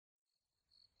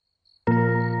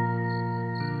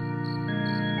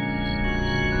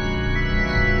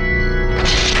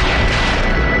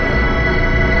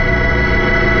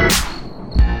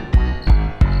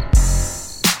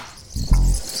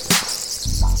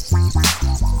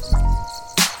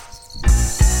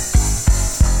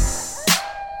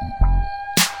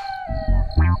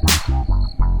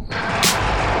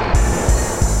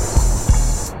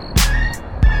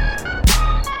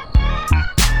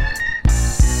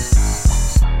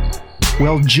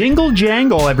Well, jingle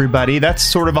jangle, everybody. That's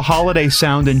sort of a holiday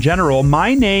sound in general.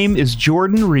 My name is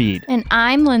Jordan Reed. And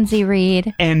I'm Lindsay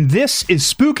Reed. And this is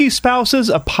Spooky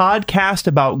Spouses, a podcast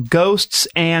about ghosts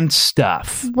and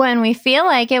stuff. When we feel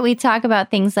like it, we talk about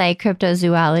things like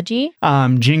cryptozoology,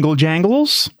 Jingle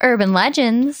jangles, urban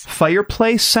legends,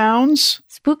 fireplace sounds,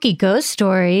 spooky ghost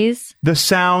stories, the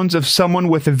sounds of someone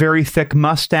with a very thick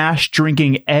mustache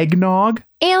drinking eggnog,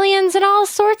 aliens, and all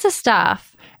sorts of stuff.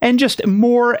 and just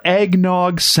more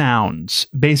eggnog sounds,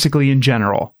 basically in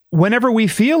general. Whenever we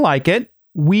feel like it,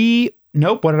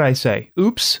 Nope, what did I say?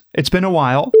 Oops, it's been a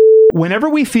while. Whenever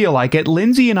we feel like it,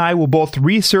 Lindsay and I will both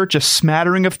research a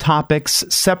smattering of topics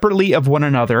separately of one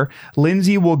another.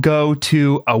 Lindsay will go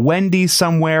to a Wendy's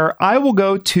somewhere. I will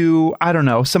go to, I don't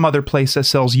know, some other place that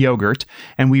sells yogurt.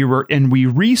 And we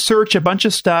research a bunch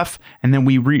of stuff, and then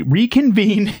we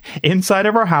reconvene inside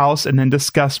of our house and then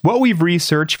discuss what we've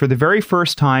researched for the very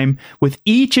first time with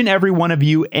each and every one of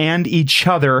you and each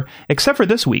other, except for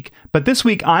this week. But this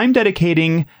week I'm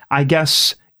dedicating, I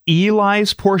guess,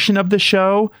 Eli's portion of the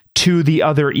show to the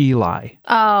other Eli.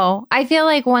 Oh, I feel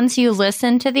like once you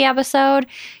listen to the episode,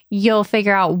 you'll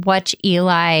figure out which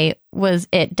Eli was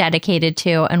it dedicated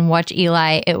to and which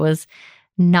Eli it was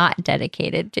not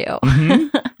dedicated to.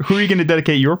 Mm-hmm. Who are you going to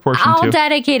dedicate your portion to? I'll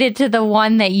dedicate it to the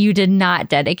one that you did not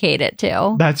dedicate it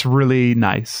to. That's really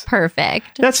nice.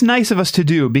 Perfect. That's nice of us to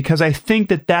do because I think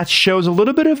that shows a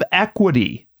little bit of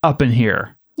equity up in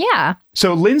here. Yeah.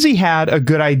 So Lindsay had a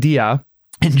good idea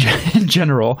in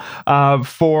general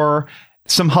for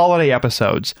some holiday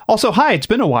episodes. Also, hi, it's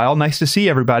been a while. Nice to see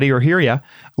everybody or hear you.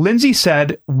 Lindsay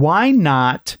said, why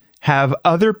not have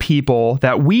other people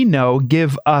that we know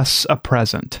give us a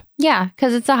present? Yeah,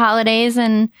 because it's the holidays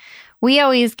and we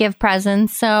always give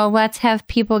presents. So let's have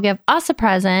people give us a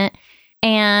present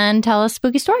and tell us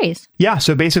spooky stories. Yeah,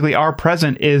 so basically our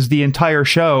present is the entire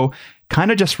show kind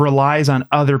of just relies on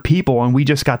other people, and we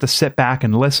just got to sit back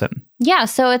and listen. Yeah,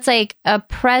 so it's like a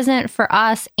present for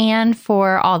us and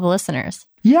for all the listeners.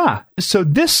 Yeah, so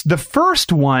the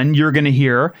first one you're going to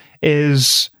hear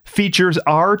features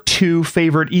our two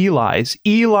favorite Elis.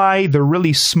 Eli, the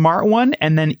really smart one,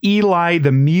 and then Eli,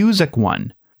 the music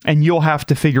one. And you'll have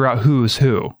to figure out who's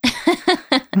who.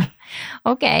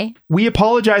 Okay. We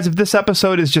apologize if this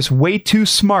episode is just way too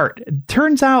smart. It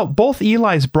turns out both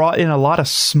Elis brought in a lot of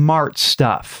smart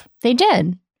stuff. They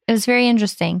did. It was very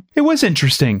interesting. It was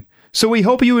interesting. So we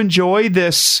hope you enjoy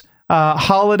this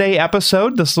holiday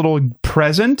episode, this little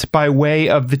present by way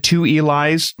of the two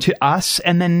Elis to us,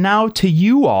 and then now to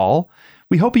you all.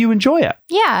 We hope you enjoy it.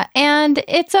 Yeah, and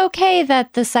it's okay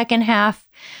that the second half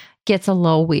gets a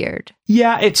little weird.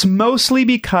 Yeah, it's mostly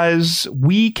because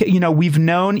we've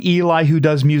known Eli, who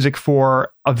does music,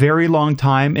 for a very long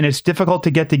time, and it's difficult to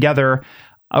get together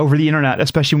over the internet,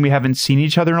 especially when we haven't seen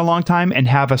each other in a long time, and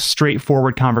have a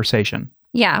straightforward conversation.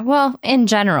 Yeah, well, in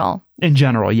general. In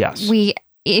general, yes.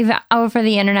 Either over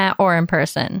the internet or in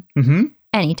person. Mm-hmm.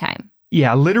 Anytime.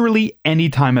 Yeah, literally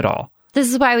anytime at all. This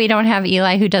is why we don't have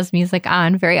Eli, who does music,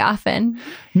 on very often.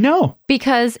 No.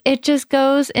 Because it just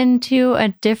goes into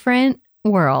a different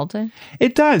world.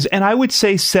 It does. And I would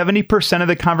say 70% of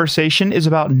the conversation is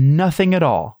about nothing at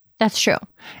all. That's true.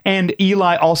 And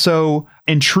Eli also,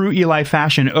 in true Eli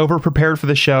fashion, over-prepared for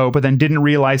the show, but then didn't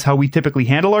realize how we typically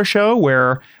handle our show,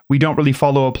 where we don't really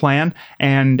follow a plan,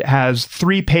 and has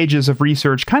 3 pages of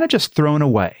research kind of just thrown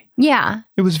away. Yeah.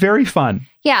 It was very fun.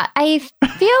 Yeah. I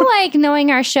feel like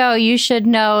knowing our show, you should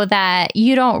know that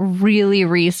you don't really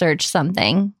research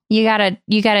something. You gotta,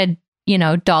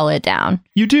 dull it down.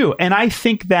 You do. And I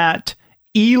think that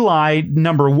Eli,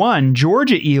 number one,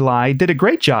 Georgia Eli, did a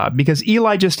great job because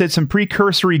Eli just did some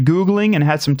precursory Googling and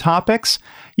had some topics.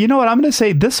 You know what? I'm going to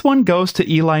say this one goes to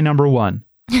Eli number one.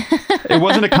 It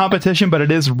wasn't a competition, but it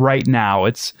is right now.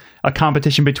 It's a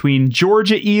competition between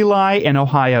Georgia Eli and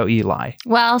Ohio Eli.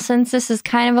 Well, since this is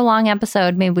kind of a long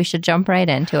episode, maybe we should jump right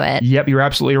into it. Yep, you're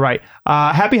absolutely right.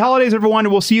 Happy holidays, everyone.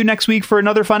 We'll see you next week for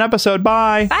another fun episode.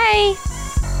 Bye. Bye.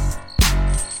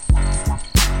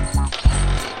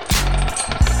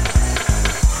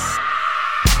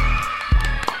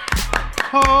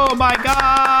 Oh my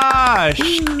gosh!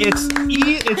 It's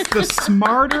the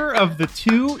smarter of the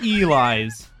two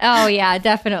Elis. Oh yeah,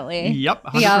 definitely. Yep,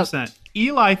 100%. Yep.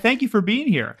 Eli, thank you for being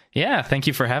here. Yeah, thank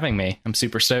you for having me. I'm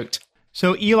super stoked.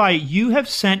 So Eli, you have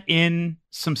sent in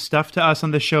some stuff to us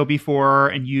on the show before,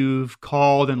 and you've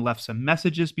called and left some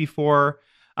messages before.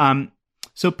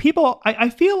 So people, I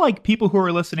feel like people who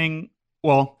are listening,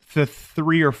 well, the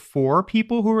 3 or 4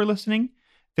 people who are listening,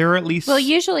 they're at least... Well,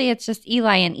 usually it's just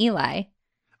Eli and Eli.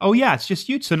 Oh, yeah, it's just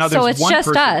you. So now there's one person. So it's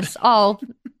just us, all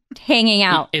hanging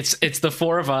out. It's the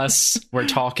four of us. We're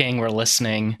talking. We're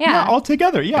listening. Yeah. all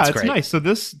together. Yeah, It's it's great. nice. So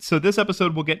this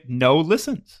episode will get no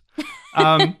listens.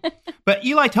 But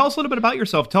Eli, tell us a little bit about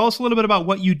yourself. Tell us a little bit about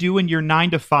what you do in your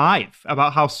 9 to 5,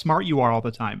 about how smart you are all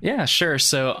the time. Yeah, sure.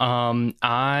 So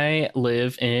I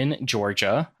live in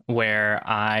Georgia, where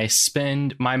I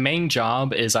spend my main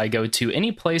job is I go to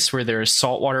any place where there's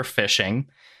saltwater fishing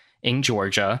in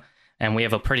Georgia, and we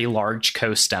have a pretty large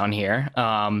coast down here.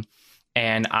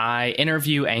 And I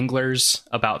interview anglers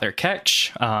about their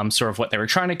catch, sort of what they were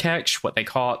trying to catch, what they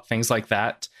caught, things like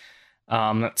that.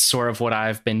 That's sort of what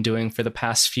I've been doing for the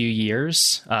past few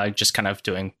years, just kind of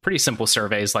doing pretty simple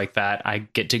surveys like that. I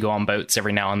get to go on boats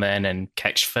every now and then and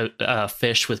catch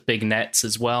fish with big nets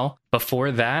as well.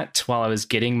 Before that, while I was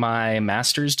getting my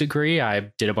master's degree,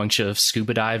 I did a bunch of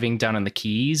scuba diving down in the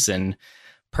Keys and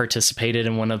participated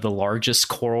in one of the largest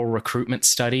coral recruitment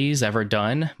studies ever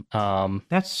done.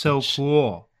 That's so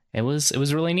cool. It was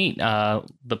really neat.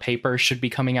 The paper should be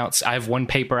coming out. I have one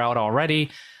paper out already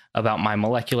about my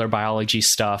molecular biology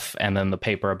stuff, and then the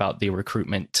paper about the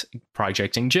recruitment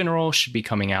project in general should be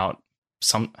coming out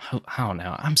I don't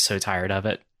know. I'm so tired of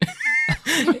it.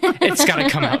 It's got to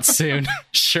come out soon,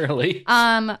 surely.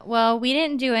 Well, we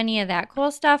didn't do any of that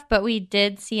cool stuff, but we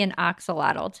did see an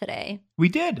axolotl today We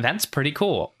did. That's pretty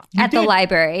cool. at the did.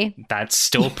 library That's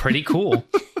still pretty cool.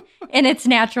 in its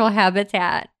natural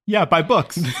habitat. Yeah, by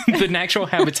books. The natural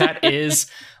habitat is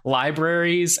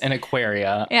libraries and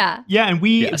aquaria. Yeah. Yeah, and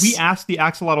we Yes. asked the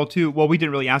axolotl too. Well, we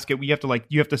didn't really ask it. We have to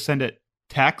you have to send it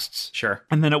texts, Sure.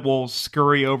 and then it will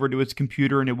scurry over to its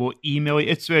computer and it will email you.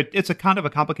 It's a kind of a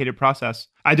complicated process.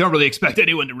 I don't really expect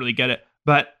anyone to really get it,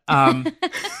 but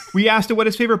we asked it what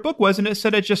his favorite book was, and it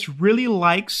said it just really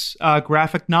likes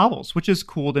graphic novels, which is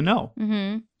cool to know.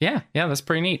 Mm-hmm. Yeah, that's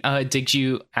pretty neat. Did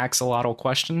you axolotl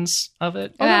questions of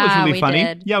it? Oh, that was Yeah, really we funny.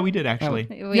 did. Yeah, we did actually.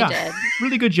 We yeah. did.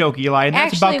 Really good joke, Eli. And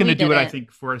that's about Actually, going to we do did it, I it.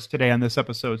 think, for us today on this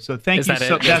episode. So thank Is you. that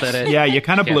so it? Is that it? Yeah, you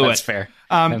kind of blew That's it. fair.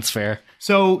 Um, That's fair.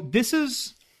 So this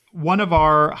is one of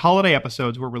our holiday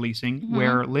episodes we're releasing Mm-hmm.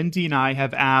 where Lindsay and I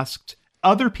have asked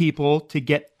other people to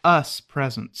get us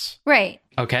presents. Right.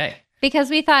 Okay. Because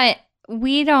we thought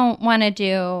we don't want to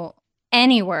do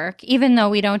any work, even though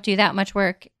we don't do that much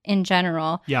work in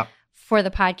general Yeah. for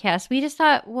the podcast. We just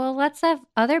thought, well, let's have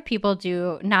other people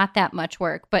do not that much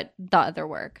work, but the other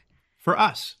work. For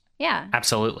us. Yeah.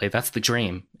 Absolutely. That's the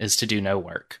dream, is to do no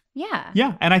work. Yeah.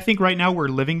 Yeah. And I think right now we're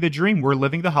living the dream. We're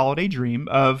living the holiday dream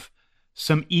of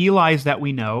some Elis that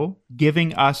we know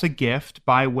giving us a gift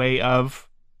by way of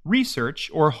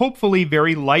research, or hopefully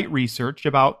very light research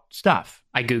about stuff.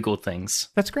 I Googled things.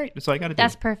 That's great. That's all you got to do.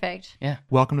 That's perfect. Yeah.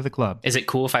 Welcome to the club. Is it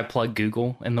cool if I plug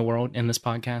Google in the world in this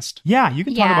podcast? Yeah, you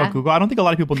can talk Yeah. about Google. I don't think a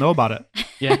lot of people know about it.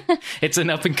 Yeah. It's an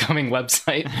up and coming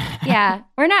website. Yeah.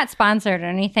 We're not sponsored or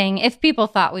anything. If people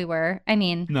thought we were, I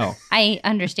mean, No. I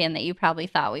understand that you probably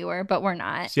thought we were, but we're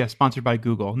not. Yeah, sponsored by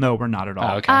Google. No, we're not at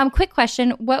all. Oh, okay. Quick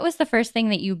question. What was the first thing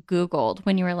that you Googled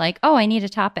when you were like, oh, I need a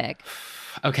topic?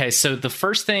 Okay, so the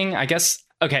first thing, I guess,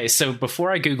 so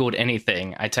before I Googled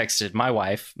anything, I texted my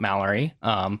wife, Mallory,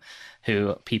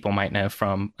 who people might know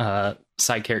from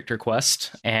Side Character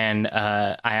Quest, and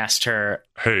I asked her,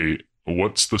 Hey,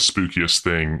 what's the spookiest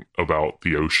thing about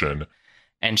the ocean?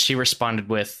 and she responded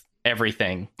with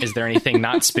everything. Is there anything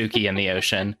not spooky in the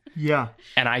ocean? Yeah.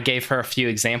 And I gave her a few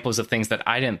examples of things that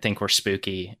I didn't think were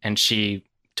spooky, and she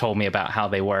told me about how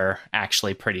they were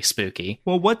actually pretty spooky.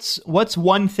 Well, what's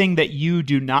one thing that you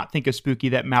do not think is spooky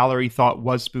that Mallory thought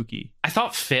was spooky? I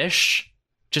thought fish,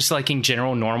 just like in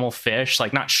general, normal fish,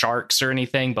 like not sharks or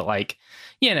anything, but like,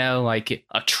 like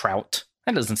a trout.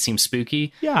 That doesn't seem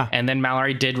spooky. Yeah. And then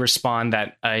Mallory did respond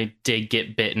that I did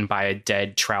get bitten by a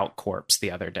dead trout corpse the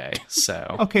other day.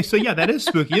 So Okay, so yeah, that is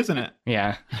spooky, isn't it?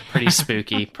 yeah, pretty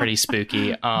spooky, pretty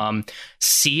spooky.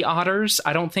 Sea otters,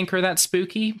 I don't think are that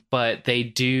spooky, but they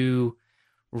do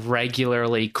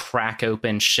regularly crack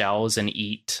open shells and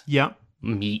eat Yeah.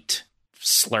 meat,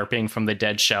 slurping from the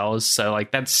dead shells. So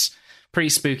like that's pretty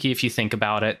spooky if you think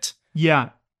about it. Yeah.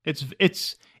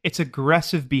 It's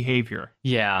aggressive behavior.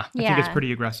 Yeah. I think it's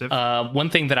pretty aggressive. One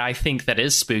thing that I think that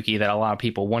is spooky that a lot of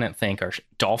people wouldn't think are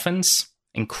dolphins.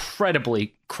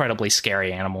 Incredibly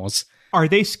scary animals. Are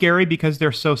they scary because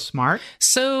they're so smart?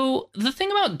 So the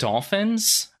thing about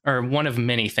dolphins, or one of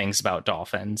many things about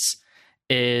dolphins,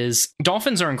 is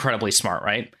dolphins are incredibly smart,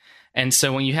 right? And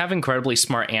so when you have incredibly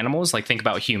smart animals, like think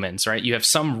about humans, right? You have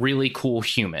some really cool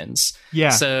humans. Yeah.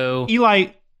 So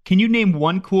Eli, can you name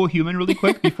one cool human really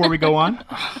quick before we go on?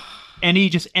 Any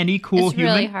cool It's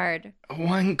human? really hard.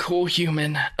 one cool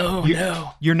human. Oh You-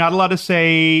 no. You're not allowed to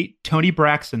say Tony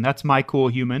Braxton. That's my cool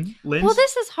human. Liz? Well,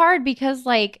 this is hard because,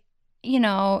 like,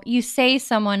 you say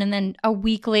someone and then a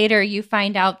week later you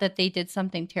find out that they did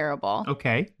something terrible.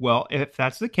 Okay. Well, if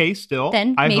that's the case still,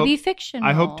 Then I maybe hope, fictional.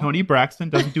 I hope Tony Braxton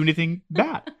doesn't do anything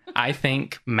bad. I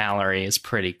think Mallory is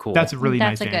pretty cool. That's a really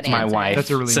That's nice a good answer. my answer. wife. That's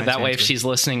a really so nice that way, if answer. she's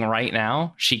listening right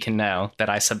now, she can know that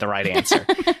I said the right answer.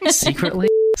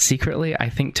 Secretly, I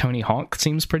think Tony Hawk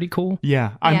seems pretty cool.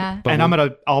 Yeah. Yeah.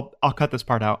 I'll cut this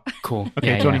part out. Cool. Okay,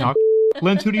 Yeah, Tony yeah. Hawk.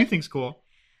 Linz, who do you think's cool?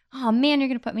 Oh man, you're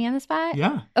gonna put me on the spot?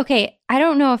 Yeah. Okay, I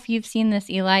don't know if you've seen this,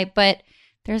 Eli, but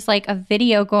there's like a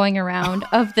video going around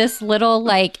of this little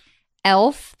like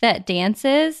elf that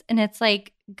dances, and it's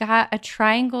like got a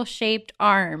triangle shaped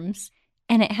arms,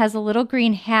 and it has a little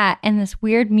green hat, and this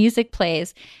weird music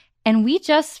plays. And we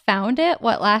just found it,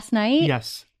 last night?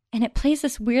 Yes. And it plays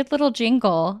this weird little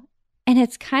jingle, and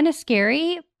it's kind of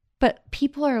scary, but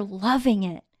people are loving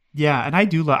it. Yeah, and I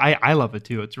do love I love it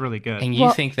too. It's really good. And you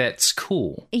Well- think that's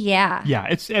cool? Yeah. Yeah,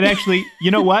 it actually,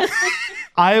 you know what?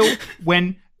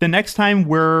 When the next time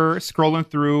we're scrolling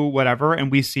through whatever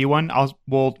and we see one,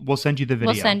 we'll send you the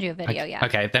video. We'll send you a video, yeah.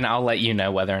 Okay, then I'll let you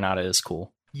know whether or not it is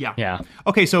cool. Yeah. Yeah.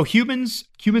 Okay, so humans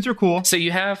are cool. So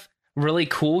you have really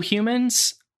cool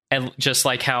humans, and just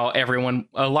like how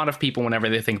a lot of people, whenever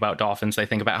they think about dolphins, they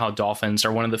think about how dolphins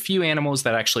are one of the few animals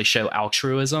that actually show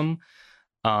altruism.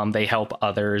 They help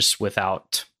others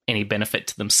without any benefit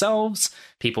to themselves.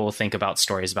 People think about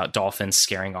stories about dolphins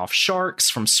scaring off sharks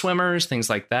from swimmers, things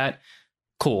like that.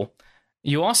 Cool.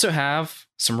 You also have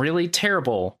some really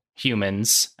terrible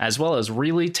humans, as well as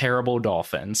really terrible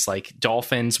dolphins. Like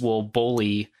dolphins will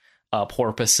bully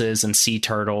porpoises and sea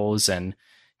turtles and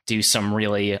do some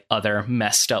really other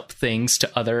messed up things to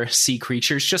other sea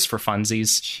creatures just for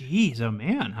funsies. Jeez, oh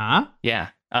man, huh? Yeah.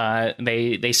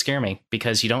 They scare me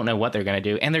because you don't know what they're going to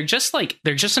do. And they're just an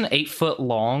 8-foot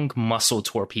long muscle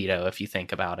torpedo, if you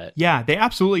think about it. Yeah, they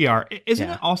absolutely are. Isn't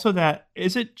Yeah. it also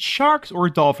is it sharks or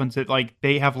dolphins that like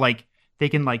they have like they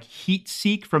can like heat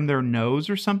seek from their nose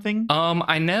or something?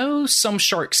 I know some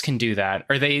sharks can do that,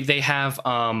 or they have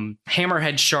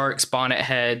hammerhead sharks, bonnet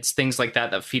heads, things like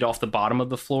that feed off the bottom of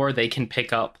the floor. They can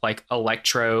pick up like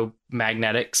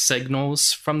electromagnetic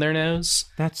signals from their nose.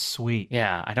 That's sweet.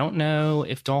 Yeah, I don't know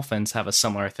if dolphins have a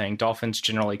similar thing. Dolphins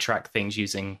generally track things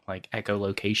using like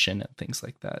echolocation and things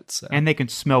like that. So. And they can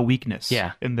smell weakness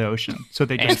Yeah. in the ocean. So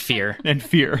they And just fear. and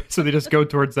fear. So they just go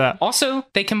towards that. Also,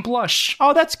 they can blush.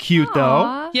 Oh, that's cute though.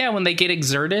 Aw. Yeah, when they get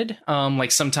exerted,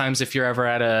 like sometimes if you're ever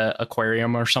at a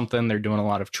aquarium or something, they're doing a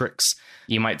lot of tricks.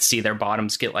 You might see their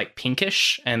bottoms get like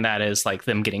pinkish, and that is like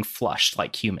them getting flushed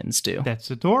like humans do. That's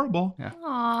adorable.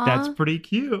 Aw. That's pretty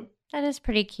cute. That is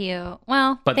pretty cute.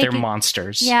 Well, But they they're could-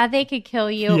 monsters. Yeah, they could kill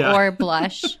you Yeah. or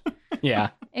blush. Yeah.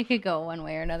 It could go one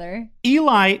way or another.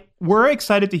 Eli, we're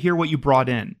excited to hear what you brought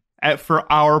in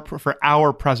for our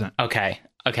present. Okay.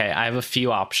 I have a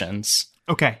few options.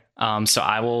 Okay. So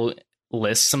I will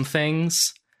list some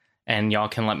things, and y'all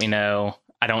can let me know.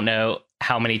 I don't know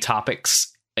how many topics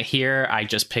here. I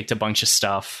just picked a bunch of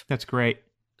stuff. That's great.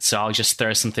 So I'll just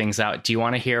throw some things out. Do you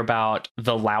want to hear about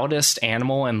the loudest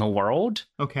animal in the world?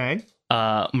 Okay.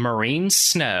 Marine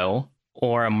snow,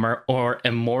 or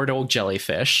immortal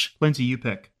jellyfish? Lindsay, you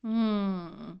pick.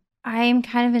 I'm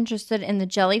kind of interested in the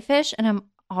jellyfish, and I'm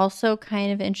also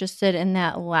kind of interested in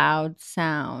that loud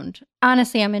sound.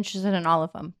 Honestly, I'm interested in all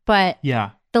of them, but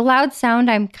Yeah. the loud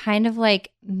sound, I'm kind of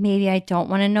like, maybe I don't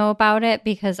want to know about it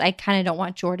because I kind of don't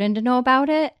want Jordan to know about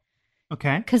it,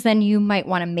 Okay. because then you might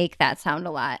want to make that sound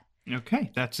a lot. Okay.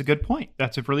 That's a good point.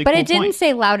 That's a really But cool it didn't point.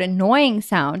 say loud, annoying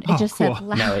sound. It Oh, just cool. said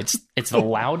loud. No, it's the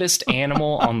loudest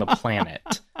animal on the planet.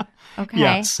 Okay.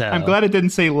 Yeah. So I'm glad it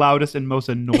didn't say loudest and most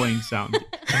annoying sound.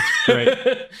 That's great.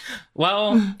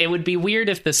 Well, it would be weird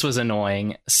if this was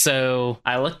annoying. So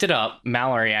I looked it up.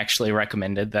 Mallory actually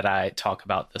recommended that I talk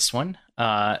about this one.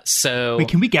 So Wait,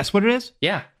 can we guess what it is?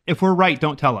 yeah. If we're right,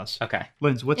 don't tell us. Okay.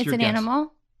 Linz, what's It's your an guess?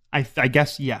 animal. I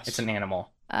guess yes. It's an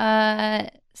animal.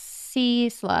 Sea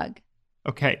slug.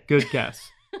 Okay, good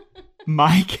guess.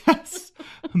 my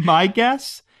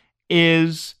guess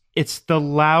is it's the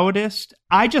loudest.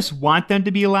 I just want them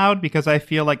to be loud because I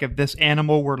feel like if this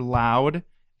animal were loud,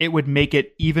 it would make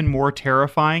it even more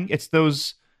terrifying. It's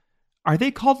those, are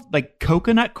they called like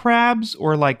coconut crabs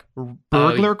or like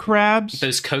burglar crabs?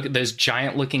 Those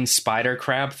giant looking spider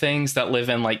crab things that live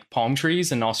in like palm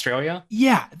trees in Australia.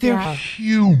 Yeah, they're Yeah.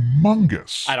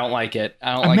 Humongous. I don't like it.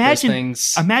 I don't like those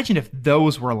things. Imagine if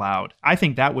those were loud. I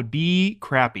think that would be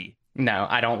crappy. No,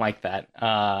 I don't like that.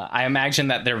 I imagine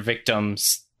that they're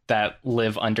victims that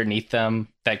live underneath them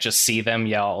that just see them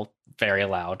yell very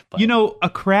loud. But You know, a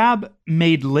crab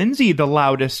made Lindsay the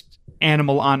loudest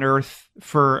animal on Earth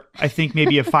for, I think,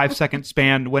 maybe a 5-second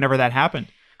span whenever that happened.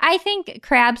 I think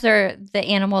crabs are the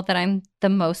animal that I'm the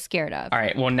most scared of. All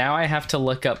right. Well, now I have to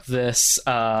look up this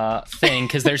thing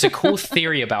because there's a cool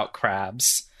theory about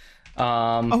crabs.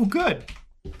 Oh, good.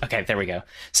 Okay, there we go.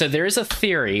 So there is a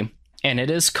theory, and it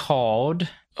is called...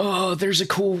 Oh, there's a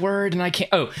cool word, and I can't...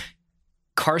 Oh,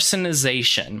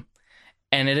 carcinization.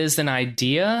 And it is an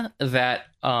idea that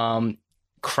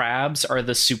crabs are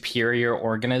the superior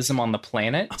organism on the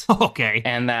planet. Okay.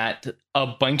 And that a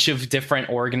bunch of different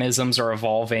organisms are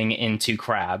evolving into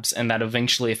crabs. And that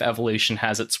eventually, if evolution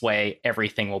has its way,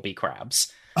 everything will be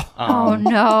crabs. Oh,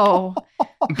 no.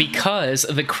 Because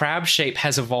the crab shape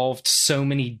has evolved so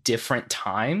many different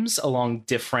times along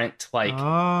different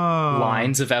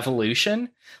lines of evolution.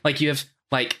 Like you have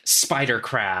like spider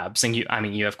crabs, and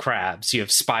you have crabs. You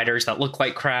have spiders that look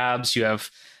like crabs. You have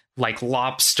like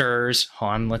lobsters.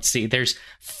 Hold on, let's see. There's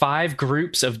 5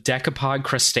 groups of decapod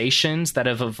crustaceans that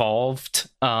have evolved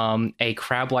a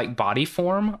crab-like body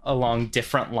form along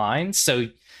different lines. So,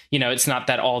 it's not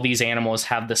that all these animals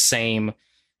have the same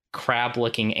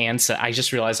crab-looking ancestor. I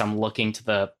just realized I'm looking to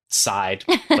the side,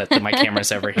 but my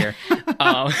camera's over here.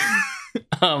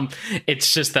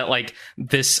 It's just that like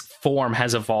this form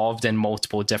has evolved in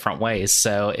multiple different ways.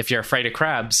 So if you're afraid of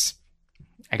crabs,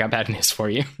 I got bad news for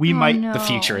you. No. The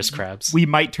future is crabs. We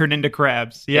might turn into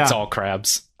crabs. Yeah. It's all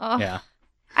crabs. Oh. Yeah.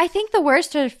 I think the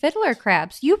worst are fiddler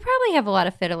crabs. You probably have a lot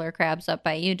of fiddler crabs up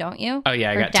by you, don't you? Oh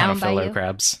yeah, I Or got a ton down of by fiddler you?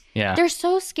 crabs. Yeah. They're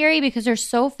so scary because they're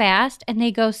so fast and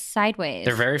they go sideways.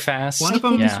 They're very fast. One of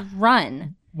them- They yeah. just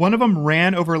run. One of them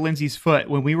ran over Lindsay's foot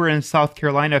when we were in South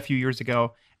Carolina a few years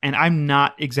ago. And I'm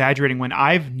not exaggerating when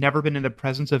I've never been in the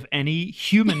presence of any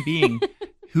human being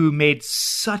who made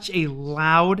such a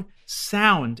loud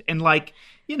sound. And like,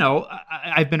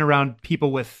 I've been around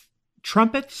people with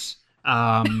trumpets,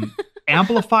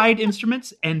 amplified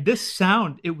instruments, and this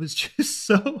sound, it was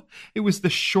the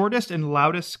shortest and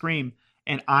loudest scream.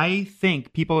 And I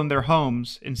think people in their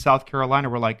homes in South Carolina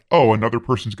were like, Oh, another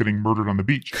person's getting murdered on the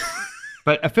beach.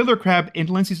 but a fiddler crab, in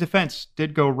Lindsay's defense,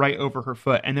 did go right over her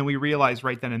foot. And then we realized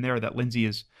right then and there that Lindsay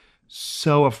is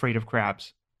so afraid of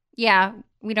crabs. Yeah,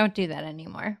 we don't do that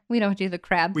anymore. We don't do the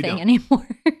crab We thing don't. anymore.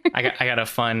 I got a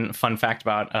fun fact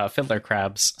about fiddler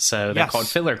crabs. So they're Yes. called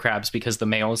fiddler crabs because the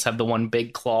males have the one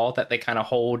big claw that they kind of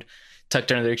hold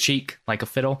tucked under their cheek like a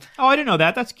fiddle. Oh, I didn't know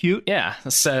that. That's cute. Yeah.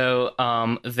 So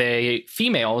the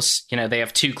females, they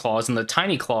have 2 claws, and the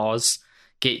tiny claws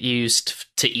get used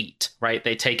to eat, right?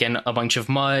 They take in a bunch of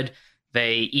mud,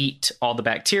 they eat all the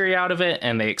bacteria out of it,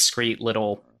 and they excrete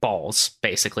little balls,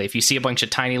 basically. If you see a bunch of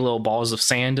tiny little balls of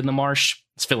sand in the marsh,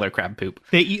 it's fiddler crab poop.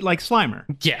 They eat like Slimer.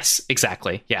 Yes,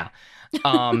 exactly. Yeah.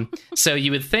 So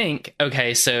you would think,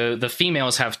 okay, so the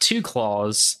females have 2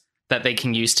 claws that they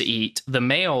can use to eat. The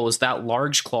males, that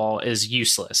large claw is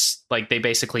useless. Like they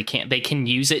basically can't, they can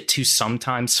use it to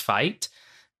sometimes fight,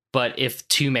 but if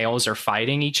 2 males are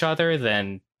fighting each other,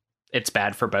 then it's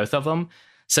bad for both of them.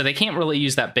 So they can't really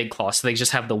use that big claw. So they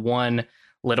just have the one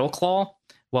little claw.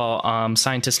 Well,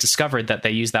 scientists discovered that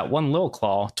they use that one little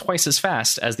claw twice as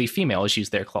fast as the females use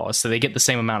their claws. So they get the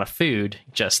same amount of food,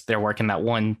 just they're working that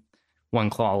one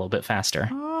claw a little bit faster.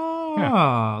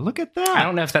 Oh, look at that. I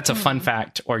don't know if that's a fun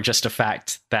fact or just a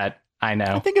fact that I I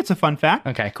know. think it's a fun fact.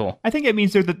 Okay, cool. I think it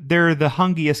means they're the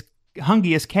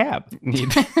hungiest cab.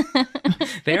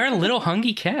 They are little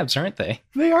hungry cabs, aren't they?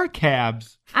 They are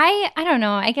cabs. I don't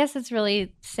know. I guess it's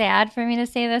really sad for me to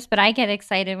say this, but I get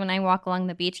excited when I walk along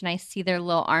the beach and I see their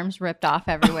little arms ripped off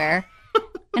everywhere.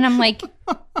 And I'm like,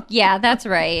 yeah, that's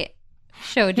right.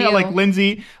 Showed you. Yeah, like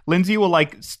Lindsay will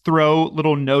like throw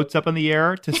little notes up in the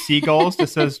air to seagulls that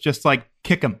says just like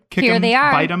kick them, Here they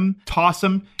are. bite them, toss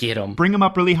them, Get them. bring them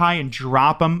up really high and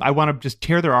drop them. I want to just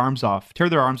tear their arms off.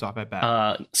 I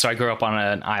bet. So I grew up on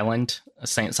an island,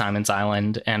 St. Simon's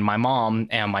Island, and my mom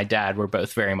and my dad were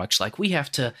both very much like, we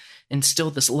have to instill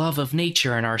this love of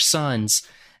nature in our sons.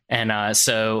 And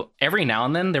so every now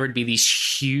and then there would be these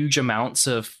huge amounts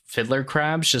of fiddler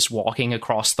crabs just walking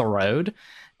across the road.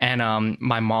 And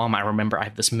my mom, I remember I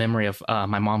have this memory of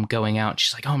my mom going out.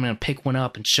 She's like, oh, I'm going to pick one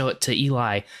up and show it to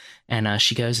Eli. And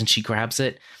she goes and she grabs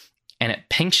it and it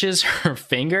pinches her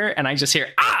finger. And I just hear,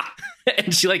 ah!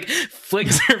 And she like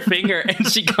flicks her finger and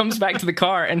she comes back to the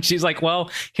car and she's like,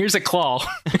 well, here's a claw.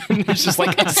 And there's just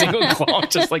like a single claw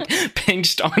just like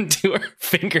pinched onto her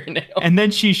fingernail. And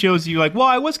then she shows you like, well,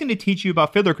 I was going to teach you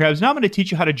about fiddler crabs. Now I'm going to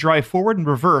teach you how to drive forward and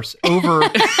reverse over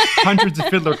hundreds of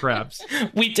fiddler crabs.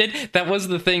 We did. That was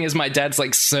the thing is my dad's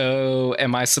like, so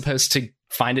am I supposed to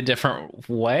find a different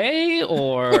way,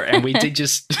 and we did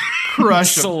just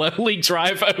Crush 'em. slowly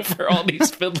drive over all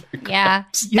these fiddler Yeah.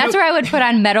 crabs. That's where I would put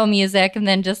on metal music and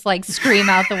then just like scream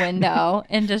out the window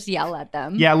and just yell at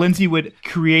them. Yeah, Lindsay would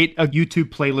create a YouTube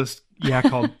playlist,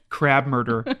 called Crab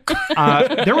Murder.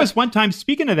 There was one time,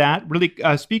 speaking of that, really,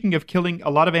 speaking of killing a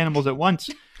lot of animals at once,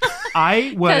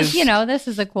 I was, Because, this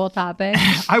is a cool topic.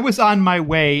 I was on my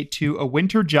way to a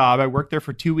winter job. I worked there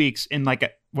for 2 weeks in like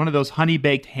one of those honey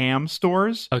baked ham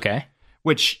stores, Okay.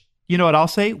 which, you know what I'll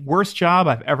say? Worst job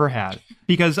I've ever had.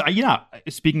 Because,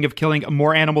 speaking of killing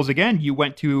more animals again, you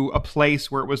went to a place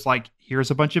where it was like,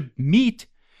 here's a bunch of meat,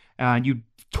 and you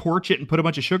torch it and put a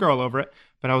bunch of sugar all over it.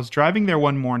 But I was driving there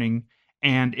one morning,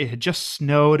 and it had just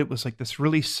snowed. It was like this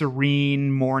really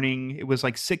serene morning. It was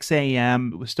like 6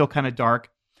 a.m. It was still kind of dark.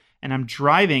 And I'm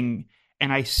driving,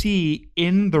 and I see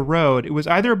in the road, it was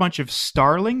either a bunch of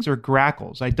starlings or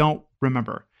grackles. I don't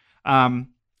remember.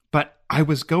 But I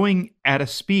was going at a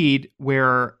speed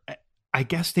where I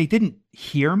guess they didn't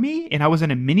hear me, and I was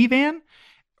in a minivan,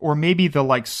 or maybe the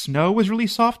like snow was really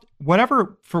soft.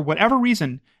 For whatever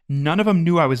reason, none of them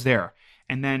knew I was there.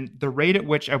 And then the rate at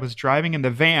which I was driving in the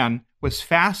van was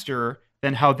faster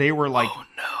than how they were like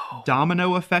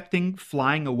domino affecting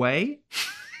flying away.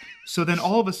 So then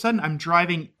all of a sudden I'm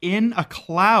driving in a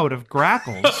cloud of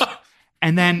grackles,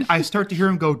 and then I start to hear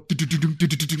them go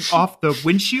off the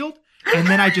windshield, and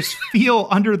then I just feel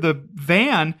under the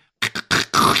van.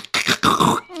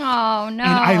 Oh, no. And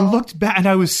I looked back, and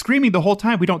I was screaming the whole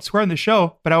time. We don't swear on the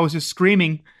show, but I was just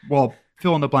screaming, well,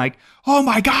 fill in the blank, oh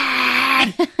my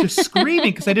God! Just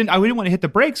screaming, because I didn't want to hit the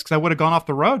brakes, because I would have gone off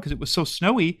the road because it was so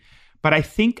snowy. But I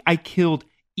think I killed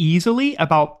easily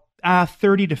about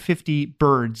 30 to 50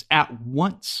 birds at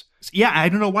once. Yeah, I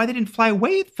don't know why they didn't fly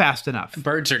away fast enough.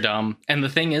 Birds are dumb. And the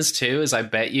thing is, too, is I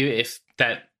bet you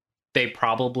they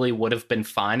probably would have been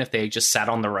fine if they just sat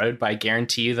on the road, but I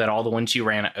guarantee you that all the ones you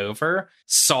ran over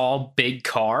saw big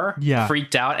car,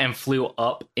 freaked out, and flew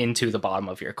up into the bottom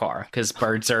of your car, because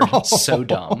birds are so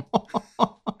dumb.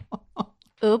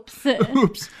 Oops.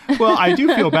 Oops. Well, I do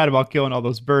feel bad about killing all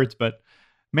those birds, but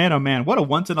man, oh man, what a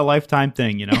once-in-a-lifetime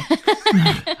thing,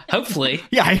 Hopefully.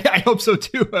 Yeah, I hope so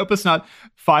too. I hope it's not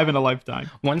 5 in a lifetime.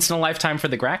 Once in a lifetime for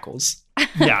the grackles.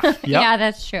 Yeah. Yep. Yeah,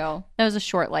 that's true. That was a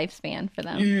short lifespan for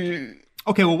them.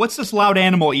 Okay, well, what's this loud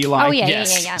animal, Eli? Oh, yeah,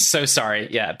 Yes. yeah. So sorry.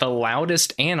 Yeah. The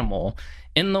loudest animal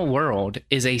in the world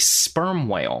is a sperm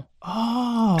whale.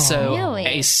 Oh. So Really?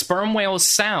 a sperm whale's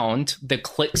sound, the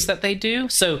clicks that they do.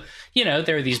 So,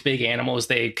 there are these big animals.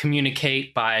 They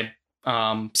communicate by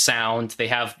sound. They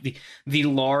have the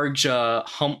large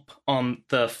hump on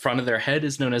the front of their head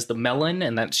is known as the melon,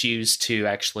 and that's used to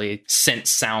actually sense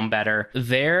sound better.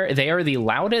 They are the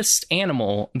loudest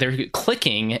animal. Their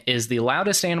clicking is the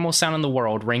loudest animal sound in the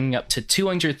world, ringing up to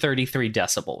 233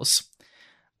 decibels.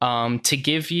 To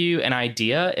give you an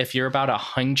idea, if you're about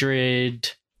 100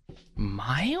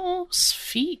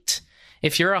 feet,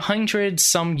 if you're 100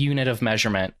 some unit of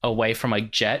measurement away from a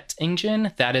jet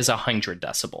engine, that is 100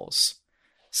 decibels.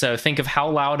 So think of how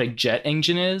loud a jet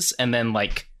engine is, and then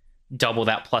like double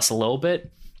that plus a little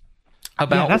bit.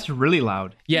 That's really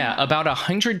loud. Yeah, about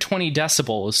 120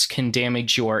 decibels can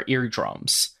damage your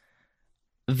eardrums.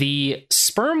 The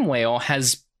sperm whale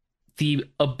has the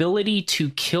ability to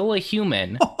kill a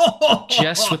human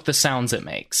just with the sounds it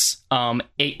makes.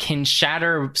 It can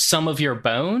shatter some of your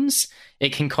bones.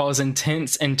 It can cause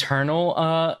intense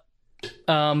internal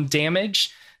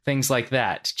damage, things like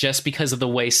that, just because of the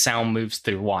way sound moves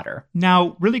through water.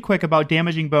 Now, really quick about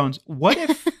damaging bones. What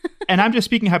if, and I'm just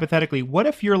speaking hypothetically, what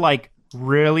if you're like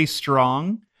really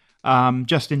strong,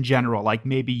 just in general? Like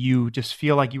maybe you just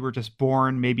feel like you were just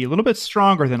born maybe a little bit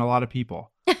stronger than a lot of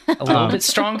people. A little bit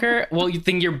stronger? Well, you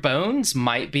think your bones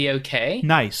might be okay?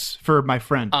 Nice for my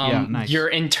friend. Yeah, nice. Your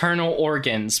internal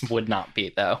organs would not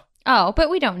be, though. Oh, but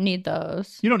we don't need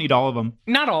those. You don't need all of them.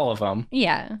 Not all of them.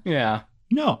 Yeah. Yeah.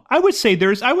 No, I would say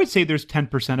there's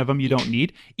 10% of them you don't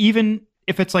need, even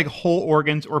if it's like whole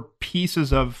organs or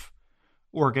pieces of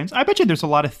organs. I bet you there's a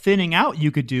lot of thinning out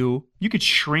you could do. You could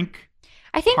shrink.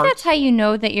 I think that's how you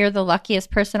know that you're the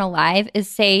luckiest person alive is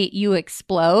say you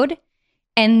explode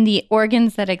and the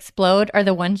organs that explode are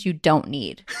the ones you don't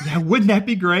need. Yeah, wouldn't that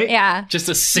be great? Yeah. Just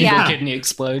a single Yeah. kidney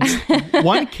explodes.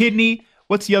 One kidney.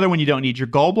 What's the other one you don't need? Your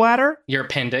gallbladder? Your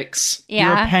appendix. Your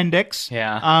Yeah. appendix?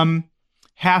 Yeah.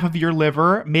 Half of your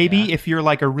liver. Maybe Yeah. if you're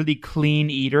like a really clean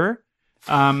eater.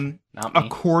 Not A me.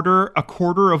 quarter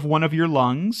of one of your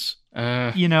lungs.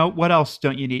 What else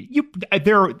don't you need?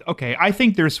 Okay, I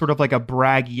think there's sort of like a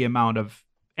braggy amount of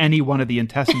any one of the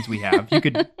intestines we have. You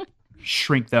could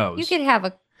shrink those. You could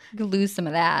have Lose some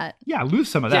of that. Yeah, lose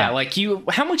some of that. Yeah, like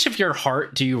how much of your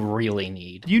heart do you really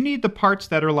need? You need the parts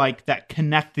that are like that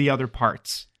connect the other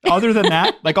parts. Other than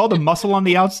that, like all the muscle on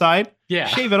the outside, Yeah.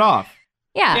 shave it off.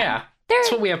 Yeah. Yeah.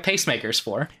 That's what we have pacemakers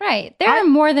for. Right. There are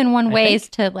more than one I ways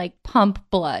to like pump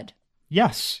blood.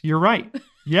 Yes, you're right.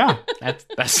 Yeah. That's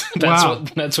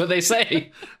what they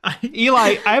say.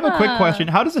 Eli, I have a quick question.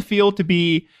 How does it feel to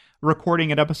be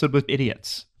recording an episode with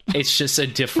idiots? It's just a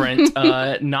different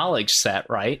knowledge set,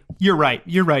 right? You're right.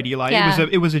 You're right, Eli. Yeah.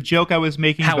 It was a joke I was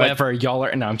making. However, y'all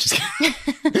are. No, I'm just kidding.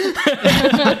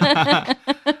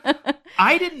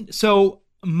 I didn't. So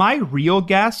my real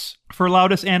guess for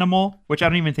loudest animal, which I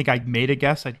don't even think I made a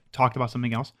guess. I talked about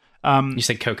something else. You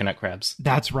said coconut crabs.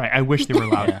 That's right. I wish they were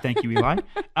loud. Yeah. Thank you, Eli.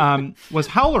 Was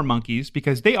howler monkeys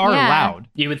because they are Yeah. loud.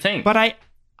 You would think. But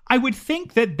I would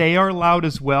think that they are loud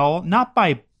as well, not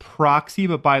by proxy,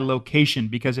 but by location.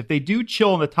 Because if they do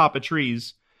chill on the top of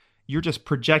trees, you're just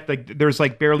like there's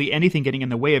like barely anything getting in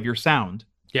the way of your sound.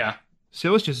 Yeah.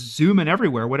 So it's just zooming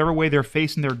everywhere, whatever way they're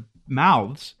facing their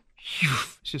mouths.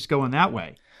 It's just going that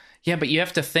way. Yeah, but you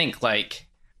have to think, like,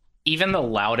 even the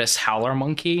loudest howler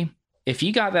monkey, if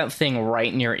you got that thing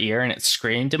right in your ear and it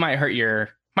screamed, it might hurt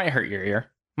your ear,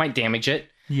 might damage it.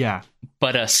 Yeah.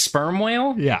 But a sperm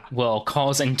whale Yeah. will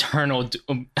cause internal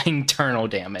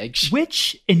damage.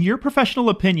 Which, in your professional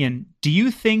opinion, do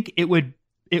you think it would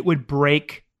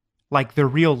break like the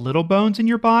real little bones in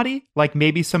your body? Like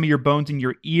maybe some of your bones in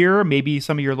your ear, maybe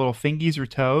some of your little fingies or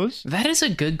toes? That is a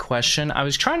good question. I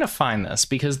was trying to find this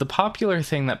because the popular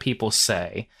thing that people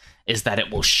say is that it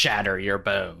will shatter your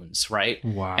bones, right?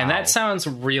 Wow. And that sounds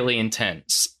really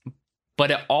intense.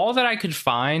 But all that I could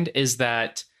find is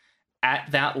that at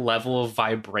that level of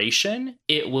vibration,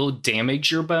 it will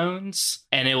damage your bones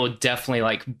and it will definitely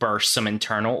like burst some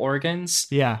internal organs.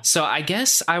 Yeah. So I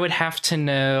guess I would have to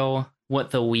know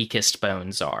what the weakest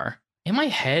bones are. In my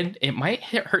head, it might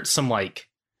hurt some like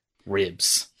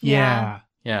ribs. Yeah.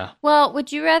 Yeah. Well,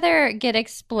 would you rather get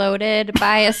exploded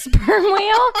by a sperm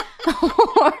whale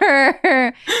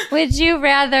or would you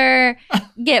rather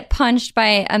get punched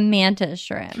by a mantis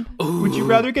shrimp? Would you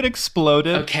rather get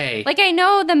exploded? Okay. Like I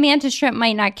know the mantis shrimp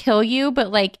might not kill you,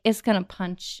 but like it's gonna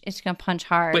punch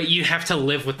hard. But you have to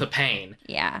live with the pain.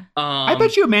 Yeah. I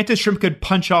bet you a mantis shrimp could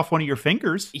punch off one of your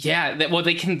fingers. Yeah,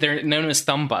 they can. They're known as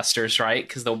thumb busters, right?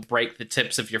 Because they'll break the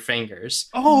tips of your fingers.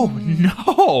 Oh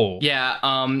no. Yeah.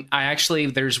 I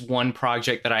actually there's one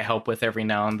project that I help with every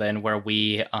now and then where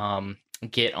we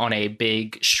get on a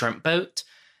big shrimp boat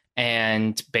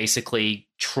and basically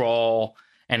trawl,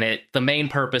 and the main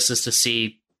purpose is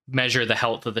to measure the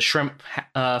health of the shrimp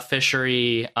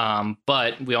fishery,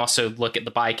 but we also look at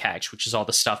the bycatch, which is all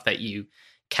the stuff that you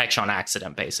catch on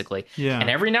accident, basically. Yeah. And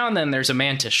every now and then there's a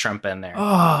mantis shrimp in there.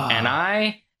 Oh. And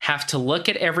I have to look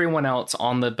at everyone else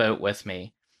on the boat with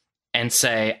me and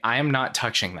say, I am not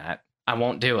touching that. I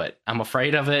won't do it. I'm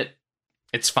afraid of it.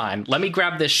 It's fine. Let me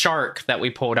grab this shark that we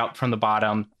pulled up from the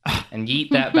bottom and yeet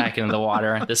that back into the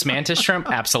water. This mantis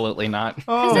shrimp, absolutely not.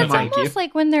 Oh, Because it's my. almost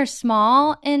like when they're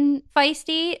small and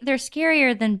feisty, they're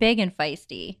scarier than big and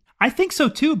feisty. I think so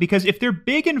too, because if they're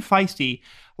big and feisty,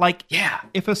 like Yeah.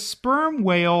 if a sperm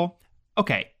whale,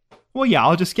 okay, well, yeah,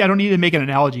 I don't need to make an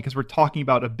analogy because we're talking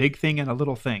about a big thing and a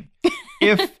little thing.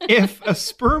 If a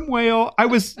sperm whale, that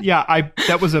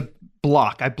was a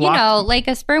block. I blocked. You know, like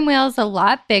a sperm whale is a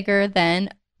lot bigger than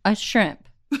a shrimp.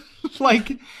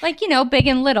 like Big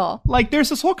and little. there's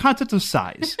this whole concept of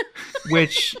size,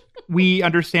 which we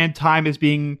understand time as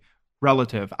being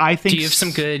relative. I think. Do you have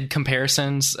some good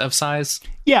comparisons of size?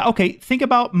 Yeah. Okay. Think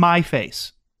about my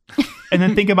face. And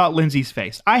then think about Lindsay's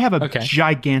face. I have a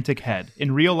gigantic head.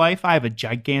 In real life, I have a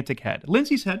gigantic head.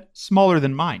 Lindsay's head, smaller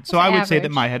than mine. So That's I would say that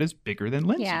average. my head is bigger than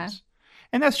Lindsay's. Yeah.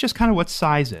 And that's just kind of what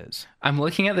size is. I'm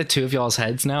looking at the two of y'all's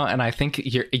heads now, and I think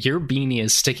your beanie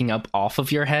is sticking up off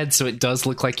of your head, so it does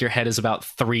look like your head is about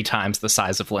 3 times the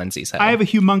size of Lindsay's head. I have a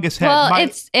humongous head. Well,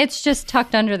 it's just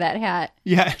tucked under that hat.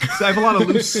 Yeah, I have a lot of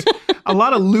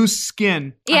loose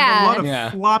skin. I have a lot of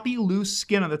Yeah. floppy, loose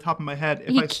skin on the top of my head.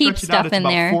 If You I keep stretch it out, stuff it's in about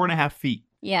there. 4.5 feet.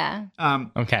 Yeah.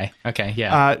 Okay,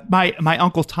 yeah. My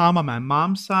Uncle Tom on my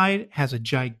mom's side has a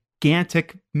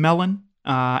gigantic melon,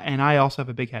 and I also have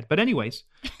a big head. But anyways,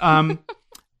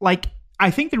 I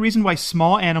think the reason why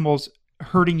small animals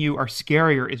hurting you are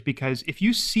scarier is because if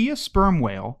you see a sperm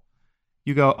whale,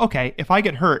 you go, okay, if I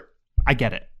get hurt, I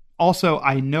get it. Also,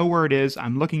 I know where it is.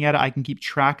 I'm looking at it. I can keep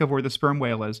track of where the sperm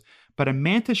whale is. But a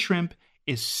mantis shrimp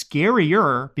is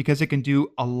scarier because it can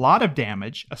do a lot of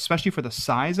damage, especially for the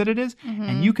size that it is.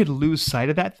 And you could lose sight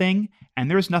of that thing. And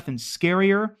there's nothing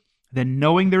scarier than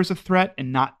knowing there's a threat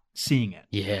and not seeing it.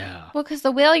 Yeah. Well, because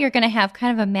the whale, you're going to have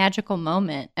kind of a magical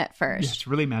moment at Yeah, first. it's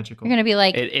really magical. You're going to be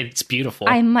like, It's beautiful.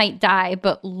 I might die,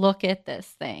 but look at this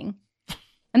thing.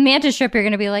 A mantis shrimp, you're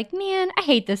going to be like, man, I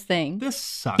hate this thing. This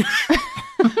sucks.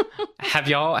 Have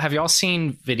y'all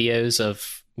seen videos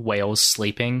of whales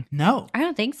sleeping? No. I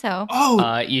don't think so.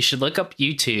 Oh, You should look up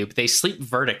YouTube. They sleep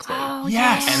vertically. Oh,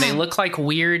 yes. And they look like a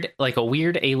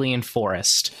weird alien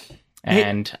forest.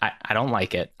 And I don't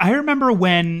like it. I remember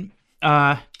when,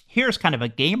 here's kind of a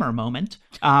gamer moment,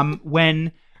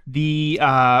 when the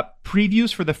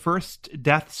previews for the first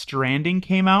Death Stranding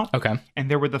came out, Okay. and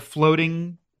there were the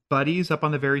floating buddies up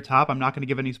on the very top. I'm not going to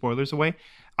give any spoilers away.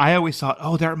 I always thought,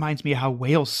 oh, that reminds me of how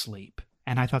whales sleep.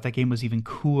 And I thought that game was even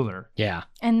cooler. Yeah.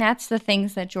 And that's the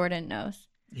things that Jordan knows.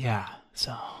 Yeah,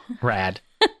 so Rad.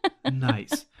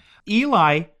 nice.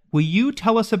 Eli, will you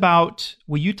tell us the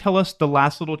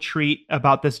last little treat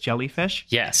about this jellyfish?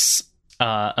 Yes.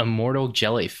 Immortal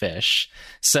jellyfish.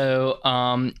 So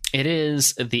it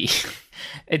is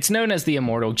it's known as the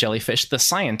immortal jellyfish. The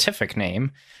scientific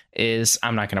name is,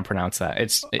 I'm not going to pronounce that.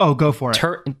 Go for it.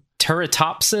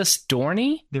 Turritopsis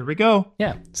dohrnii. There we go.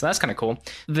 Yeah, so that's kind of cool.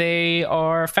 They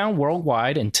are found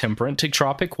worldwide in temperate to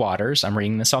tropic waters. I'm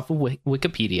reading this off of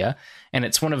Wikipedia, and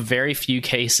it's one of very few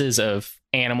cases of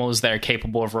animals that are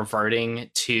capable of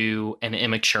reverting to an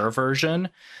immature version.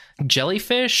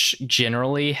 Jellyfish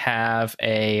generally have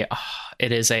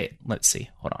there's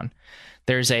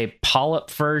a polyp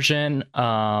version,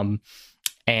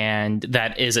 and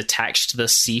that is attached to the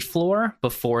seafloor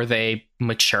before they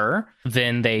mature.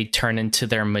 Then they turn into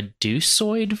their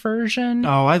medusoid version.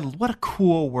 Oh, what a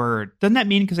cool word. Doesn't that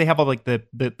mean because they have all like the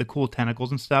cool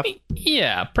tentacles and stuff?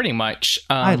 Yeah, pretty much.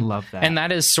 I love that. And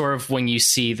that is sort of when you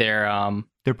see their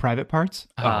Their private parts?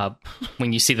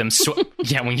 when you see them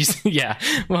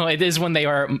well, it is when they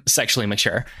are sexually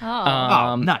mature.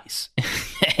 Oh. Nice.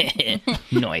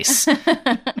 Nice.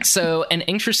 So an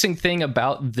interesting thing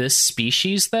about this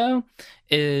species, though,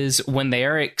 is when they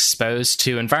are exposed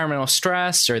to environmental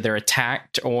stress or they're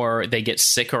attacked or they get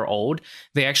sick or old,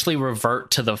 they actually revert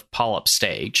to the polyp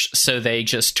stage. So they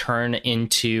just turn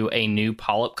into a new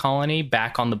polyp colony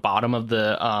back on the bottom of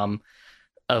the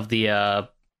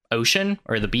ocean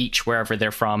or the beach, wherever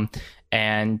they're from.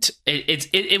 And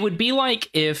it would be like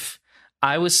if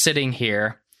I was sitting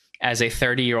here as a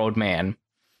 30-year-old man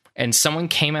and someone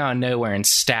came out of nowhere and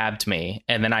stabbed me,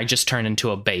 and then I just turned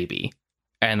into a baby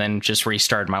and then just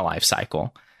restarted my life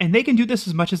cycle. And they can do this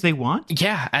as much as they want?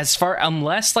 Yeah,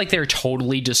 unless like they're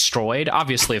totally destroyed.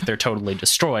 Obviously, if they're totally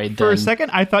destroyed, For then a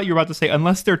second, I thought you were about to say,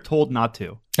 unless they're told not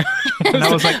to. And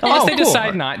I was like, unless they cool.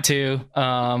 decide not to.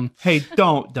 Hey,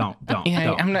 don't. Yeah, don't,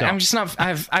 I'm don't. just not.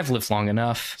 I've lived long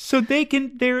enough. So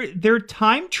they're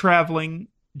time traveling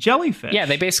jellyfish. Yeah,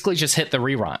 they basically just hit the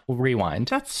rewind.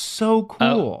 That's so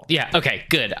cool. Yeah, okay,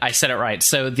 good. I said it right.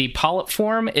 So the polyp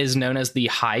form is known as the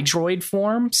hydroid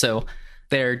form. So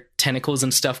their tentacles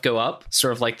and stuff go up,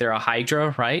 sort of like they're a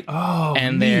hydra, right? Oh,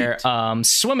 and neat. their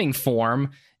swimming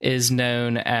form is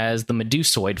known as the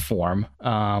medusoid form,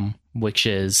 which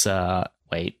is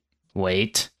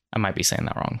wait, I might be saying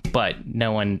that wrong, but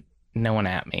no one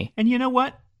at me. And you know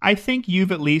what? I think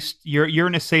you've at least you're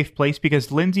in a safe place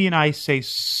because Lindsay and I say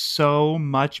so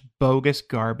much bogus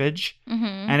garbage,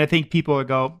 and I think people would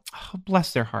go, oh,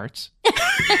 bless their hearts.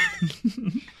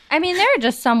 I mean, there are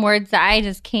just some words that I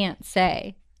just can't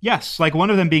say. Yes, like one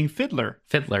of them being fiddler.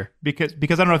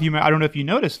 Because I don't know if you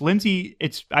noticed, Lindsay.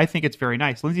 I think it's very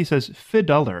nice. Lindsay says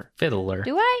fiddler.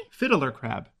 Do I? Fiddler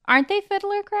crab. Aren't they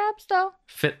fiddler crabs though?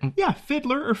 Yeah,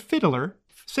 fiddler or fiddler.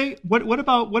 Say what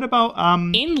about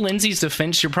In Lindsay's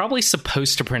defense, you're probably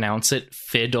supposed to pronounce it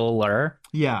fiddler.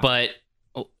 Yeah. But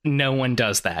no one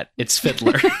does that. It's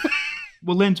fiddler.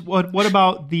 Well, Linz, what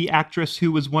about the actress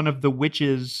who was one of the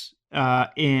witches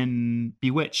in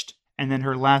Bewitched, and then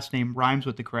her last name rhymes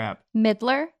with the crab?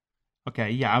 Middler?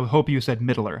 Okay, yeah, I hope you said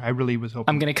Middler. I really was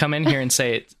hoping. I'm going to come in here and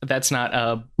say that's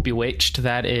not Bewitched.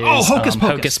 That is Hocus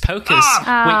Pocus. Hocus Pocus,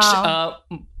 Ah.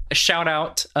 which shout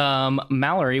out,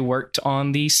 Mallory worked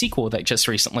on the sequel that just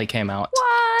recently came out.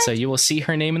 What? So you will see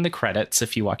her name in the credits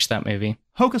if you watch that movie.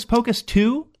 Hocus Pocus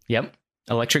 2? Yep.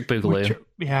 Electric Boogaloo.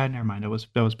 Yeah, never mind. That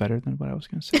was better than what I was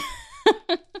going to say.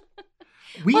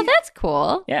 Well, that's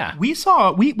cool. Yeah. We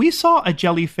saw a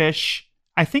jellyfish.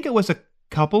 I think it was a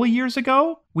couple of years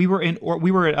ago. We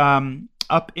were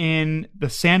up in the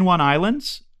San Juan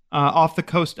Islands, off the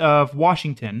coast of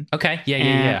Washington. Okay. Yeah.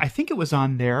 And I think it was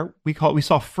on there. We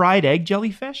saw fried egg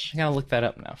jellyfish. I gotta look that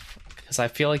up now because I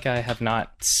feel like I have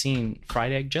not seen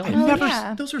fried egg jellyfish.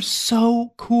 Yeah. Those are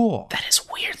so cool. That is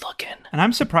weird looking. And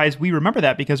I'm surprised we remember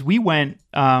that because we went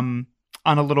on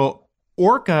a little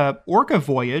Orca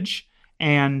Voyage,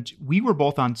 and we were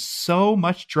both on so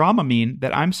much Dramamine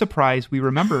that I'm surprised we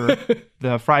remember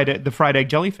the fried egg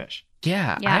jellyfish.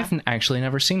 Yeah, Yeah. I've actually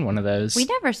never seen one of those. We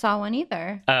never saw one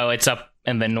either. Oh, it's up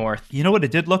in the north. You know what it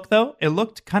did look though? It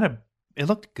looked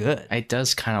good. It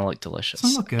does kind of look delicious.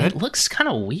 Doesn't look good. It looks kind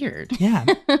of weird. Yeah.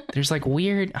 There's like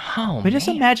weird. Oh, But just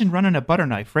man. imagine running a butter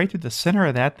knife right through the center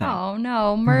of that thing. Oh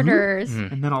no, murders.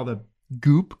 Mm. And then all the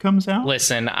goop comes out.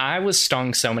 Listen, I was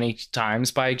stung so many times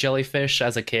by jellyfish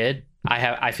as a kid.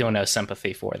 I feel no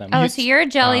sympathy for them. Oh, so you're a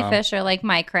jellyfish or like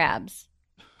my crabs.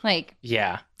 Like,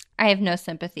 Yeah, I have no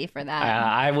sympathy for that.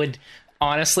 I would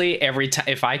honestly every time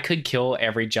if I could kill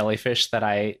every jellyfish that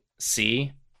I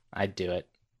see, I'd do it.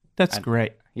 That's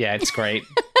great. Yeah, it's great.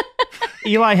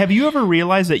 Eli, have you ever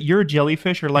realized that your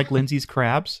jellyfish are like Lindsay's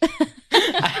crabs?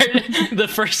 The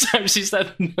first time she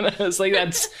said, I was like,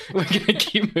 we're gonna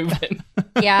keep moving.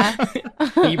 Yeah.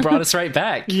 He brought us right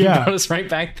back. Yeah. He brought us right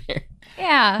back there.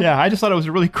 Yeah. Yeah, I just thought it was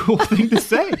a really cool thing to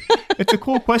say. It's a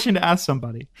cool question to ask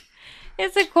somebody.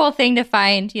 It's a cool thing to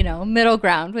find, middle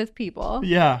ground with people.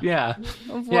 Yeah. Yeah.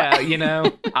 What- Yeah,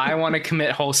 I want to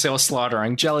commit wholesale slaughter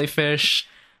on jellyfish.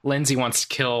 Lindsay wants to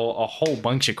kill a whole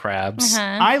bunch of crabs.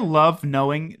 Uh-huh. I love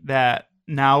knowing that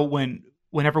now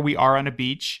whenever we are on a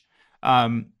beach,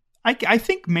 I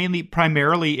think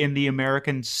primarily in the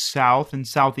American South and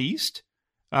Southeast,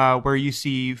 where you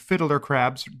see fiddler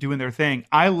crabs doing their thing.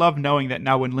 I love knowing that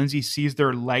now when Lindsay sees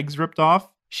their legs ripped off,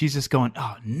 she's just going,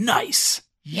 oh, nice.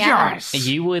 Yeah. Yes.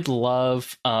 You would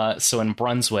love, so in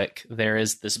Brunswick, there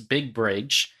is this big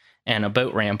bridge and a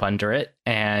boat ramp under it.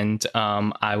 And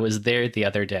I was there the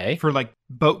other day. For like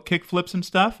boat kick flips and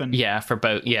stuff. And Yeah, for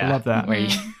boat. Yeah. I love that.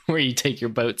 Where you take your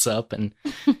boats up and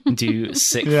do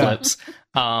sick Yeah. flips.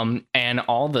 And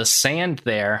all the sand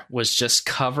there was just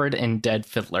covered in dead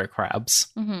fiddler crabs.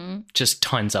 Mhm. Just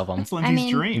tons of them. that's Lindsay's mean-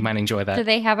 You dream. might enjoy Do that.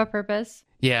 they have a purpose?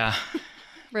 Yeah,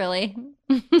 Really?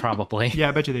 probably. Yeah,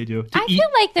 I bet you they do. To I eat feel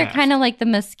like they're fast. kind of like the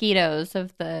mosquitoes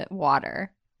of the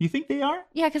water. You think they are?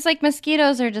 Yeah, because like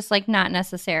mosquitoes are just like not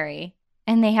necessary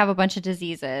and they have a bunch of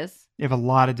diseases. They have a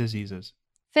lot of diseases.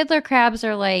 Fiddler crabs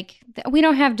are like, we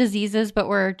don't have diseases, but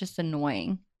we're just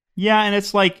annoying. Yeah, and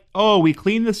it's like, oh, we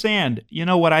clean the sand. You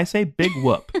know what I say? Big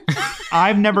whoop.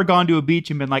 I've never gone to a beach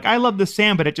and been like, I love the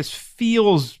sand, but it just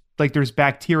feels like there's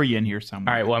bacteria in here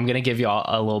somewhere. All right, well, I'm going to give you all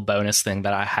a little bonus thing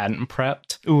that I hadn't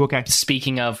prepped. Ooh, okay.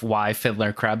 Speaking of why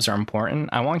fiddler crabs are important,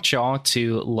 I want y'all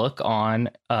to look on,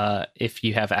 if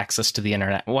you have access to the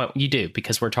internet. Well, you do,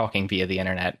 because we're talking via the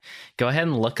internet. Go ahead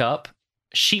and look up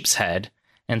sheep's head,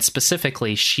 and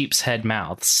specifically sheep's head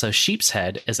mouths. So sheep's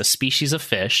head is a species of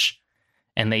fish,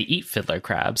 and they eat fiddler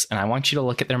crabs, and I want you to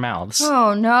look at their mouths.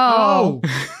 Oh, no. Oh.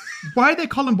 Why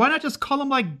not just call them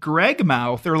like Greg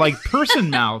mouth or like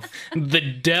person mouth? The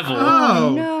devil.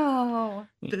 Oh. No.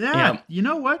 That, you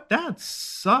know what? That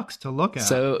sucks to look at.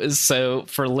 So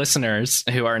for listeners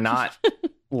who are not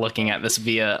looking at this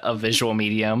via a visual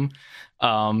medium,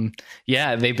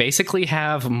 they basically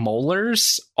have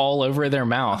molars all over their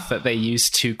mouth that they use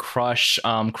to crush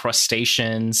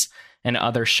crustaceans and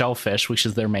other shellfish, which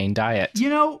is their main diet. You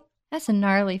know, That's a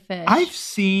gnarly fish. I've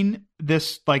seen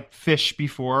this like fish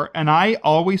before, and I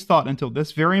always thought until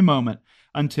this very moment,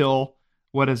 until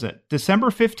what is it? December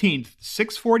 15th,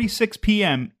 6:46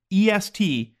 p.m.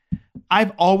 EST,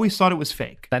 I've always thought it was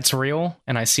fake. That's real,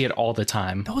 and I see it all the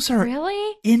time. Those are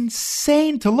Really?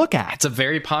 insane to look at. It's a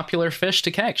very popular fish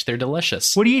to catch. They're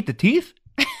delicious. What do you eat, the teeth?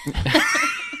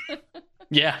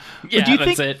 Yeah, do you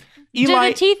that's think- it. Do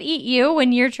the teeth eat you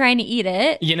when you're trying to eat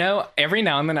it? Every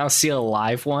now and then I'll see a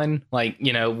live one, like,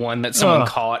 one that someone Ugh.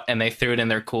 caught and they threw it in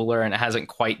their cooler and it hasn't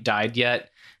quite died yet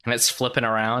and it's flipping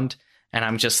around. And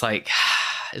I'm just like,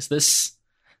 is this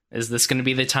going to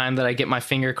be the time that I get my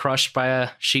finger crushed by a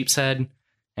sheep's head?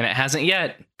 And it hasn't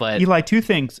yet, but Eli, two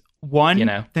things. One, You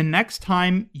know. the next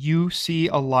time you see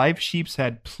a live sheep's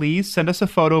head, please send us a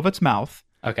photo of its mouth.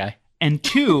 okay. And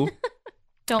two,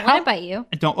 Don't How- let it bite you.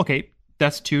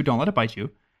 that's two, don't let it bite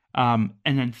you. And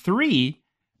then three,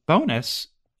 bonus,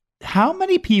 how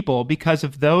many people, because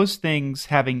of those things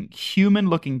having human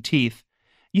looking teeth,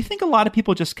 you think a lot of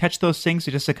people just catch those things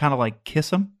to kind of like kiss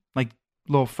them? Like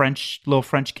little French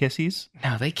kissies?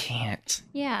 No, they can't.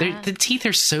 Yeah. The teeth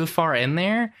are so far in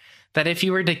there that if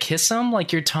you were to kiss them,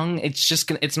 like your tongue,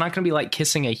 it's not going to be like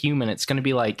kissing a human. It's going to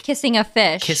be like Kissing a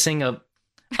fish. kissing a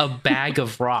bag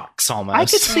of rocks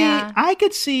almost. Yeah. I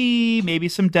could see maybe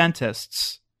some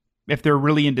dentists, if they're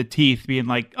really into teeth, being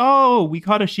like, "Oh, we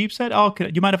caught a sheep's head. Oh,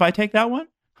 do you mind if I take that one?"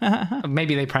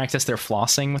 Maybe they practice their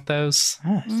flossing with those.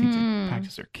 Seems like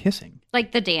practice their kissing.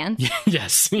 Like the dance.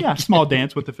 Yes. Yeah, small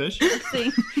dance with the fish.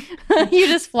 You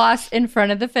just floss in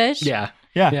front of the fish. Yeah.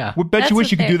 Yeah. Yeah. We bet That's you wish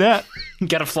what you could do that,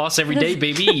 Gotta floss every day,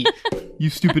 baby. you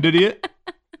stupid idiot.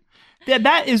 Yeah,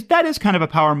 that is kind of a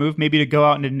power move, maybe to go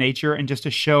out into nature and just to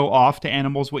show off to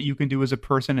animals what you can do as a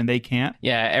person and they can't.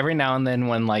 Yeah, every now and then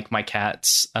when like my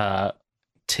cats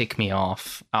tick me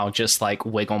off, I'll just like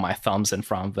wiggle my thumbs in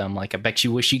front of them like, I bet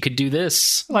you wish you could do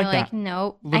this. I like You're that. like,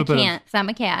 nope, A I little bit of- can't because I'm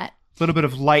a cat. A little bit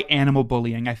of light animal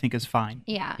bullying, I think, is fine.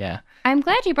 Yeah. Yeah. I'm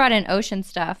glad you brought in ocean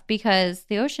stuff because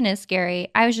the ocean is scary.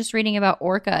 I was just reading about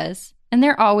orcas and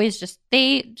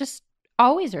they just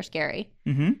always are scary.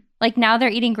 Mm-hmm. Like now they're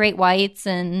eating great whites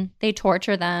and they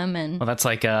torture them and Well, that's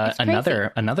like It's crazy.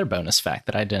 another bonus fact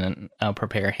that I didn't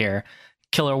prepare here.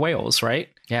 Killer whales, right?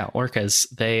 Yeah, orcas.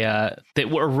 They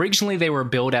were originally they were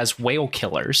billed as whale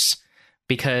killers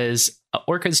because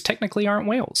orcas technically aren't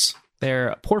whales.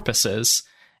 They're porpoises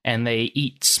and they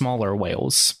eat smaller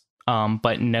whales.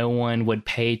 But no one would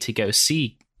pay to go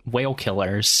see whale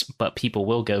killers, but people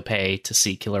will go pay to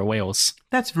see killer whales.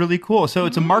 That's really cool. So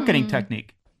it's a marketing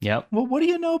technique. Yep. Well, what do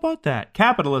you know about that?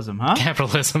 Capitalism, huh?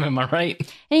 Capitalism, am I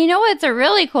right? And you know what's a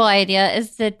really cool idea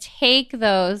is to take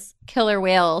those killer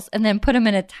whales and then put them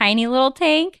in a tiny little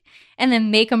tank and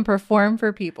then make them perform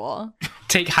for people.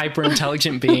 Take hyper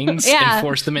intelligent beings Yeah. and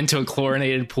force them into a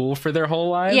chlorinated pool for their whole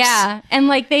lives. Yeah. And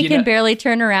like they You can know- barely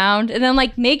turn around. And then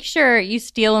like make sure you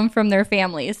steal them from their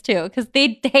families too because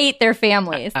they hate their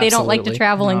families. They don't like to Absolutely.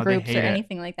 travel in No, they groups or hate it.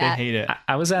 anything like They that. hate it.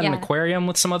 I was at an Yeah. aquarium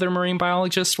with some other marine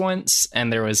biologists once,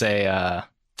 and there was a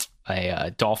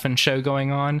dolphin show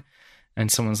going on,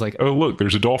 and someone's like, Oh, look,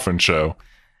 there's a dolphin show.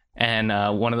 and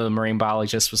one of the marine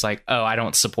biologists was like, "Oh, I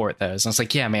don't support those." And I was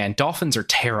like, "Yeah, man, dolphins are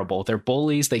terrible. They're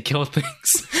bullies. They kill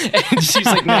things." And she's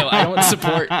like, "No, I don't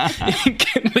support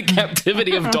the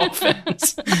captivity of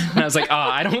dolphins." And I was like,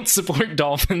 I don't support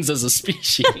dolphins as a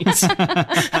species.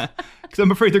 Because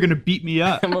I'm afraid they're going to beat me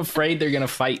up. I'm afraid they're gonna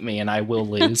fight me, and I will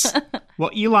lose.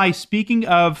 Well, Eli, speaking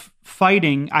of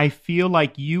fighting, I feel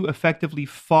like you effectively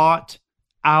fought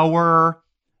our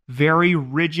very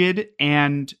rigid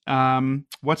and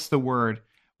what's the word?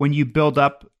 When you build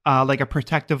up like a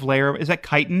protective layer. Is that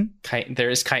chitin? There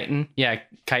is chitin. Yeah,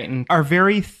 chitin. Our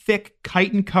very thick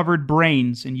chitin-covered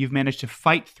brains, and you've managed to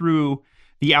fight through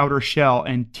the outer shell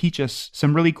and teach us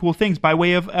some really cool things by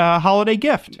way of a holiday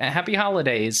gift. Happy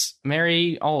holidays.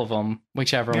 Merry all of them,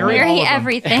 whichever Merry one. all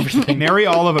Marry of 'em. everything. Marry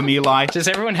all of them, Eli. Does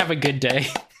everyone have a good day?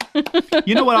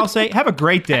 You know what I'll say? Have a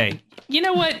great day. You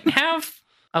know what? Have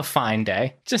a fine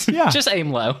day. Just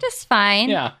aim low. Just fine.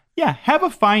 Yeah. Yeah, have a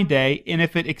fine day, and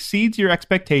if it exceeds your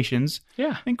expectations,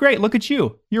 Yeah. then great, look at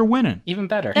you. You're winning. Even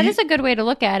better. That is a good way to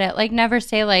look at it. Like, never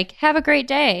say, like, have a great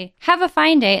day, have a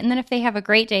fine day. And then if they have a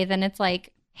great day, then it's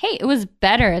like, hey, it was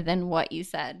better than what you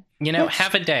said. You know,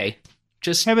 have a day.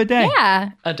 Just Have a day.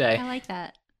 Yeah. a day. I like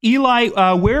that. Eli,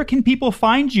 where can people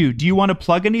find you? Do you want to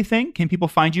plug anything? Can people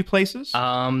find you places?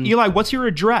 Eli, what's your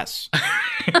address?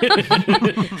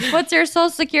 What's your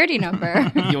social security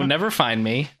number? You'll never find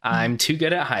me. I'm too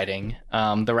good at hiding.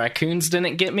 The raccoons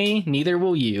didn't get me. Neither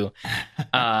will you.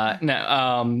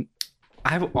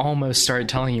 I've almost started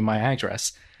telling you my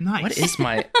address. Nice. What is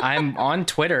my... I'm on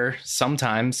Twitter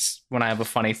sometimes when I have a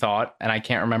funny thought, and I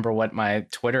can't remember what my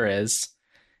Twitter is.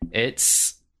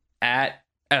 It's at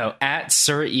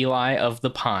Sir Eli of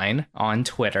the Pine on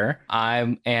Twitter.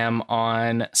 I am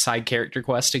on Side Character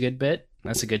Quest a good bit.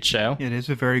 That's a good show. It is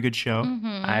a very good show.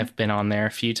 Mhm. I've been on there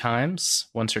a few times,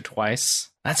 once or twice.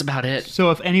 That's about it. So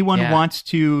if anyone Yeah. wants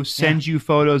to send you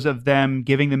photos of them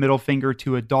giving the middle finger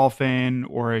to a dolphin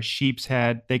or a sheep's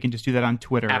head, they can just do that on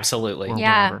Twitter. Absolutely. or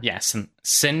Yeah. wherever. Yes. And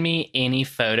send me any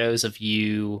photos of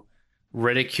you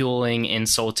ridiculing,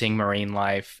 insulting marine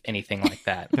life, anything like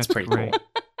that. That's pretty great. cool.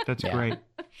 That's Yeah. great.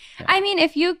 I mean,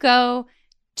 if you go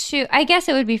to, I guess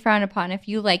it would be frowned upon if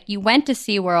you went to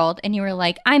SeaWorld and you were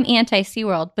like, I'm anti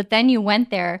SeaWorld, but then you went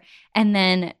there and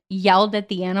then yelled at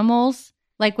the animals.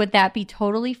 Like, would that be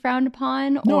totally frowned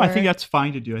upon? No, or... I think that's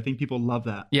fine to do. I think people love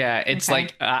that. Yeah, it's Okay.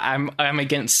 like I'm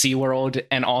against SeaWorld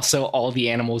and also all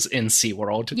the animals in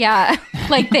SeaWorld. Yeah,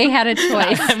 like they had a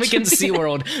choice. I'm against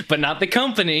SeaWorld, but not the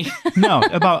company. No,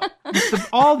 about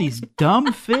all these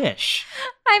dumb fish.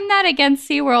 I'm not against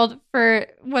SeaWorld for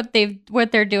what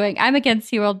they're doing. I'm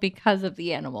against SeaWorld because of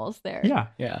the animals there. Yeah.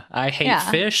 Yeah, I hate Yeah.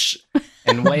 fish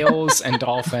and whales and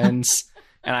dolphins,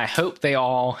 and I hope they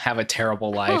all have a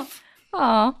terrible life.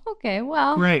 Oh, okay.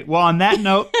 Well, Great. Well, on that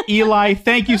note, Eli,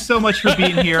 thank you so much for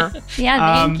being here.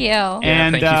 yeah, thank you. Yeah,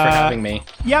 And, thank you for having me.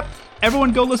 Yep.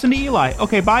 Everyone go listen to Eli.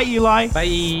 Okay, bye, Eli.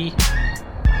 Bye.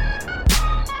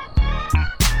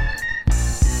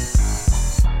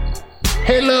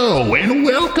 Hello, and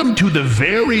welcome to the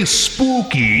very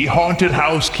spooky Haunted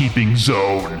Housekeeping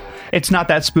Zone. It's not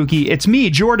that spooky. It's me,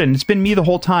 Jordan. It's been me the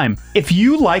whole time. If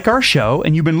you like our show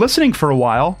and you've been listening for a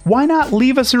while, why not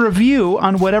leave us a review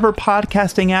on whatever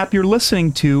podcasting app you're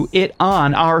listening to it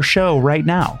on our show right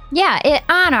now? Yeah, it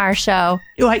on our show.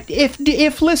 Like,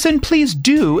 if listen, please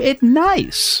do it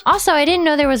nice. Also, I didn't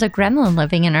know there was a gremlin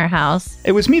living in our house.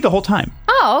 It was me the whole time.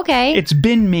 Oh, okay. It's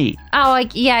been me. Oh,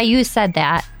 yeah, you said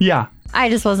that. Yeah. I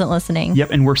just wasn't listening.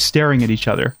 Yep, and we're staring at each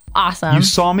other. Awesome. You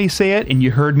saw me say it and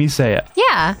you heard me say it.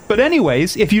 Yeah. But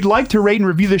anyways, if you'd like to rate and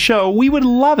review the show, we would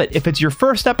love it. If it's your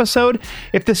first episode,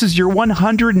 if this is your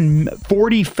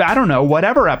 140, I don't know,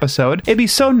 whatever episode, it'd be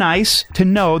so nice to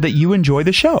know that you enjoy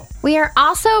the show. We are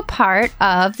also part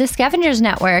of the Scavengers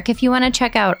Network. If you want to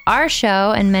check out our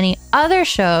show and many other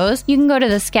shows, you can go to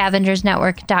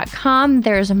thescavengersnetwork.com.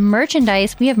 There's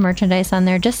merchandise. We have merchandise on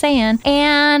there, just saying.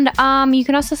 And you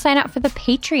can also sign up for the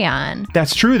Patreon.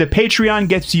 That's true. The Patreon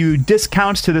gets you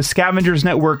discounts to the Scavengers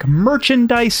Network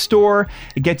merchandise store.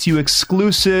 It gets you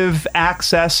exclusive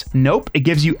access. Nope. It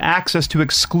gives you access to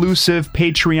exclusive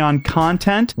Patreon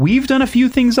content. We've done a few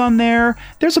things on there.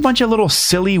 There's a bunch of little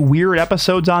silly, weird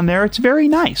episodes on there. It's very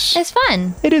nice. It's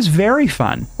fun. It is very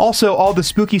fun. Also, all the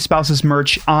Spooky Spouses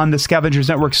merch on the Scavengers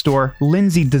Network store,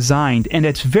 Lindsay designed, and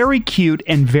it's very cute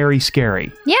and very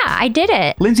scary. Yeah, I did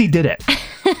it. Lindsay did it.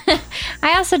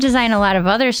 I also design a lot of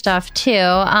other stuff too.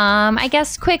 I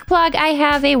guess quick plug, I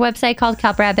have a website called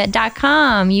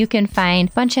kelprabbit.com. You can find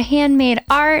a bunch of handmade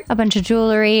art, a bunch of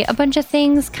jewelry, a bunch of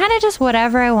things, kind of just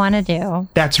whatever I want to do.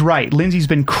 That's right. Lindsay's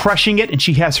been crushing it, and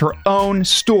she has her own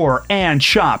store and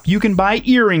shop. You can buy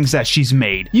earrings that she's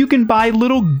made. You can buy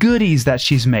little goodies that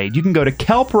she's made. You can go to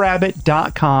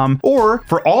kelprabbit.com, or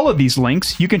for all of these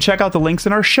links, you can check out the links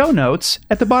in our show notes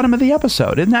at the bottom of the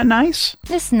episode. Isn't that nice?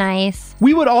 It's nice.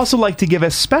 We would also like to give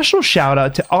a special shout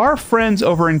out to our friends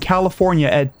over in California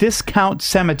at Discount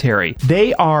Cemetery.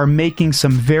 They are making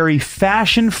some very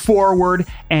fashion forward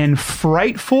and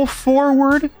frightful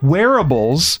forward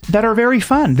wearables that are very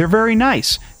fun. They're very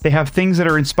nice. They have things that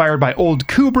are inspired by old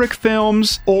Kubrick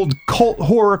films, old cult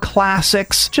horror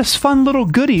classics, just fun little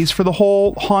goodies for the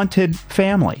whole haunted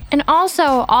family. And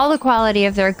also, all the quality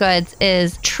of their goods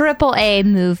is AAA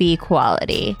movie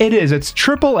quality. It is. It's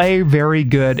AAA, very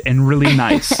good, and really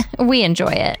nice. We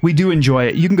enjoy it. We do enjoy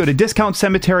it. You can go to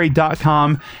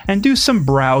discountcemetery.com and do some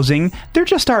browsing. They're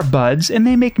just our buds, and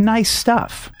they make nice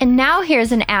stuff. And now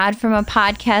here's an ad from a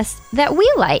podcast that we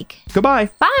like. Goodbye.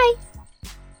 Bye.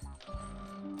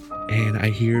 And I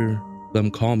hear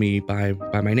them call me by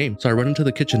my name. So I run into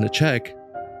the kitchen to check,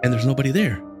 and there's nobody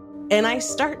there. And I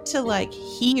start to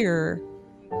hear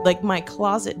my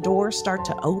closet door start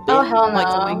to open. Oh, hell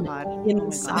no. From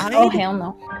inside. Oh, hell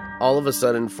no. All of a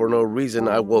sudden, for no reason,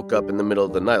 I woke up in the middle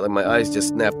of the night. Like my eyes just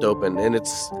snapped open. And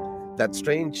it's that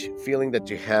strange feeling that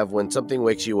you have when something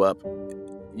wakes you up.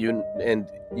 You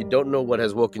don't know what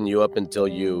has woken you up until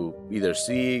you either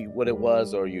see what it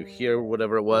was or you hear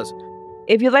whatever it was.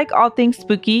 If you like all things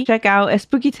spooky, check out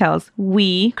Spooky Tales.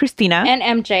 We, Christina and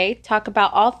MJ, talk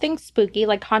about all things spooky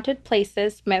like haunted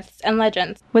places, myths, and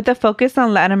legends. with a focus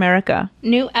on Latin America.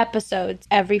 New episodes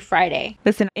every Friday.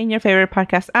 Listen in your favorite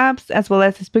podcast apps as well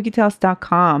as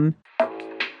spookytales.com.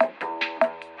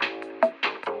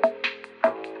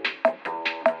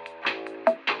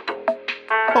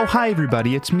 Oh, hi,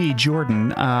 everybody. It's me,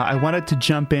 Jordan. I wanted to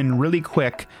jump in really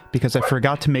quick because I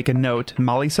forgot to make a note.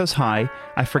 Molly says hi.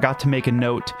 I forgot to make a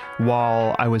note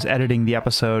while I was editing the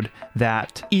episode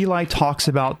that Eli talks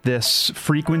about this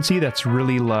frequency that's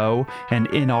really low and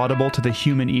inaudible to the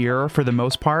human ear for the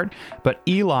most part. But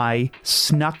Eli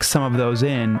snuck some of those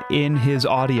in his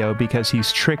audio because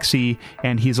he's tricksy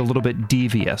and he's a little bit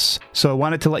devious. So I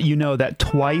wanted to let you know that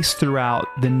twice throughout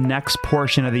the next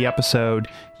portion of the episode,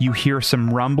 you hear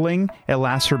some rumbling. It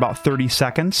lasts for about 30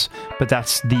 seconds, but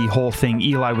that's the whole thing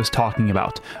Eli was talking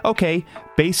about. Okay,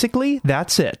 basically,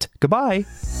 that's it. Goodbye.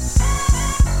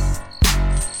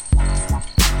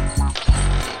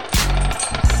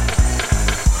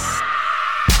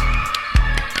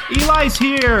 Eli's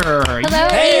here. Hello,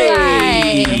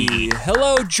 Hey! Eli.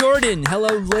 Hello, Jordan. Hello,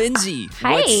 Lindsay.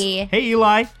 Hi. Hey,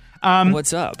 Eli.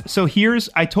 What's up? So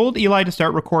I told Eli to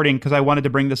start recording because I wanted to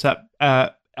bring this up.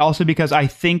 Also because I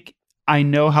think I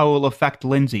know how it will affect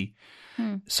Lindsay.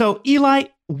 So, Eli,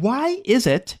 why is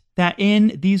it that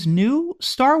in these new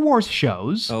Star Wars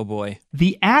shows, Oh, boy.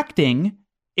 the acting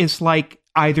is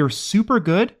either super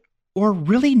good or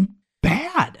really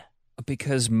bad?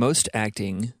 Because most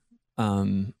acting,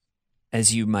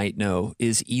 as you might know,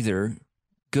 is either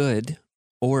good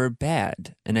or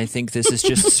bad. And I think this is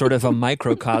just sort of a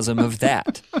microcosm of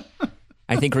that.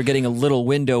 I think we're getting a little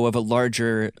window of a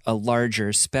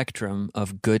larger spectrum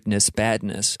of goodness,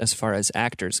 badness as far as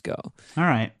actors go. All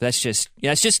right. That's just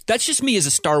me as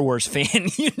a Star Wars fan,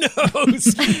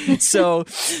 So,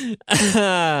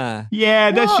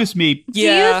 yeah, that's just me. Do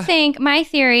you think my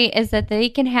theory is that they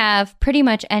can have pretty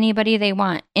much anybody they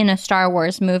want in a Star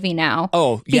Wars movie now?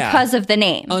 Oh, yeah. Because of the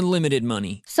name. Unlimited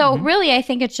money. So really, I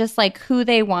think it's just like who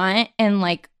they want and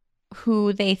like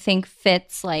who they think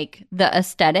fits like the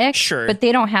aesthetic. Sure. But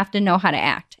they don't have to know how to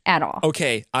act at all.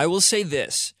 Okay, I will say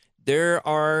this. There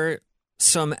are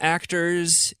some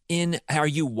actors in... Are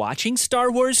you watching Star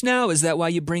Wars now? Is that why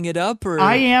you bring it up? Or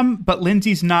I am, but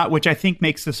Lindsay's not, which I think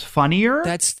makes this funnier.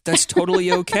 That's totally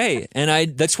okay.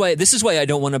 And this is why I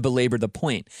don't want to belabor the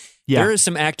point. Yeah. There are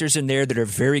some actors in there that are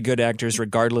very good actors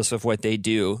regardless of what they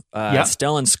do.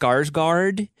 Stellan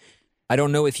Skarsgård. I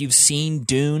don't know if you've seen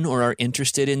Dune or are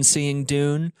interested in seeing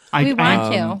Dune. We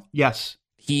want to. Yes.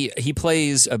 He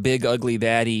plays a big ugly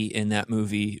baddie in that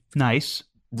movie. Nice.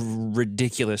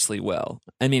 Ridiculously well.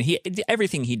 I mean,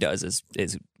 everything he does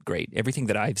is great. Everything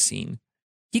that I've seen.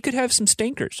 He could have some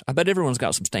stinkers. I bet everyone's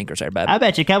got some stinkers there, baby. I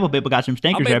bet you a couple people got some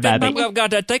stinkers there, baby. I've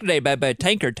got that thing today, baby.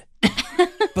 Tankard.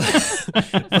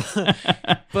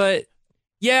 But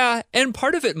yeah, and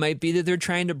part of it might be that they're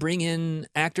trying to bring in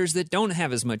actors that don't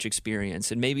have as much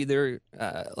experience, and maybe they're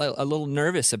a little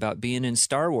nervous about being in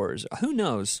Star Wars. Who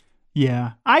knows?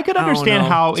 Yeah, I could understand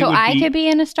how. So I could be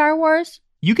in a Star Wars.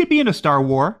 You could be in a Star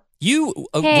War. You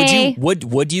Hey.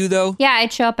 would you though? Yeah,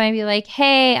 I'd show up and I'd be like,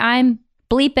 "Hey, I'm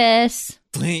Bleepus."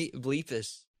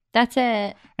 Bleepus. That's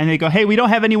it. And they go, "Hey, we don't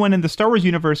have anyone in the Star Wars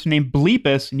universe named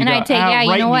Bleepus." And I'd say, "Yeah,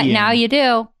 you know what? Now you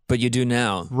do." But you do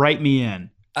now. Write me in.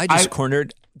 I just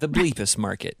cornered the Bleepus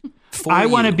market. I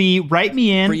want to be, write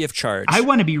me in. Free of charge. I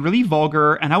want to be really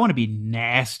vulgar and I want to be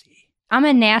nasty. I'm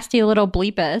a nasty little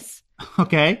Bleepus.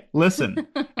 Okay, listen.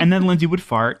 And then Lindsay would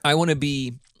fart. I want to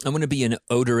be an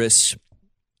odorous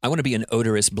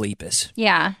Bleepus.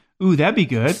 Yeah. Ooh, that'd be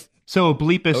good. So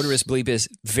Bleepus. Odorous Bleepus,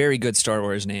 very good Star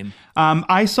Wars name.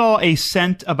 I saw a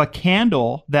scent of a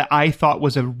candle that I thought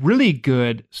was a really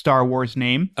good Star Wars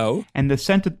name. Oh, and the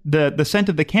scent of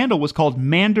the candle was called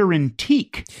Mandarin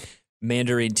Teak.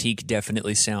 Mandarin Teak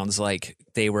definitely sounds like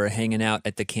they were hanging out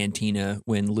at the cantina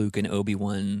when Luke and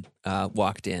Obi-Wan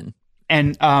walked in.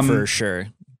 And for sure,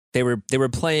 they were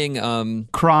playing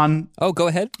Kron. Oh, go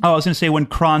ahead. Oh, I was going to say when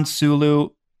Kron Sulu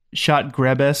shot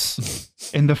Grievous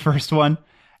in the first one.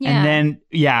 Yeah. And then,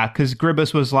 because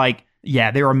Grievous was like,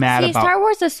 they were mad about... Star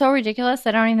Wars is so ridiculous,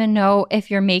 I don't even know if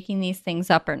you're making these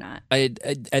things up or not.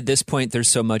 At this point, there's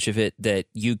so much of it that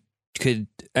you could...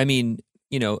 I mean,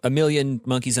 a million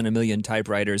monkeys and a million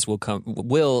typewriters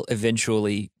will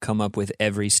eventually come up with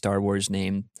every Star Wars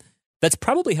name. That's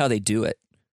probably how they do it,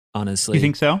 honestly. You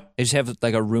think so? They just have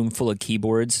like a room full of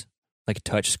keyboards, like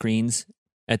touch screens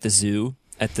at the zoo.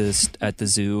 At the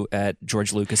zoo at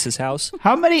George Lucas's house.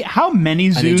 How many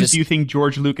zoos do you think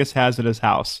George Lucas has at his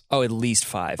house? Oh, at least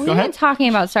 5. We've been talking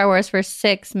about Star Wars for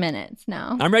 6 minutes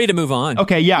now. I'm ready to move on.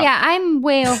 Okay, yeah. Yeah, I'm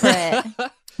way over it.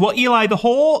 Well, Eli, the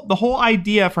whole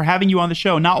idea for having you on the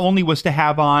show not only was to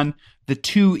have on the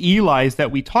 2 Elis that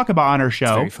we talk about on our show,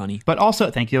 it's very funny, but also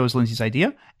thank you. It was Lindsay's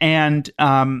idea, and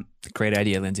great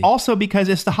idea, Lindsay. Also, because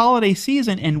it's the holiday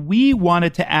season, and we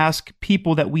wanted to ask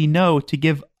people that we know to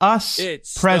give us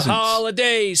presents. The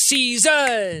holiday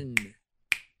season,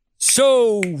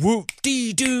 so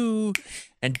whoop-dee-doo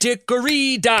and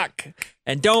dickory-dock,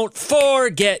 and don't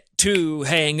forget to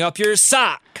hang up your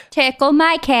sock. Tickle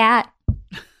my cat.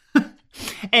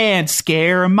 And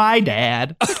scare my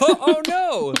dad. Oh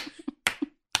no!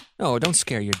 No, don't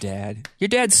scare your dad. Your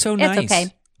dad's so nice. It's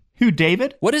okay. Who,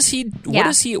 David? What does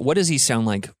he sound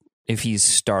like if he's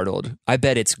startled? I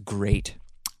bet it's great.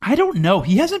 I don't know.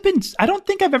 He hasn't been. I don't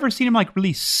think I've ever seen him like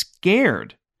really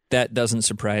scared. That doesn't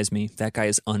surprise me. That guy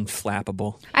is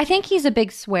unflappable. I think he's a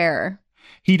big swearer.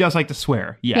 He does like to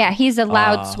swear. Yeah. Yeah, he's a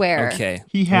loud swearer. Okay.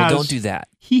 Well, don't do that.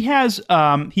 He has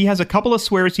a couple of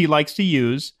swears he likes to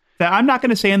use that I'm not going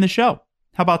to say in the show.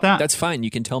 How about that? That's fine. You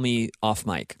can tell me off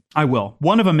mic. I will.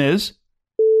 One of them is.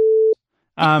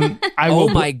 Oh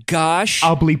my gosh!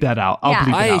 I'll bleep that out.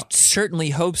 I certainly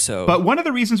hope so. But one of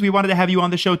the reasons we wanted to have you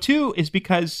on the show too is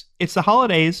because it's the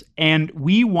holidays, and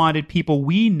we wanted people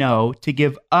we know to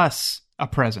give us a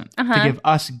present, to give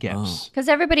us gifts. Because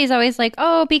everybody's always like,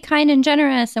 "Oh, be kind and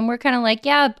generous," and we're kind of like,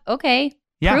 "Yeah, okay,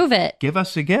 prove it. Give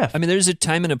us a gift." I mean, there's a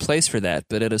time and a place for that,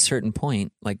 but at a certain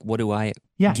point, like, what do I?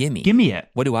 Gimme it.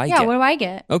 What do I get? Yeah, what do I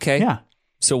get? Okay. Yeah.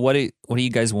 So what do you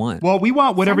guys want? Well, we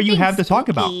want whatever you have to talk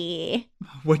about. Spooky.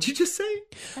 What'd you just say?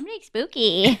 Something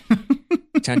spooky.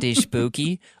 Something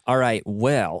spooky? All right,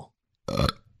 well,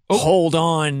 hold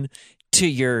on to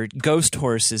your ghost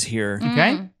horses here,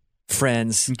 Okay.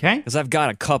 friends. Okay. Because I've got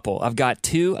a couple. I've got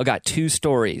two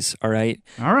stories. All right.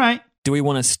 All right. Do we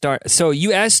want to start? So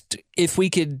you asked if we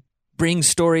could bring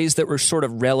stories that were sort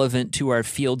of relevant to our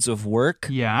fields of work.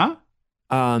 Yeah.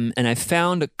 And I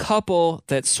found a couple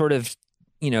that sort of,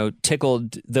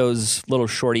 tickled those little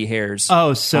shorty hairs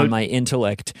Oh, so on my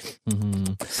intellect.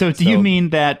 Mm-hmm. So do you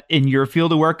mean that in your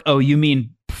field of work? Oh, you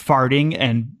mean farting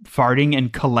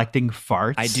and collecting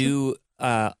farts? I do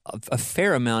a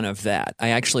fair amount of that. I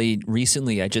actually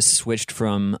recently I just switched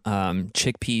from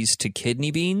chickpeas to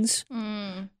kidney beans.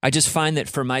 I just find that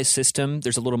for my system,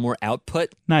 there's a little more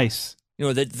output. Nice.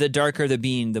 The darker the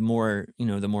bean, the more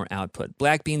output.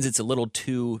 Black beans, it's a little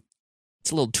too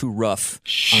rough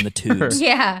on the tubes.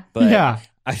 Yeah. But Yeah.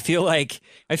 I feel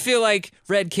like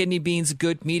red kidney beans,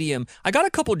 good medium. I got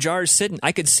a couple jars sitting.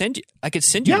 I could send you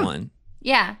Yeah. one.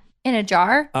 Yeah. In a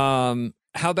jar. How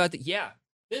about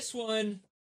this one?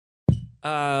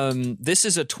 This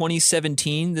is a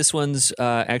 2017. This one's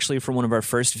actually from one of our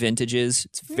first vintages.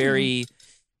 It's very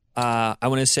I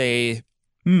want to say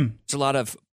there's a lot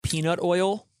of peanut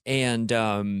oil and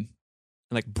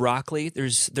like broccoli.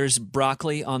 There's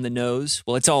broccoli on the nose.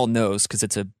 Well, it's all nose because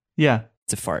it's a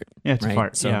fart. Yeah, it's right? a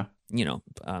fart. So, yeah.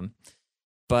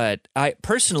 But I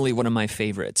personally, one of my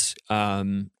favorites,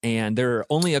 and there are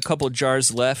only a couple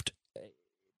jars left.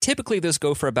 Typically, those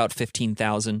go for about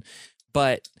 15,000.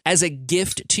 But as a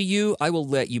gift to you, I will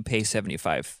let you pay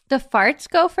 75. The farts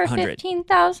go for 100.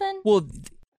 15,000? Well,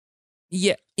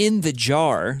 yeah, in the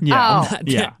jar. Yeah. Oh.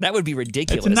 Yeah. That would be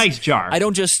ridiculous. It's a nice jar. I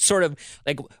don't just sort of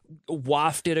like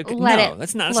waft it. Let no, it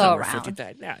that's not flow worth around.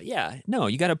 50,000. Yeah, no,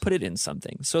 you got to put it in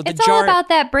something. So the It's jar, all about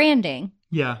that branding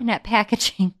Yeah. and that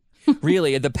packaging.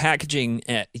 really, the packaging.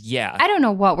 Yeah, I don't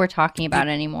know what we're talking about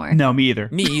anymore. No, me either.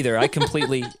 me either. I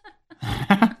completely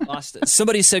lost it.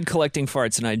 Somebody said collecting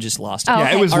farts, and I just lost it. Oh, Yeah,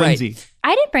 okay. it was All right. Lindsay.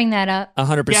 I didn't bring that up.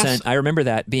 100%. Yes. I remember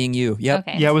that being you. Yep.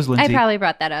 Okay. Yeah, it was Lindsay. I probably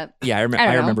brought that up. Yeah, I don't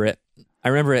remember know. it. I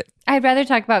remember it. I'd rather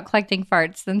talk about collecting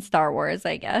farts than Star Wars,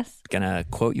 I guess. Gonna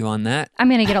quote you on that. I'm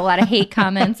going to get a lot of hate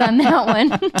comments on that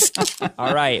one.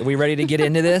 All right, we ready to get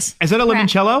into this? Is that a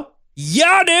limoncello?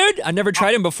 Yeah, dude. I've never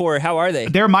tried them before. How are they?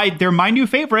 They're my new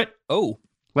favorite. Oh,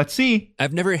 Let's see.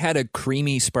 I've never had a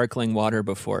creamy sparkling water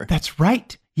before. That's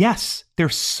right. Yes, they're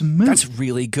smooth. That's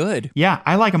really good. Yeah,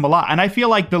 I like them a lot. And I feel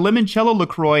like the limoncello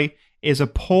LaCroix is a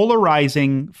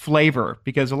polarizing flavor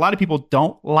because a lot of people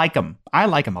don't like them. I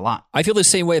like them a lot. I feel the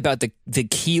same way about the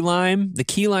key lime. The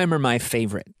key lime are my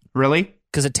favorite Really?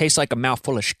 because it tastes like a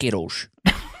mouthful of Skittles.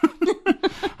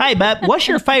 Hey, bub, what's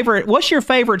your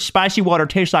favorite spicy water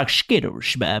tastes like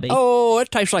Skittles, baby? Oh,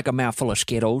 it tastes like a mouthful of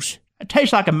Skittles. It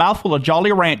tastes like a mouthful of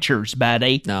Jolly Ranchers,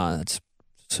 buddy. No,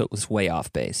 so it was way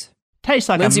off base. Tastes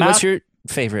like Lindsay, a what's your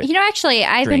favorite? You know, actually,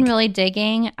 I've Drink. been really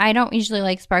digging. I don't usually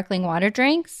like sparkling water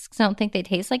drinks because I don't think they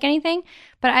taste like anything.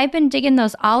 But I've been digging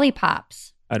those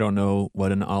Ollipops. I don't know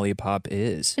what an Olipop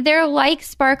is. They're like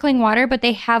sparkling water, but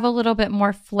they have a little bit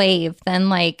more flavor than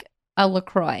like a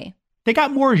LaCroix. They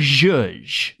got more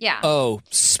zhuzh. Yeah. Oh,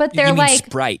 But they're you mean like-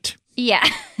 Sprite. Yeah.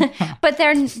 but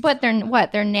they're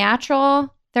what? They're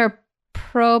natural. They're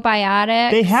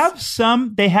probiotics. They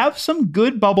have some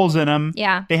good bubbles in them.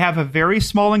 Yeah. They have a very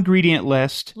small ingredient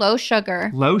list. Low sugar.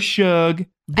 Low sugar.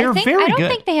 They're I very don't good.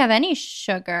 think they have any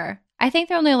sugar. I think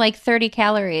they're only like 30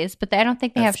 calories, but I don't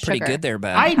think they That's have pretty sugar. good there,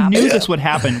 bud. I knew this would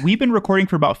happen. We've been recording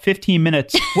for about 15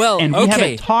 minutes. Well, and we okay.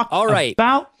 haven't talked All right.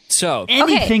 about So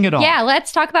anything at all. Yeah,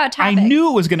 let's talk about I topics. knew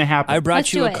it was going to happen. I brought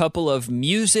Let's you do a it. couple of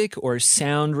music or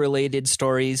sound related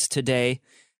stories today.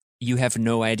 You have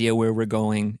no idea where we're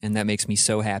going, and that makes me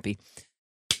so happy.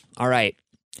 All right.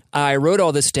 I wrote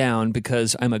all this down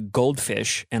because I'm a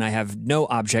goldfish and I have no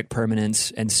object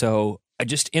permanence. And so I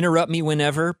just interrupt me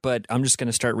whenever, but I'm just going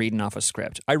to start reading off a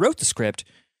script. I wrote the script,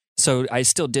 so I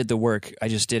still did the work. I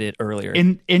just did it earlier.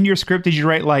 in your script, did you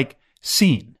write like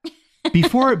scene?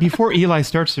 Before Eli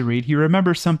starts to read, he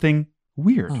remembers something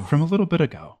weird from a little bit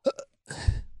ago.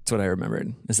 That's what I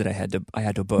remembered, is that I had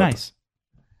to book. Nice.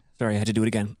 Sorry, I had to do it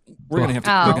again. We're Cool.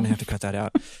 gonna have to cut that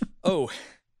out. Oh.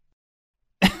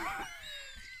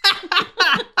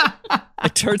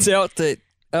 It turns out that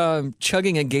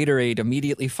chugging a Gatorade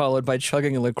immediately followed by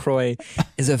chugging a LaCroix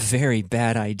is a very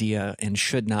bad idea and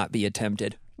should not be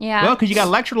attempted. Yeah. Well, because you got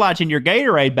electrolytes in your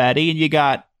Gatorade, buddy, and you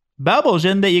got bubbles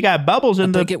in the. You got bubbles in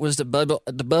I the. think it was the bubbles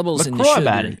and the LaCroix sugar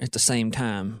batty. at the same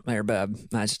time. There, bub.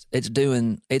 It's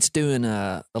doing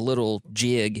a little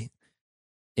jig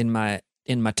in my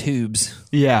tubes.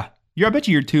 Yeah. I bet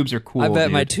you your tubes are cool. I bet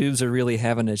dude. my tubes are really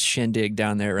having a shindig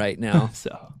down there right now.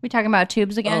 So. we talking about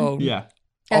tubes again? Oh, Yeah.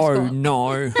 That's oh cool.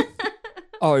 no.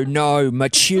 Oh no, my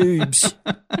tubes.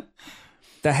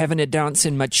 They're having a dance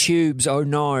in my tubes. Oh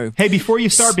no. Hey, before you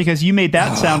start, because you made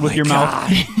that sound with your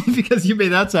mouth, because you made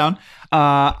that sound,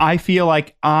 I feel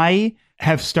like I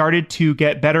have started to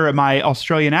get better at my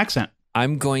Australian accent.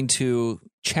 I'm going to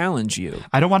challenge you.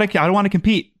 I don't want to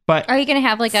compete, but Are you going to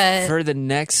have like a for the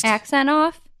next accent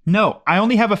off? no, I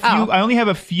only have a few. Oh. I only have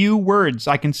a few words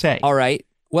I can say. All right.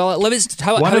 Well, let me.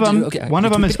 One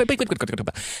of them is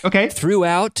okay.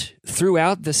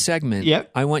 Throughout the segment,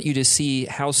 Yep. I want you to see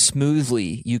how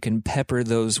smoothly you can pepper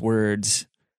those words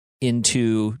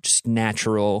into just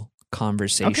natural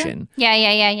conversation. Yeah.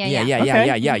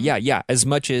 Yeah. As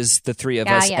much as the three of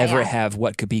us ever have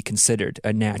what could be considered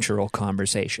a natural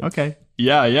conversation. Okay.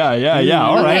 Yeah.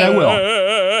 All right, I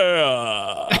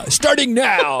will. Starting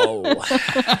now.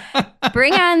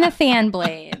 Bring on the fan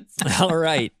blades. All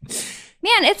right.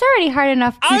 Man, it's already hard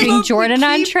enough keeping Jordan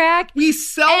on track. We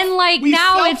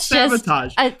now it's just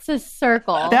self-sabotage. it's a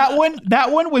circle. That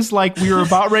one was like we were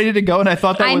about ready to go, and I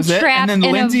thought that was it. And then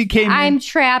Lindsay came. I'm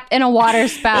trapped in a water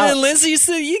spout. And Lindsay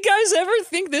said, "You guys ever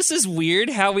think this is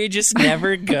weird? How we just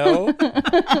never go?"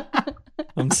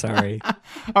 I'm sorry.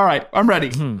 All right, I'm ready.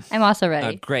 I'm also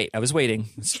ready. Great. I was waiting.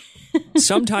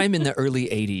 Sometime in the early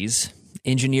 80s,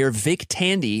 engineer Vic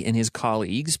Tandy and his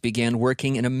colleagues began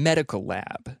working in a medical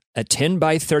lab, a 10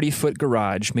 by 30-foot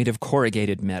garage made of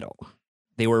corrugated metal.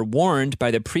 They were warned by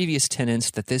the previous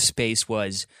tenants that this space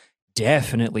was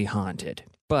definitely haunted.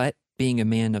 But being a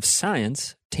man of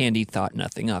science, Tandy thought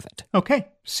nothing of it. Okay,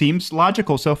 seems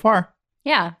logical so far.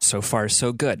 Yeah. So far,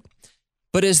 so good.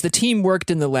 But as the team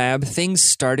worked in the lab, things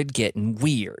started getting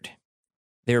weird.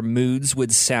 Their moods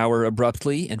would sour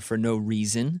abruptly and for no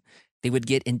reason. They would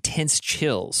get intense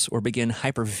chills or begin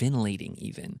hyperventilating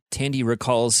even. Tandy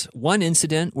recalls one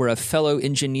incident where a fellow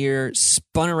engineer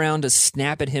spun around to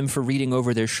snap at him for reading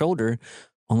over their shoulder,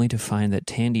 only to find that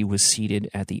Tandy was seated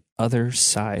at the other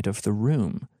side of the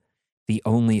room, the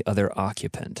only other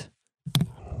occupant.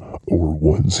 Or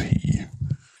was he?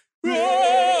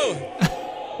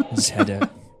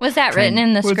 Was that written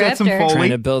in the script? Or?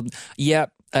 Trying to build...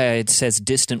 Yep. It says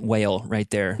distant wail right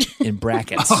there in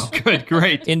brackets. Oh, good,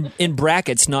 great. In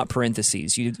brackets, not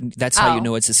parentheses. That's how you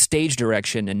know it's a stage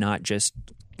direction and not just.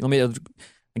 I'll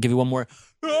give you one more.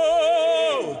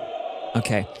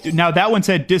 Okay. Now that one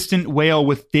said distant wail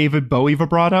with David Bowie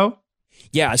vibrato.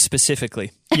 Yeah,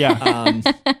 specifically. Yeah.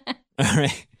 All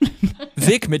right.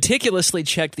 Vic meticulously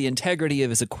checked the integrity of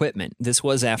his equipment. This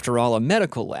was, after all, a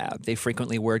medical lab. They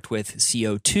frequently worked with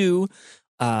CO2.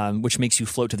 Which makes you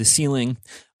float to the ceiling,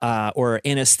 or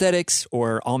anesthetics,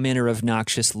 or all manner of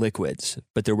noxious liquids.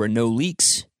 But there were no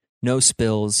leaks, no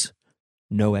spills,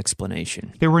 no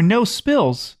explanation. There were no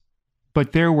spills,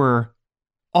 but there were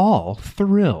all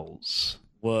thrills.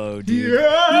 Whoa, dude.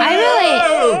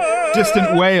 Yeah!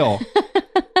 Distant wail.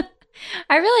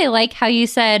 I really like how you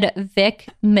said Vic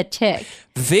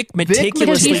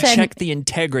meticulously checked the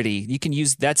integrity. You can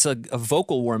use, that's a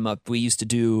vocal warm-up we used to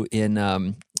do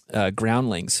in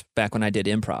Groundlings back when I did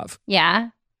improv.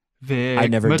 Yeah. Vic I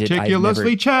never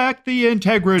meticulously checked the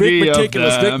integrity of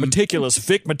them.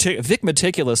 Vic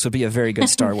Meticulous would be a very good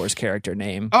Star Wars character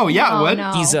name. Oh yeah, it would.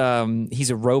 No. He's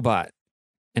a robot,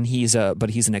 and he's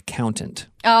an accountant.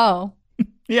 Oh.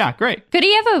 Yeah, great. Could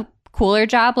he have a cooler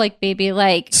job, like maybe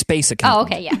like space accountant? Oh,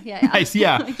 okay, yeah. Nice,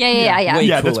 yeah.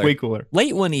 Yeah. That's way cooler.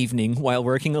 Late one evening, while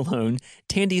working alone,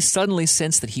 Tandy suddenly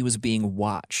sensed that he was being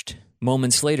watched.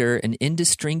 Moments later, an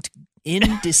indistinct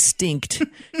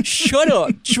shut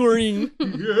up, Turing.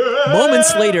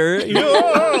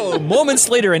 Moments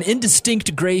later, an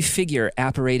indistinct gray figure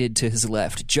apparated to his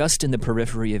left, just in the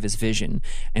periphery of his vision,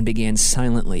 and began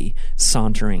silently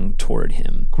sauntering toward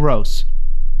him. Gross.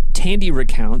 Tandy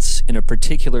recounts, in a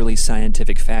particularly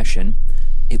scientific fashion,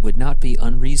 it would not be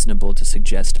unreasonable to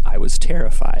suggest I was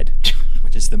terrified.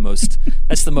 Which is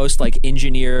that's the most like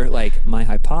engineer, like my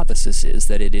hypothesis is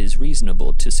that it is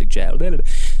reasonable to suggest.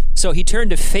 So he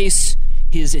turned to face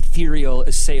his ethereal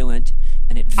assailant,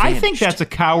 and it vanished. I think that's a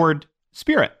coward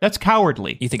spirit. That's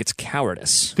cowardly. You think it's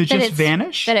cowardice? To just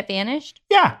vanish? That it vanished?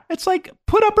 Yeah. It's like,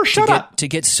 put up or shut up. To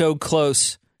get so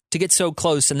close,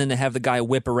 and then to have the guy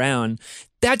whip around.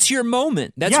 That's your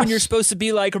moment. That's when you're supposed to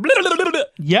be like,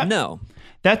 yep. No.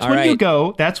 That's when you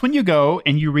go. That's when you go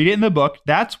and you read it in the book.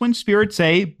 That's when spirits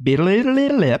say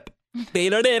lip.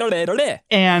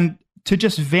 And to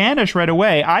just vanish right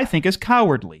away, I think is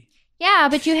cowardly. Yeah,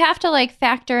 but you have to like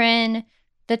factor in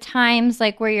the times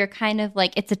like where you're kind of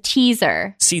like it's a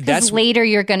teaser. See, that's later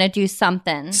you're going to do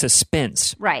something.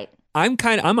 Suspense. Right. I'm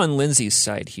on Lindsay's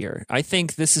side here. I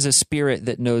think this is a spirit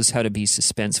that knows how to be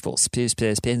suspenseful.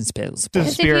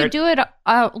 Because if you do it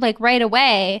like right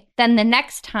away, then the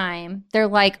next time they're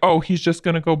like, oh, he's just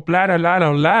gonna go blah da la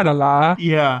da la da la.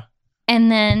 Yeah.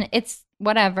 And then it's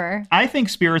whatever. I think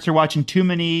spirits are watching too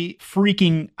many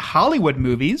freaking Hollywood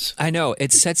movies. I know.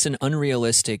 It sets an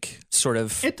unrealistic sort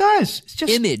of It does. It's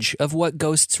just image of what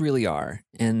ghosts really are.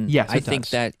 And Yes, I it think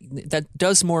does. that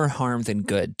does more harm than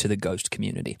good to the ghost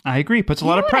community. I agree. Puts a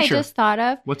lot of What pressure. I just thought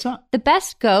of? What's up? The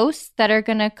best ghosts that are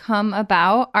going to come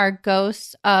about are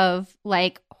ghosts of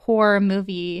like horror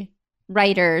movie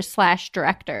writers /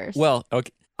 directors. Well,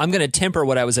 okay. I'm going to temper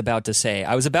what I was about to say.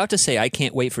 I was about to say I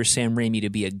can't wait for Sam Raimi to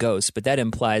be a ghost, but that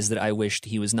implies that I wished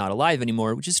he was not alive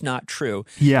anymore, which is not true.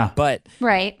 Yeah. But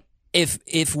right.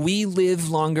 If we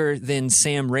live longer than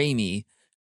Sam Raimi,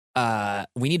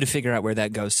 we need to figure out where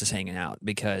that ghost is hanging out,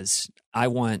 because I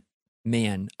want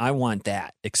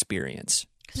that experience.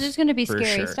 Because there's going to be For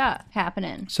scary sure. stuff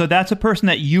happening. So that's a person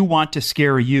that you want to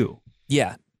scare you.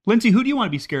 Yeah. Lindsay, who do you want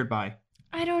to be scared by?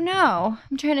 I don't know.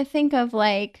 I'm trying to think of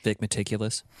like Vic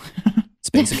Meticulous.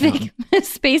 Space accountant.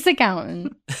 Space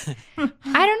accountant.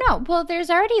 I don't know. Well, there's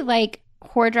already like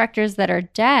horror directors that are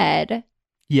dead.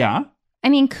 Yeah. I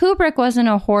mean, Kubrick wasn't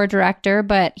a horror director,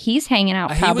 but he's hanging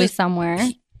out He probably was- somewhere.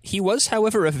 He was,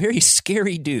 however, a very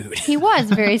scary dude. He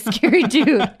was a very scary dude.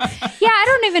 Yeah, I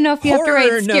don't even know if you have to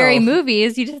Horror, write scary no.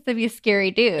 movies. You just have to be a scary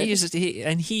dude.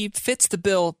 He fits the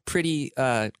bill pretty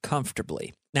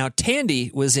comfortably. Now,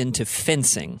 Tandy was into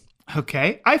fencing.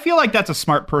 Okay. I feel like that's a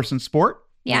smart person sport.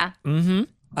 Yeah. Mm-hmm.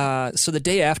 So the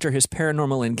day after his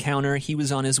paranormal encounter, he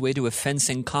was on his way to a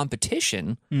fencing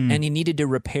competition, and he needed to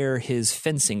repair his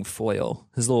fencing foil,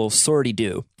 his little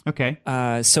swordie-do. Okay.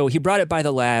 So he brought it by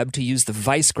the lab to use the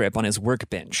vice grip on his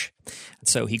workbench.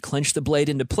 So he clenched the blade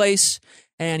into place,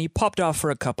 and he popped off for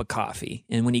a cup of coffee.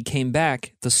 And when he came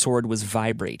back, the sword was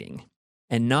vibrating,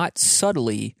 and not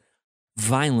subtly,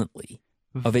 violently,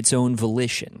 of its own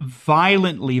volition.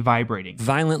 Violently vibrating.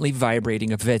 Violently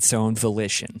vibrating of its own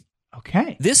volition.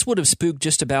 Okay. This would have spooked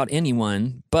just about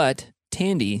anyone, but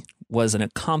Tandy was an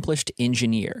accomplished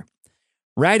engineer.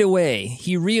 Right away,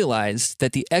 he realized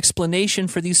that the explanation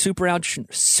for these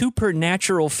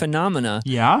supernatural phenomena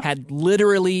had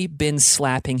literally been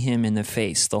slapping him in the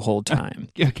face the whole time.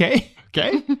 Okay.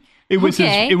 Okay. It was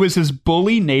Okay. it was his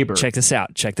bully neighbor. Check this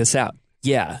out.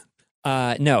 Yeah.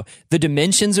 No, the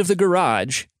dimensions of the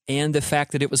garage and the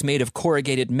fact that it was made of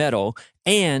corrugated metal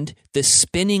and the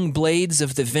spinning blades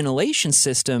of the ventilation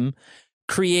system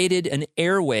created an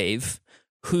airwave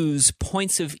whose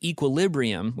points of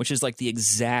equilibrium, which is like the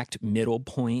exact middle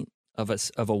point of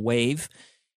a wave,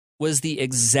 was the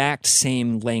exact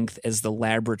same length as the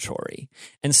laboratory.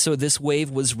 And so this wave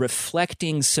was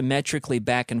reflecting symmetrically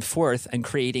back and forth and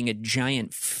creating a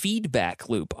giant feedback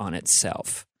loop on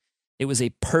itself. It was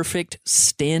a perfect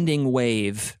standing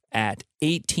wave at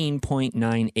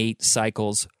 18.98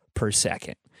 cycles per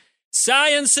second.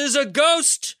 Science is a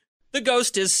ghost. The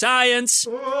ghost is science.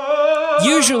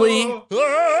 Usually,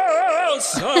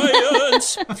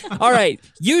 science. All right.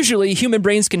 Usually, human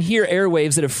brains can hear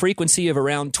airwaves at a frequency of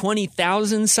around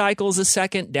 20,000 cycles a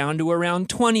second down to around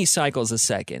 20 cycles a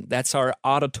second. That's our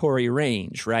auditory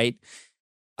range, right?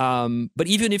 But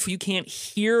even if you can't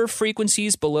hear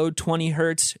frequencies below 20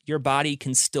 hertz, your body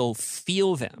can still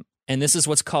feel them. And this is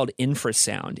what's called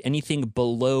infrasound. Anything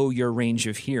below your range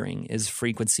of hearing is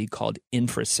frequency called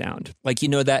infrasound. Like, you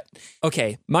know that?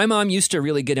 Okay, my mom used to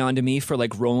really get onto me for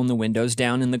like rolling the windows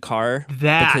down in the car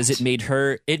because it made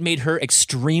her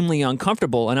extremely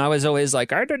uncomfortable. And I was always like,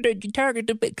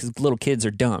 because little kids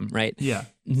are dumb, right? Yeah.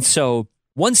 And so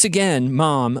once again,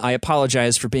 Mom, I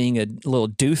apologize for being a little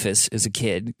doofus as a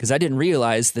kid because I didn't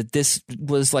realize that this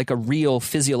was like a real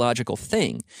physiological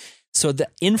thing. So the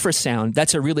infrasound,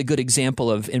 that's a really good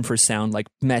example of infrasound, like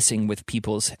messing with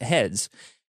people's heads.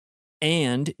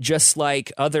 And just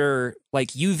like other like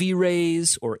UV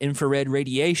rays or infrared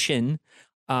radiation,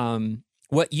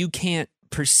 what you can't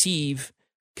perceive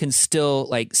can still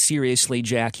like seriously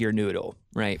jack your noodle,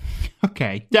 right?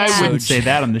 Okay. I wouldn't say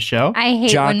that on the show. I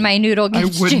hate when my noodle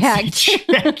gets jacked.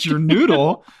 Jack your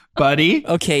noodle, buddy.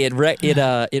 Okay, it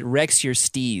wrecks your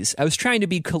steez. I was trying to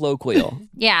be colloquial.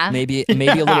 Yeah. Maybe a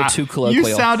little too colloquial.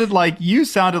 You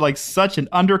sounded like such an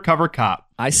undercover cop.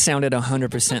 I sounded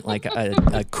 100% like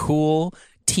a cool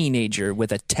teenager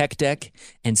with a tech deck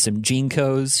and some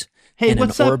Jinkos and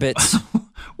what's an up? Orbitz.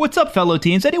 What's up, fellow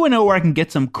teens? Anyone know where I can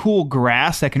get some cool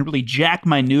grass that can really jack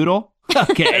my noodle?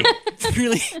 Okay.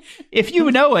 Really? If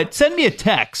you know it, send me a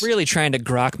text. Really trying to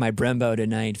grok my Brembo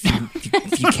tonight.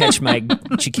 If you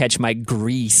catch my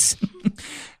grease.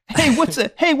 Hey,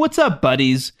 what's up,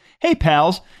 buddies? Hey,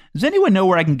 pals, does anyone know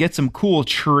where I can get some cool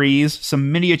trees,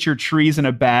 some miniature trees in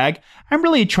a bag? I'm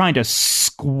really trying to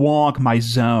squonk my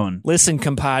zone. Listen,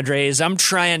 compadres, I'm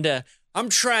trying to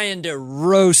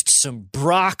roast some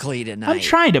broccoli tonight. I'm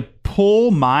trying to pull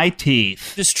my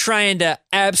teeth. Just trying to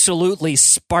absolutely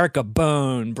spark a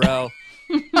bone, bro.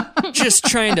 Just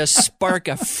trying to spark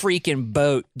a freaking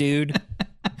boat, dude.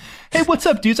 Hey, what's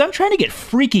up, dudes? I'm trying to get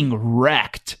freaking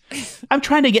wrecked. I'm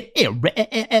trying to get...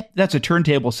 That's a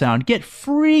turntable sound. Get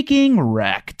freaking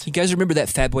wrecked. You guys remember that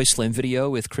Fatboy Slim video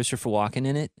with Christopher Walken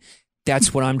in it?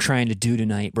 That's what I'm trying to do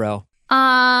tonight, bro.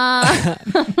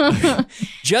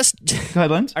 Just... Go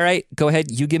ahead, Lindsay. All right, go ahead.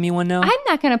 You give me one now. I'm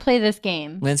not going to play this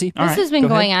game. Lindsay? This has been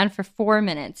going on for 4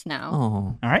 minutes now.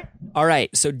 Oh. All right.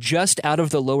 So just out of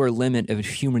the lower limit of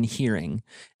human hearing,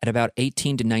 at about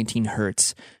 18 to 19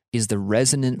 hertz, is the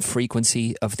resonant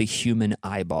frequency of the human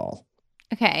eyeball.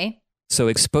 Okay. So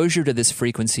exposure to this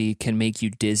frequency can make you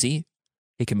dizzy,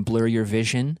 it can blur your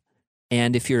vision,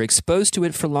 and if you're exposed to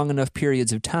it for long enough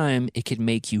periods of time, it can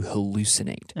make you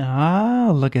hallucinate.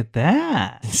 Ah, look at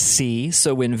that. See,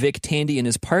 so when Vic Tandy and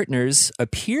his partners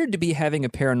appeared to be having a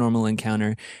paranormal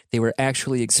encounter, they were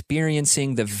actually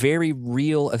experiencing the very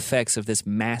real effects of this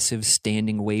massive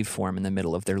standing waveform in the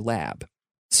middle of their lab.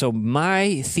 So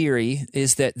my theory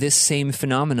is that this same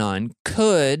phenomenon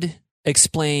could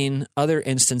explain other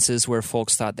instances where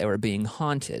folks thought they were being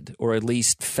haunted, or at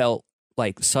least felt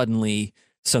like suddenly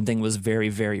something was very,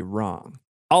 very wrong.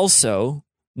 Also,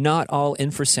 not all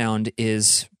infrasound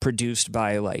is produced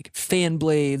by like fan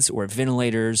blades or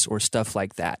ventilators or stuff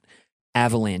like that.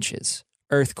 Avalanches,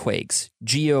 earthquakes,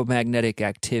 geomagnetic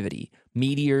activity,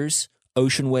 meteors,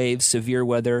 ocean waves, severe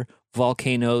weather,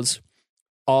 volcanoes,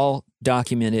 all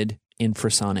documented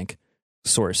infrasonic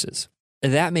sources.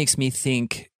 That makes me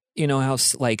think, you know how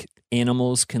like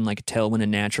animals can like tell when a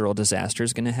natural disaster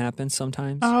is going to happen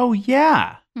sometimes? Oh,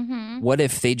 yeah. Mm-hmm. What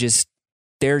if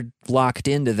they're locked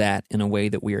into that in a way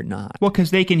that we are not? Well,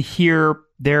 because they can hear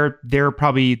their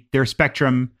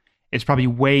spectrum is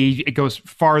probably it goes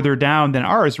farther down than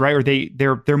ours, right? Or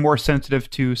they're more sensitive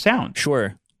to sound.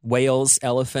 Sure. Whales,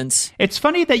 elephants. It's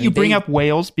funny that you bring up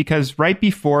whales because right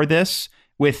before this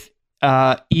with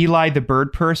Eli the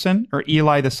bird person or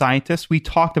Eli the scientist, we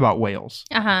talked about whales.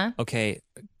 Uh-huh. Okay,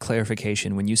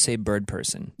 clarification. When you say bird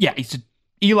person. Yeah,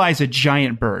 Eli's a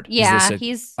giant bird. Yeah,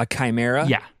 he's a chimera?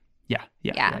 Yeah.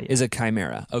 Is a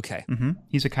chimera. Okay. Mm-hmm.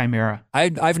 He's a chimera.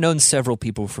 I've known several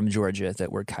people from Georgia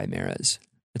that were chimeras.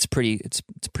 It's pretty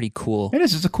cool. It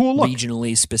is. It's a cool look.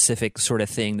 Regionally specific sort of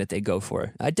thing that they go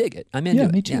for. I dig it. I'm into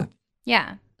it. Me too.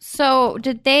 Yeah. So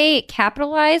did they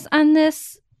capitalize on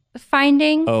this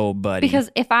finding? Oh, buddy. Because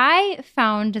if I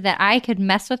found that I could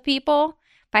mess with people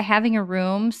by having a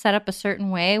room set up a certain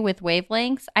way with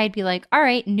wavelengths, I'd be like, all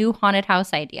right, new haunted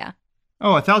house idea.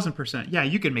 Oh, 1,000%. Yeah,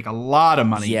 you could make a lot of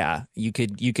money. Yeah, you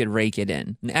could rake it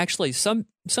in. And actually, some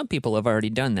people have already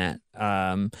done that.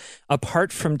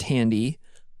 Apart from Tandy,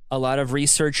 a lot of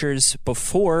researchers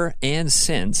before and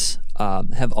since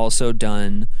have also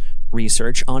done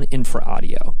research on infra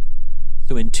audio.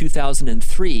 So in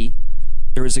 2003,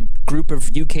 there was a group of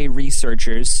UK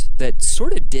researchers that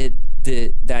sort of did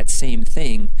that same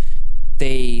thing.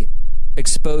 They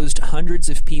exposed hundreds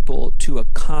of people to a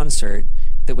concert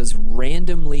that was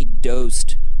randomly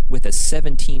dosed with a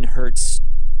 17 hertz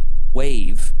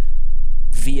wave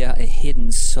via a hidden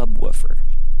subwoofer.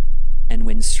 And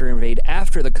when surveyed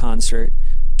after the concert,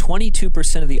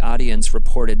 22% of the audience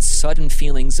reported sudden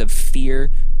feelings of fear,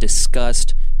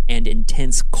 disgust, and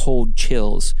intense cold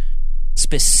chills,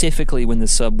 specifically when the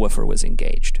subwoofer was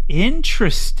engaged.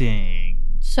 Interesting.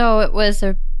 So it was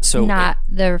not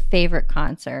their favorite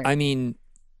concert. I mean,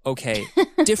 okay,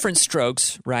 different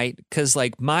strokes, right? Because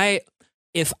like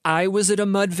if I was at a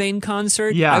Mudvayne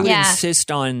concert, I would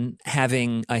insist on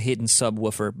having a hidden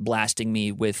subwoofer blasting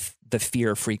me with the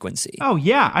fear frequency. Oh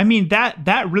yeah, I mean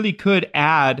that really could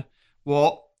add.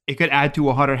 Well, it could add to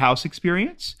a haunted house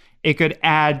experience. It could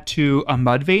add to a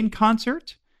Mudvayne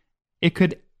concert. It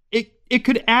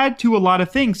could add to a lot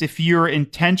of things if your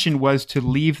intention was to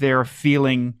leave there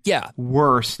feeling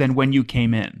worse than when you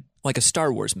came in. Like a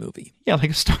Star Wars movie. Yeah,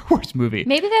 like a Star Wars movie.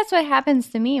 Maybe that's what happens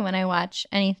to me when I watch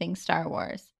anything Star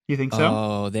Wars. You think so?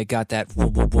 Oh, they got that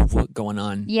whoop, whoop, whoop, whoop going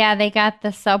on. Yeah, they got the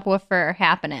subwoofer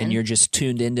happening. And you're just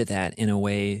tuned into that in a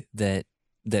way that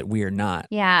we're not.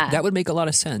 Yeah. That would make a lot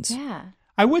of sense. Yeah.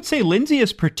 I would say Lindsay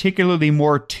is particularly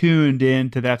more tuned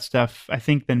into that stuff, I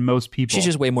think, than most people. She's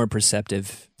just way more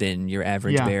perceptive than your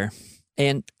average bear.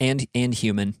 And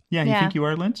human. Yeah, you think you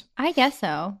are, Lindsay? I guess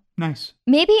so. Nice.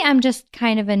 Maybe I'm just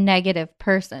kind of a negative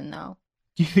person, though.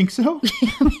 You think so?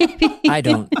 Maybe. I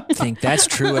don't think that's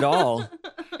true at all.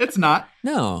 It's not.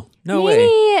 No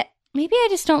way. Maybe I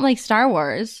just don't like Star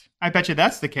Wars. I bet you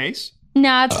that's the case.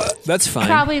 No, it's That's fine.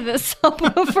 probably the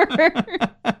subwoofer.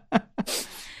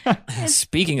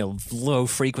 Speaking of low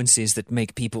frequencies that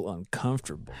make people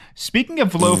uncomfortable. Speaking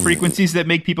of low frequencies that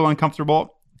make people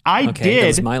uncomfortable, I Okay, did.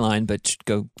 that's my line, but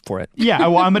go for it. Yeah,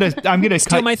 well, I'm gonna Steal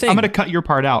cut my thing. I'm gonna cut your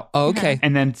part out. Oh, okay.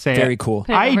 And then say Very it. cool.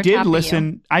 Put it over I top did of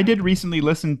listen. I did recently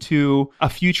listen to a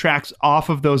few tracks off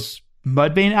of those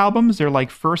Mudvayne albums. They're like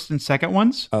first and second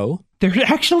ones. Oh? They're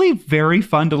actually very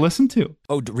fun to listen to.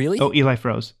 Oh, really? Oh, Eli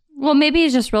froze. Well, maybe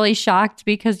he's just really shocked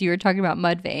because you were talking about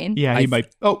Mudvayne. Yeah, he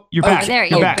might. Oh, you're Oh, back. there you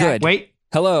You're go. back. Good. Wait.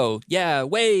 Hello. Yeah.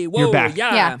 Way. Whoa. You're back.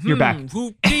 Yeah. You're back.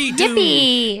 Whoop-dee-doo.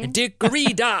 Yippee! Dickory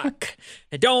dock.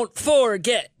 Don't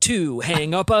forget to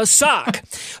hang up a sock.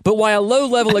 But while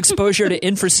low-level exposure to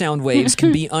infrasound waves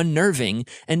can be unnerving,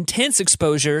 intense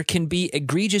exposure can be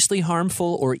egregiously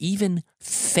harmful or even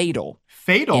fatal.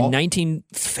 Fatal.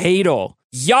 Fatal.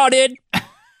 Yachted.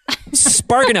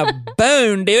 Sparking a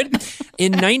bone, dude.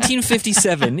 In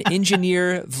 1957,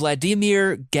 engineer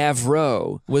Vladimir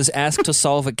Gavreau was asked to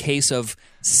solve a case of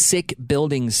sick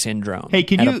building syndrome Hey,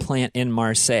 can at you- a plant in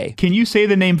Marseille. Can you say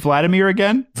the name Vladimir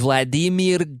again?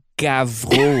 Vladimir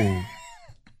Gavreau.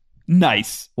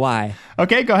 Nice. Why?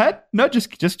 Okay, go ahead. No,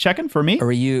 just checking for me.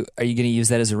 Are you going to use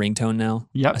that as a ringtone now?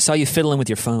 Yep. I saw you fiddling with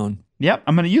your phone. Yep,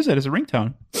 I'm going to use it as a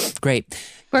ringtone. Great.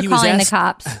 We're He was calling the asked-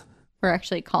 cops. We're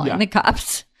actually calling Yeah. the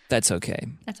cops. That's okay.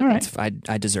 That's okay.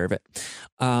 I deserve it.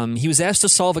 He was asked to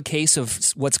solve a case of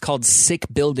what's called sick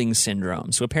building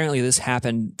syndrome. So apparently this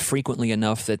happened frequently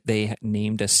enough that they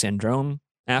named a syndrome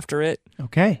after it.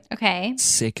 Okay. Okay.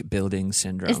 Sick building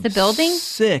syndrome. Is the building?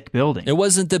 Sick building. It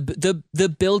wasn't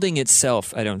the building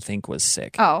itself, I don't think, was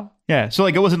sick. Oh. Yeah, so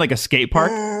like it wasn't like a skate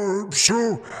park. I'm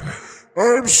so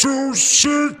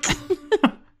sick.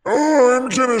 Oh, I'm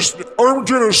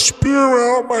gonna spew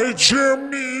out my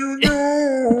chimney.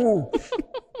 No,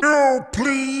 no,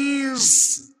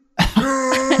 please.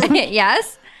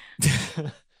 Yes.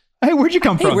 Hey, where'd you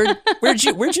come Hey, from? where'd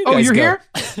you guys Oh, you're go? here?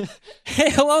 Hey,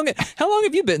 how long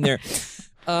have you been there?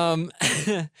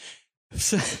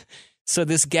 So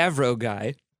this Gavreau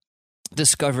guy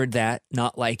discovered that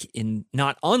not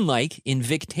unlike in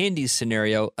Vic Tandy's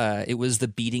scenario, it was the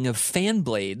beating of fan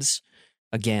blades.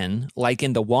 Again, like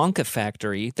in the Wonka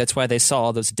factory, that's why they saw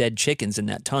all those dead chickens in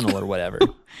that tunnel or whatever.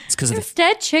 It's because of There's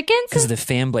dead chickens? because of the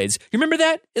fan blades. You remember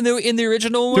that in the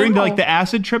original one? During the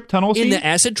acid trip tunnel scene? In the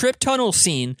acid trip tunnel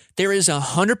scene, there is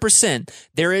 100%.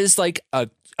 There is like a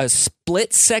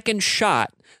split second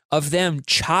shot of them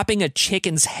chopping a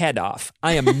chicken's head off.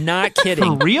 I am not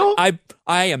kidding. For real? I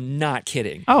am not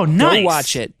kidding. Oh, nice. Go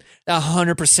watch it.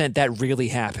 100% that really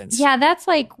happens. Yeah, that's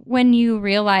like when you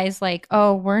realize, like,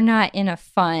 oh, we're not in a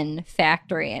fun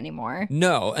factory anymore.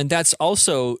 No, and that's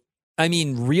also, I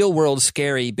mean, real world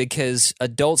scary because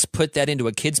adults put that into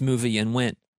a kid's movie and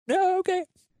went, oh, okay.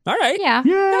 All right. Yeah.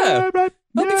 Yeah, right.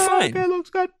 That'll be fine. Okay, looks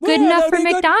good. Good Yeah, enough that'll for be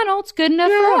good. McDonald's, good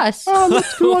enough for us. Oh,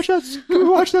 let's go watch that. Can we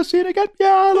watch that scene again?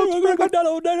 Yeah, looks pretty good.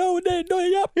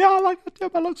 Yeah, I like that too.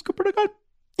 That looks pretty good.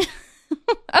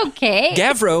 Okay.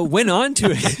 Gavreau went on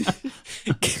to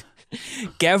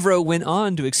Gavreau went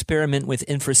on to experiment with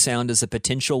infrasound as a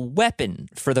potential weapon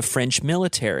for the French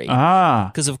military. Ah.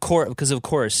 Because of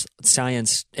course,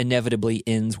 science inevitably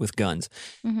ends with guns.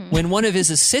 When one of his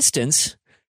assistants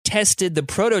tested the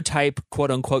prototype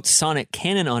 "quote unquote" sonic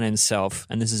cannon on himself,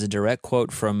 and this is a direct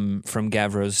quote from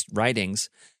Gavreau's writings,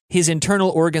 his internal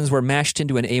organs were mashed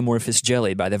into an amorphous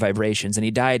jelly by the vibrations, and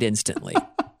he died instantly.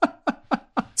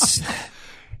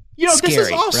 You know, this is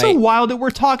Scary, also right? wild that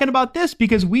we're talking about this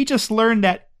because we just learned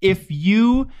that if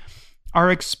you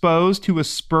are exposed to a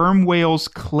sperm whale's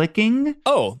clicking,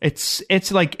 it's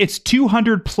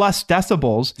 200 plus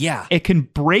decibels. Yeah. It can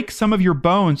break some of your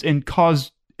bones and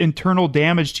cause internal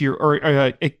damage to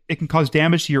it can cause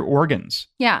damage to your organs.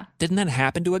 Yeah. Didn't that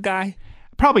happen to a guy?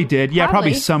 Probably did. Yeah,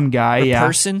 probably Probably. some guy. A Yeah.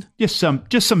 person? Just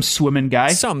some swimming guy.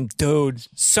 Some dude,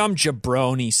 some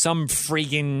jabroni, some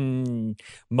freaking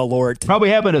malort. Probably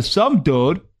happened to some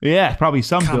dude. Yeah, probably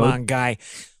some Come dude. on, guy.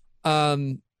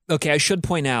 Okay, I should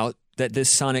point out that this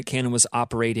sonic cannon was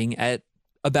operating at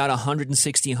about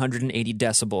 160, 180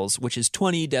 decibels, which is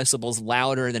 20 decibels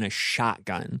louder than a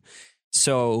shotgun.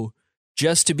 So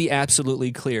just to be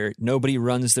absolutely clear, nobody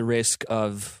runs the risk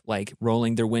of like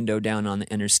rolling their window down on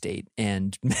the interstate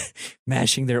and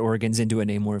mashing their organs into an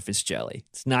amorphous jelly.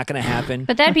 It's not going to happen.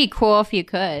 But that'd be cool if you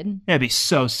could. That'd be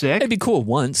so sick. It'd be cool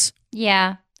once,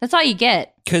 Yeah. That's all you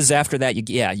get. because after that, you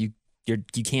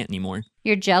can't anymore.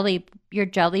 Your jelly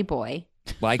boy.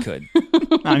 Well, I could,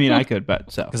 I mean, I could,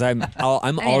 but so. because I'm I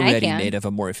already can. made of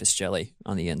amorphous jelly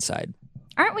on the inside.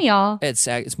 Aren't we all?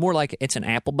 It's more like it's an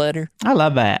apple butter. I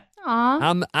love that.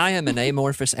 Aw. I am an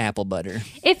amorphous apple butter.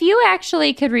 If you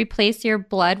actually could replace your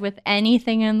blood with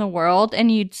anything in the world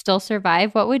and you'd still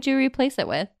survive, what would you replace it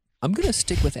with? I'm gonna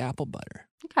stick with apple butter.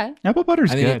 Okay. Apple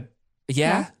butter's good.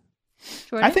 Yeah.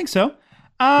 Jordan? I think so.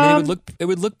 I mean, it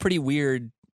would look pretty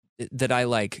weird that I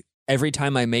like every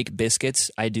time I make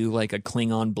biscuits, I do like a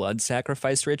Klingon blood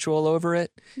sacrifice ritual over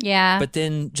it. Yeah. But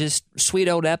then just sweet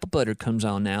old apple butter comes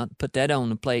on out. Put that on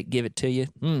the plate, give it to you.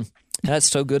 That's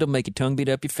so good, it'll make your tongue beat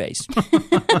up your face.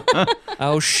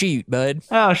 Oh shoot, bud.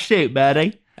 Oh shoot,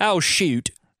 buddy. Oh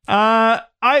shoot. What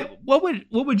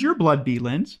would your blood be,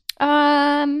 Linz?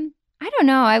 I don't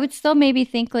know. I would still maybe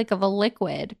think like of a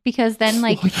liquid because then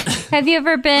like, have you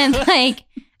ever been like,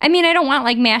 I mean, I don't want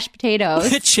like mashed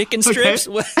potatoes. Chicken strips?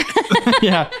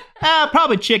 Yeah.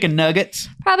 Probably chicken nuggets.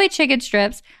 Probably chicken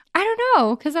strips. I don't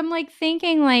know. Cause I'm like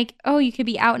thinking like, oh, you could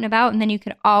be out and about and then you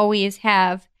could always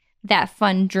have that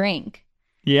fun drink.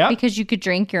 Yeah. Because you could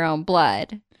drink your own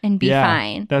blood and be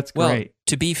fine. That's great. Well,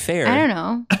 to be fair, I don't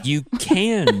know. You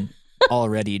can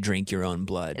already drink your own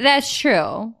blood. That's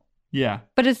true. Yeah.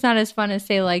 But it's not as fun as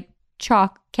say like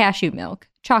cashew milk.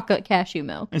 Chocolate cashew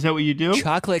milk. Is that what you do?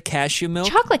 Chocolate cashew milk?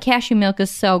 Chocolate cashew milk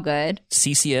is so good.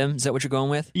 CCM, is that what you're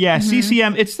going with? Yeah,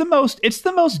 CCM. It's the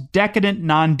most decadent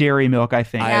non-dairy milk, I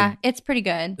think. Yeah, it's pretty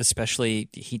good. Especially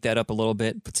heat that up a little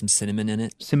bit, put some cinnamon in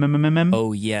it. Cinnamon.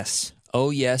 Oh yes.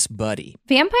 Oh yes, buddy.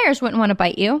 Vampires wouldn't want to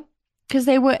bite you because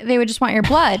they would just want your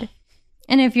blood.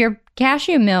 And if you're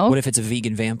cashew milk, what if it's a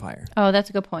vegan vampire? Oh,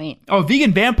 that's a good point. Oh,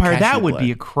 vegan vampire, Cashew that would blood.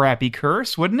 be a crappy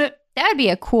curse, wouldn't it? That would be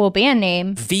a cool band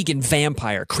name. Vegan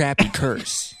vampire, crappy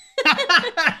curse.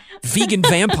 Vegan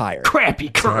vampire, crappy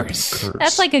curse.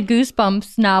 That's like a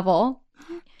Goosebumps novel.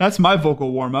 That's my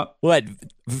vocal warm-up. What?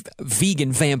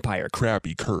 Vegan vampire,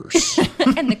 crappy curse.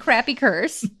 And the crappy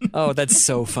curse. Oh, that's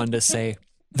so fun to say.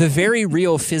 The very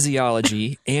real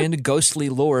physiology and ghostly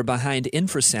lore behind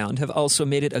infrasound have also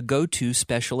made it a go-to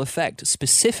special effect,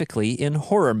 specifically in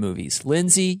horror movies.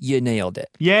 Lindsay, you nailed it.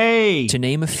 Yay! To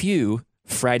name a few,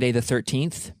 Friday the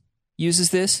 13th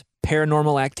uses this.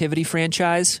 Paranormal Activity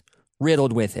franchise,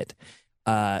 riddled with it.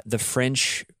 The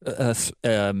French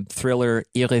thriller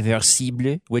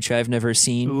Irréversible, which I've never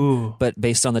seen, but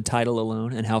based on the title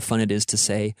alone and how fun it is to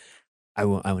say, I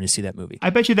want to see that movie. I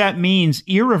bet you that means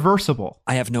irreversible.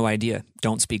 I have no idea.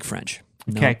 Don't speak French.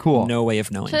 Okay, cool. No way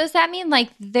of knowing. So does that mean like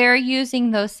they're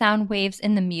using those sound waves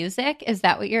in the music? Is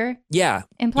that what you're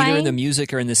implying? Either in the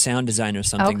music or in the sound design or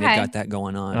something, Okay. they've got that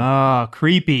going on. Oh,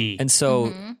 creepy. And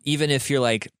so even if you're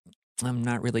like, I'm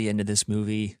not really into this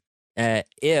movie,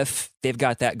 if they've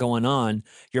got that going on,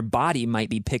 your body might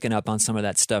be picking up on some of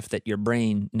that stuff that your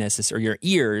brain or your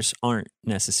ears aren't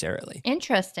necessarily.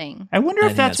 Interesting. I wonder I if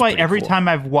think that's that's why pretty every cool. time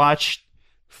I've watched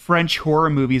French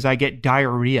horror movies, I get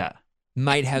diarrhea.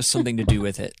 Might have something to do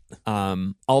with it.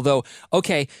 Although,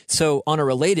 okay, so on a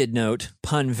related note,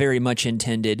 pun very much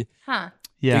intended. Huh.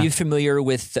 Yeah. Are you familiar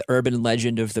with the urban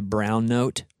legend of the brown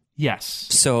note? Yes.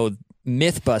 So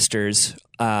Mythbusters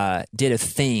did a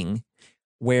thing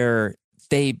where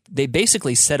they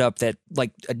basically set up that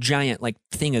like a giant like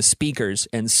thing of speakers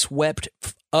and swept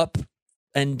up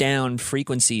and down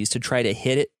frequencies to try to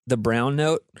hit the brown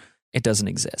note. It doesn't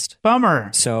exist.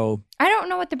 Bummer. So I don't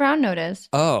know what the brown note is.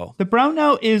 The brown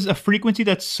note is a frequency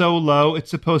that's so low, it's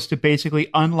supposed to basically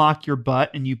unlock your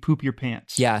butt and you poop your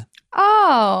pants. Yeah.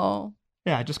 Oh.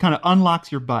 Yeah, it just kind of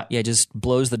unlocks your butt. Yeah, it just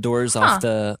blows the doors off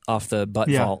the butt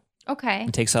vault. Okay.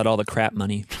 And takes out all the crap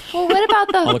money. Well, what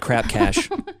about All the the crap cash.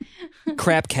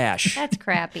 Crap cash. That's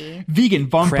crappy. Vegan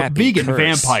Crappy curse.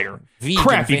 vampire. Vegan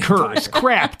Crappy vampire. curse.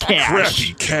 Crap cash.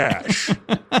 Crappy cash.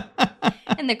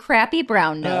 And the crappy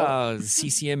brown note. Oh,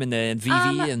 CCM and the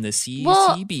VV and the CCBN.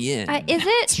 Well, is it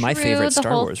It's my true, favorite the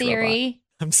Star whole Wars theory? robot.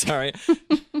 I'm sorry.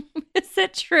 Is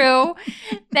it true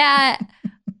that,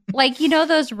 like, you know,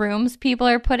 those rooms people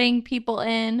are putting people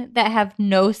in that have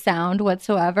no sound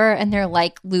whatsoever and they're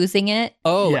like losing it?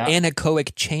 Oh, Yeah.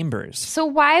 anechoic chambers. So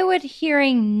why would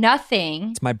hearing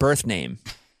nothing, It's my birth name.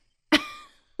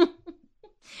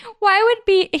 why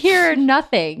would hear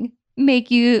nothing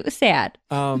make you sad?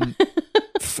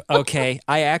 Okay,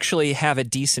 I actually have a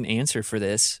decent answer for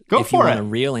this. Go if you for want it. a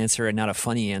real answer and not a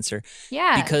funny answer.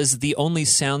 Yeah. Because the only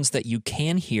sounds that you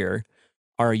can hear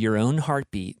are your own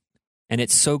heartbeat. And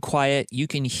it's so quiet, you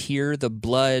can hear the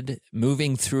blood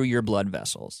moving through your blood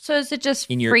vessels. So does it just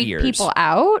In your freak ears. people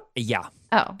out? Yeah.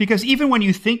 Oh. Because even when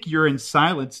you think you're in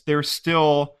silence, there's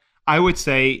still, I would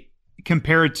say,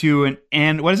 compared to an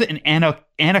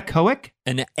anechoic?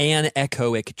 An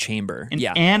anechoic chamber. An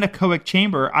yeah. anechoic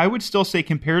chamber, I would still say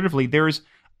comparatively, there's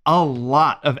a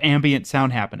lot of ambient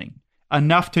sound happening.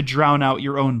 enough to drown out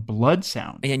your own blood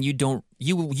sound. And you don't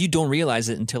realize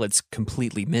it until it's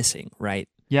completely missing, right?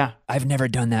 Yeah. I've never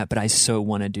done that, but I so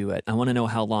want to do it. I want to know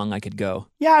how long I could go.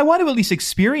 Yeah, I want to at least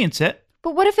experience it.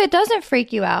 But what if it doesn't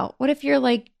freak you out? What if you're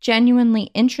like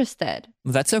genuinely interested?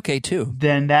 Well, that's okay too.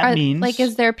 Then that means like,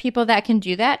 is there people that can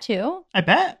do that too? I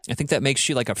bet. I think that makes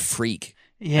you like a freak.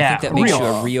 Yeah, I think that makes you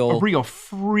a real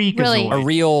freak. Really? a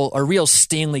real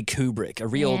Stanley Kubrick, a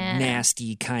real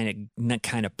nasty kind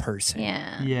of person.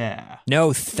 Yeah. Yeah.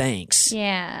 No thanks.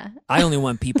 Yeah. I only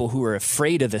want people who are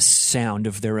afraid of the sound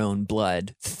of their own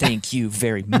blood. Thank you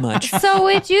very much. So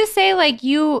would you say like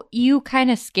you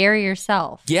kind of scare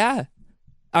yourself? Yeah.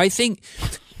 I think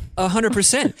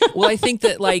 100%. Well, I think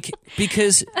that like,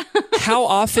 because how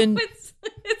often...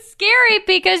 It's scary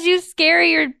because you scare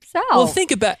yourself. Well,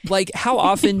 think about like, how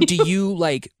often do you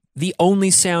like, the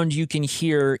only sound you can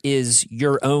hear is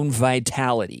your own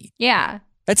vitality? Yeah.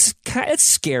 That's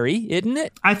scary, isn't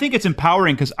it? I think it's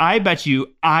empowering because I bet you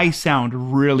I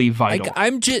sound really vital.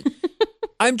 Like,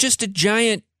 I'm just a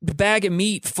giant bag of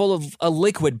meat full of a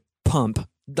liquid pump.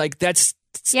 Like that's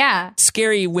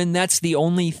scary when that's the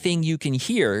only thing you can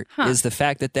hear is the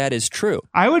fact that is true.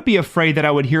 I would be afraid that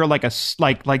I would hear like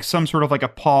like some sort of like a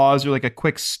pause or like a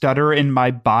quick stutter in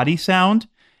my body sound,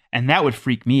 and that would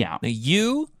freak me out. Now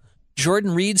you,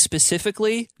 Jordan Reed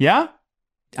specifically, yeah,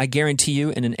 I guarantee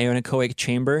you, in an anechoic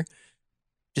chamber,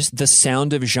 just the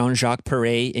sound of Jean-Jacques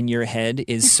Perret in your head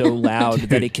is so loud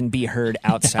that it can be heard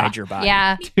outside your body.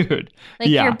 Yeah, dude, like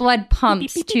your blood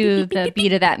pumps to the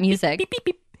beat of that music.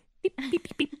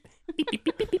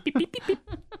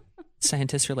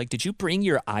 Scientists are like, did you bring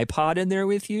your iPod in there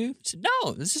with you? I said,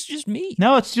 no, this is just me.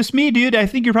 No, it's just me, dude. I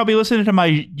think you're probably listening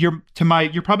to you're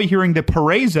probably hearing the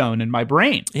Perret zone in my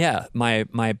brain. Yeah, my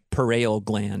parietal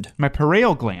gland. My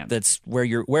parietal gland. That's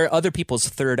where other people's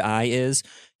third eye is.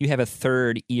 You have a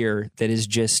third ear that is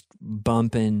just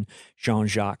bumping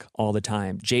Jean-Jacques all the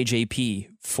time. JJP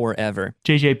forever.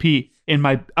 JJP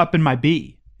up in my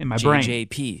B. In my brain.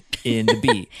 JJP in the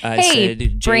B. I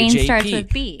said brain JJP starts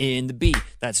with B. In the B.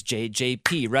 That's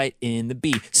JJP right in the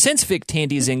B. Since Vic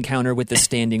Tandy's encounter with the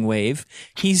standing wave,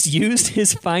 he's used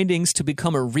his findings to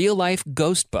become a real-life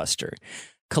ghostbuster,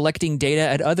 collecting data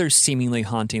at other seemingly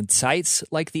haunted sites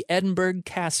like the Edinburgh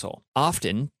Castle.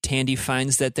 Often, Tandy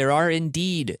finds that there are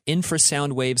indeed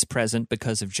infrasound waves present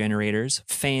because of generators,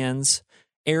 fans,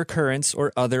 air currents,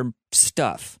 or other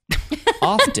stuff.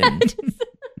 Often.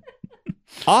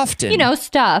 You know,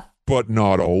 stuff. But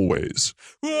not always.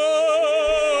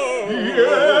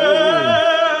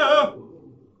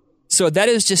 So that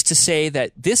is just to say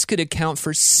that this could account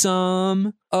for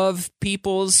some of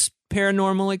people's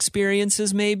paranormal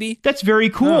experiences, maybe. That's very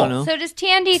cool. So does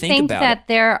Tandy think that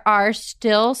there are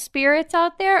still spirits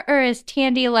out there, or is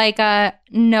Tandy like a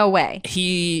no way?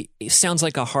 He sounds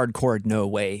like a hardcore no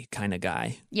way kind of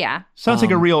guy. Yeah. Sounds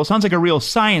like a real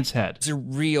science head. It's a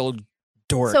real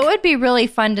dork. So it would be really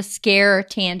fun to scare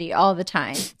Tandy all the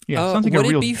time. Yeah, sounds like would a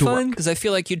real it be dork. fun? Because I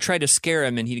feel like you'd try to scare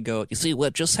him and he'd go, you see,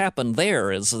 what just happened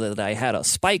there is that I had a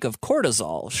spike of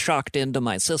cortisol shocked into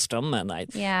my system and I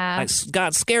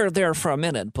got scared there for a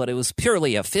minute, but it was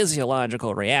purely a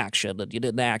physiological reaction and you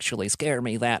didn't actually scare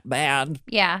me that bad.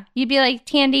 Yeah. You'd be like,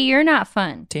 Tandy, you're not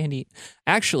fun. Tandy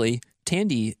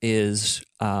is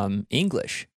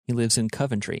English. He lives in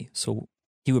Coventry. So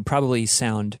he would probably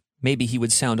maybe he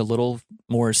would sound a little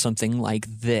more something like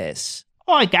this.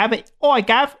 Oi, Gav.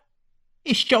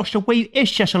 It's just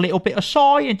a little bit of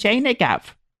science, ain't it,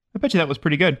 Gav? I bet you that was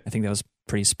pretty good. I think that was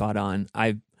pretty spot on.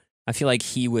 I feel like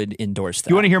he would endorse that.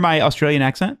 Do you want to hear my Australian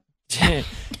accent? I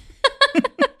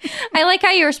like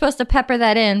how you were supposed to pepper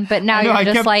that in, but now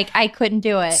I couldn't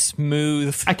do it.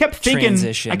 Smooth. I kept thinking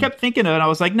transition. I kept thinking of it and I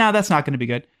was like, nah, that's not going to be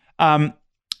good. I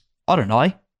don't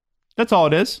know. That's all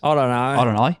it is. I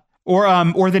don't know.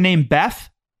 Or the name Beth.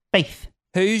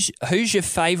 Who's your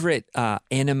favorite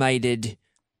animated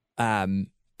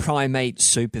primate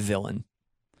supervillain?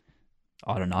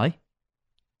 I don't know.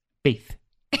 Beth.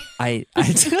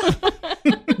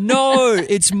 No,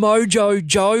 it's Mojo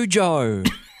Jojo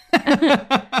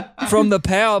from the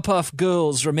Powerpuff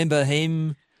Girls. Remember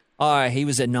him? Oh, he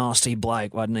was a nasty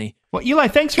bloke, wasn't he? Well, Eli,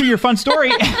 thanks for your fun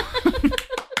story.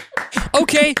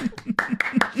 Okay.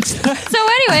 So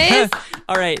anyways,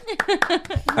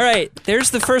 All right. There's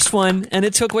the first one, and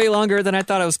it took way longer than I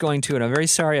thought I was going to, and I'm very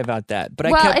sorry about that. But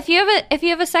if you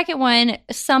have a second one,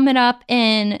 sum it up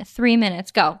in 3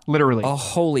 minutes. Go. Literally. Oh,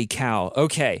 holy cow.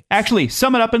 Okay. Actually,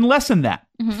 sum it up in less than that.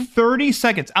 30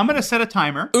 seconds. I'm going to set a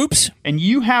timer. Oops. And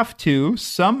you have to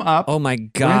sum up. Oh my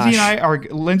gosh.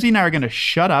 Lindsay and I are going to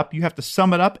shut up. You have to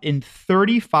sum it up in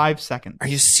 35 seconds. Are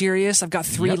you serious? I've got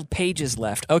 3 pages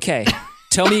left. Okay.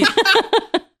 Tell me.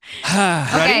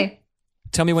 Okay.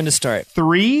 Tell me when to start.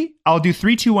 3. I'll do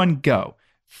 3, 2, 1, go.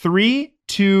 3,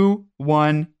 2,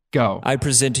 1, go. I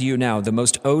present to you now the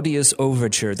most odious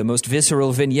overture, the most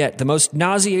visceral vignette, the most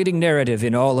nauseating narrative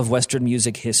in all of Western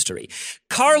music history.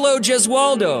 Carlo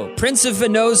Gesualdo, Prince of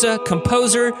Venosa,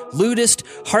 composer, lutist,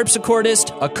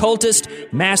 harpsichordist, occultist,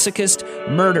 masochist,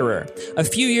 murderer. A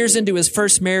few years into his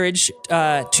first marriage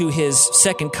to his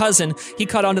second cousin, he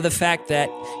caught on to the fact that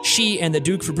she and the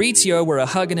Duke Fabrizio were a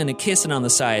hugging and a kissing on the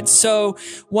side. So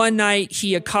one night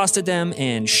he accosted them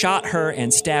and shot her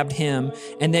and stabbed him,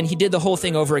 and then he did the whole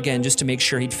thing over again just to make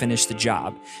sure he'd finish the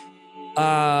job.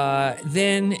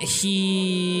 Then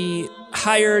he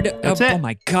hired... Oh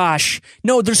my gosh.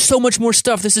 No, there's so much more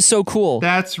stuff. This is so cool.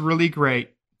 That's really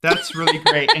great.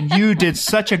 And you did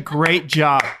such a great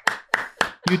job.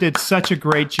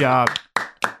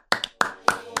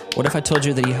 What if I told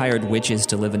you that he hired witches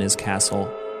to live in his castle,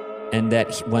 and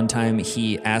that one time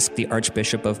he asked the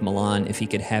Archbishop of Milan if he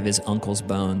could have his uncle's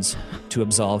bones to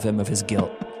absolve him of his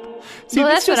guilt? Well,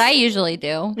 that's what I usually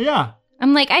do. Yeah.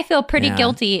 I'm like, I feel pretty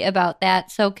guilty about that.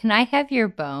 So can I have your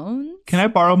bones? Can I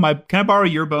borrow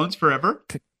your bones forever?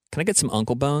 Can I get some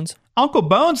Uncle Bones? Uncle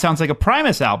Bones sounds like a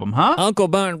Primus album, huh? Uncle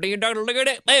Bones.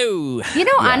 Boo.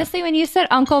 Honestly, when you said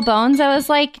Uncle Bones, I was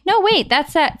like, no, wait,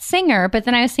 that's that singer. But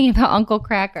then I was thinking about Uncle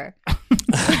Cracker.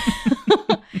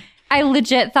 I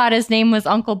legit thought his name was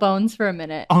Uncle Bones for a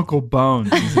minute. Uncle Bones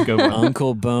is a good one.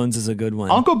 Uncle Bones is a good one.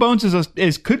 Uncle Bones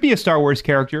could be a Star Wars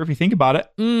character if you think about it.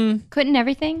 Couldn't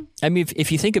everything? I mean,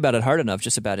 if you think about it hard enough,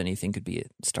 just about anything could be a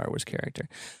Star Wars character.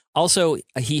 Also,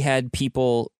 he had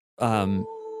people,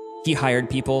 he hired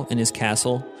people in his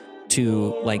castle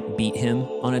to like beat him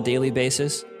on a daily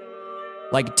basis,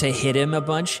 like to hit him a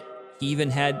bunch. He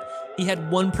had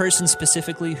one person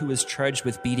specifically who was charged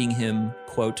with beating him,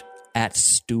 quote, at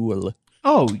stool.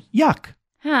 Oh, yuck.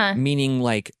 Huh. Meaning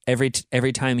like every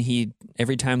time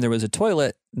there was a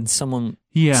toilet and someone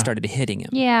started hitting him.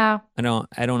 Yeah. I don't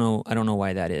know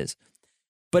why that is.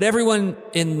 But everyone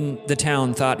in the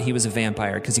town thought he was a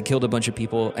vampire because he killed a bunch of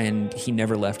people and he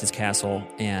never left his castle,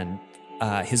 and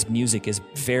his music is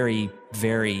very,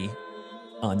 very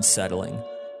unsettling.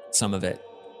 Some of it.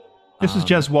 This is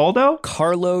Gesualdo?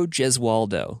 Carlo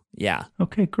Gesualdo. Yeah.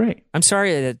 Okay, great. I'm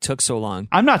sorry that it took so long.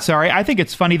 I'm not sorry. I think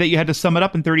it's funny that you had to sum it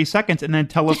up in 30 seconds and then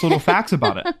tell us little facts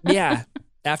about it. Yeah.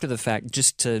 After the fact,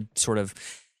 just to sort of...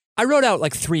 I wrote out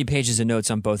like 3 pages of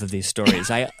notes on both of these stories.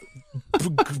 I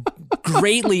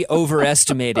greatly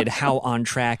overestimated how on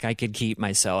track I could keep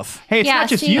myself. Hey, it's not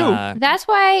just you. That's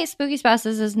why Spooky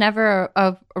Spouses is never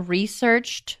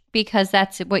researched, because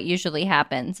that's what usually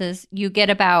happens is you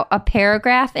get about a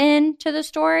paragraph into the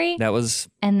story. That was...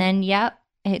 And then,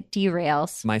 it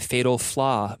derails. My fatal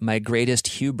flaw, my greatest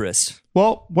hubris.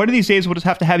 Well, one of these days we'll just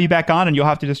have to have you back on and you'll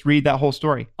have to just read that whole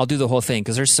story. I'll do the whole thing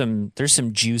because there's some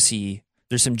juicy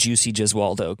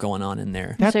Gesualdo going on in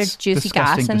there. Is there juicy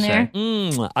goss in there?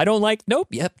 I don't like. Nope.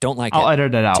 Yep. Don't like I'll it.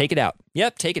 edit it out. Take it out.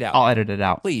 Yep. Take it out. I'll edit it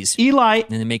out. Please. Eli. And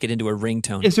then make it into a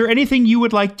ringtone. Is there anything you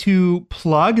would like to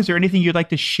plug? Is there anything you'd like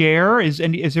to share? Is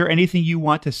there anything you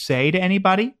want to say to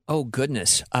anybody? Oh,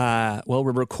 goodness. Well,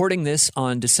 we're recording this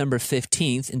on December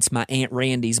 15th. It's my Aunt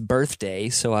Randy's birthday.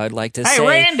 So I'd like to say... Hey,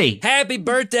 Randy! Happy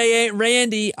birthday, Aunt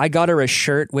Randy! I got her a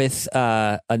shirt with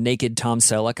a naked Tom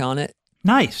Selleck on it.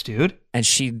 Nice, dude. And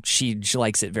she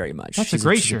likes it very much. That's a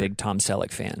great shirt. She's a big Tom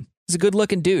Selleck fan. He's a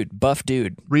good-looking dude, buff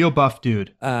dude. Real buff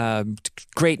dude.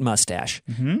 Great mustache.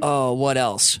 Mm-hmm. Oh, what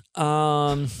else?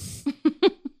 I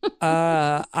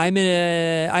have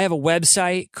a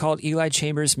website called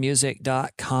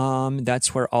EliChambersMusic.com.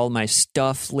 That's where all my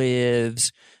stuff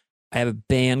lives. I have a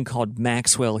band called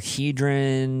Maxwell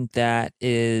Hedron that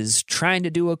is trying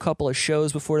to do a couple of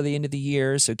shows before the end of the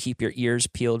year, so keep your ears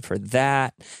peeled for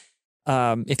that.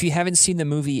 If you haven't seen the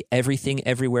movie Everything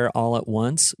Everywhere All at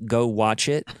Once, go watch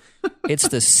it. It's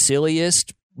the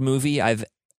silliest movie I've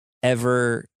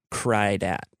ever cried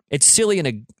at. It's silly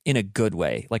in a good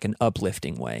way, like an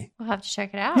uplifting way. We'll have to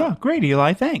check it out. Yeah, great,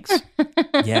 Eli. Thanks.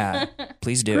 Yeah,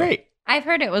 please do. Great. I've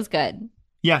heard it was good.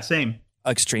 Yeah, same.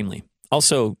 Extremely.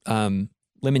 Also,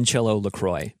 limoncello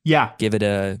LaCroix. Yeah. Give it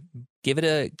a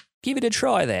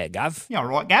try there, Gav. Yeah,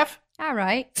 right, Gav? All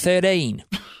right. 13.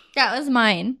 That was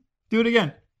mine. Do it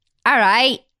again. All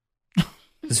right.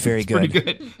 It's very good. Pretty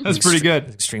good. That's pretty good.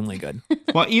 Extremely good.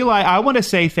 Well, Eli, I want to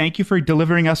say thank you for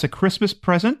delivering us a Christmas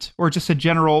present or just a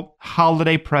general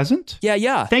holiday present.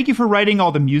 Yeah. Thank you for writing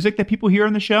all the music that people hear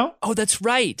on the show. Oh, that's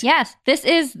right. Yes, this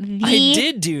is the I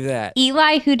did do that.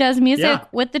 Eli who does music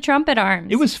with the trumpet arms.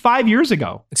 It was 5 years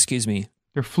ago. Excuse me.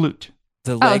 They're flute.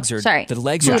 The legs are sorry. The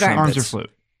legs Flute are arms. trumpets. Arms are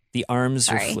flute. The arms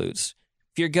are flutes.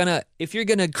 If you're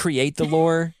gonna create the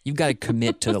lore, you've got to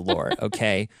commit to the lore.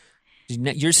 Okay,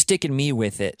 you're sticking me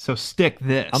with it. So stick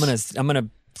this. I'm gonna.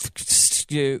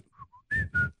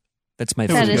 That's my.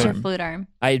 That flute is your arm. flute arm.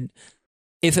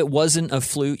 If it wasn't a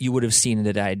flute, you would have seen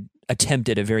that I'd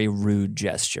attempted a very rude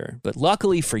gesture. But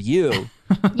luckily for you,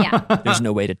 there's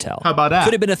no way to tell. How about that?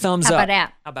 Could have been a thumbs How up.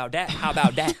 about that? How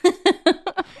about that?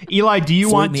 Eli, do you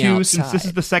Float want me to, since this outside.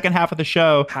 is the second half of the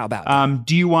show, How about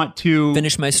do you want to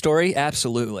finish my story?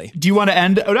 Absolutely. Do you want to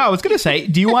end? Oh no, I was going to say,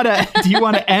 do you want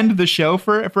to end the show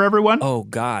for everyone? Oh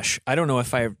gosh, I don't know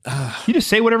if I. You just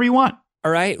say whatever you want.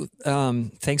 All right.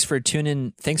 Thanks for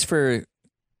tuning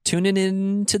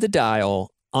in to the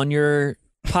dial on your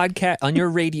podcast, on your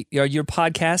radio, your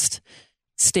podcast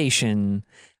station,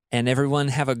 and everyone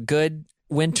have a good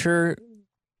winter.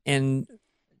 And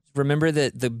remember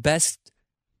that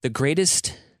the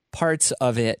greatest parts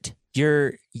of it,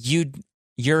 you're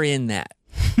in that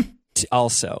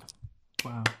also.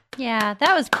 Wow. Yeah,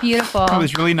 that was beautiful. That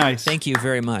was really nice. Thank you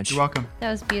very much. You're welcome.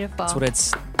 That was beautiful.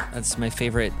 That's my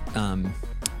favorite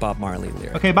Bob Marley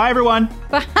lyric. Okay, bye everyone.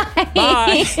 Bye.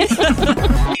 Bye.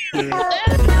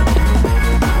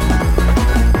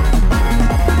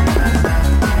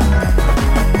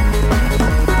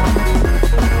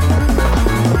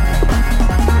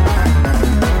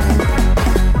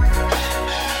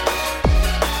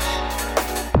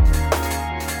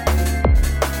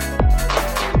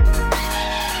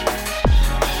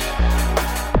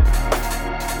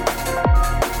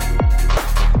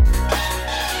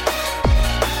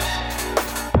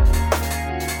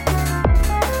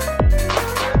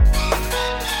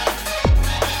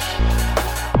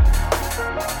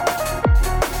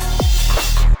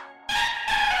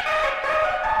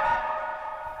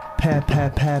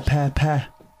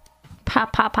 Pa.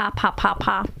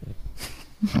 Pa.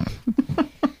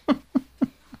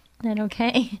 That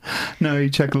okay? No, you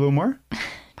check a little more.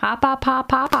 Pa.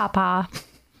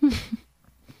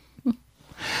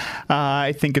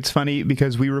 I think it's funny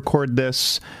because we record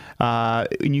this,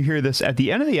 and you hear this at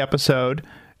the end of the episode,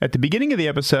 at the beginning of the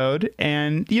episode,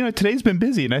 and today's been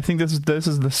busy, and I think this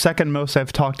is the second most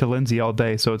I've talked to Lindsay all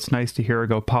day, so it's nice to hear her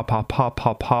go pa.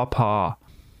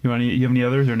 You have any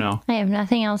others or no? I have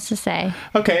nothing else to say.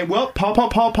 Okay, well,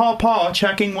 pa.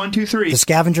 Checking 1, 2, 3. The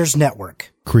Scavengers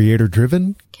Network. Creator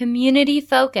driven. Community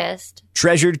focused.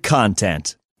 Treasured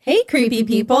content. Hey, creepy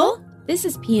people. This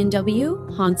is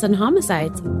PNW Haunts and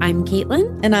Homicides. I'm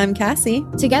Caitlin. And I'm Cassie.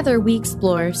 Together, we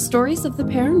explore stories of the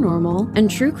paranormal and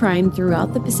true crime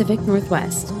throughout the Pacific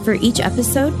Northwest. For each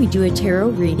episode, we do a tarot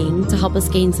reading to help us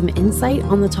gain some insight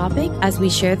on the topic as we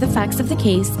share the facts of the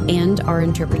case and our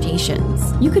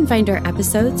interpretations. You can find our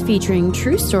episodes featuring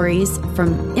true stories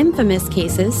from infamous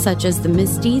cases such as the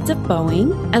misdeeds of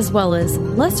Boeing, as well as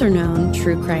lesser-known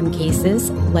true crime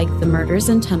cases like the murders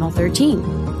in Tunnel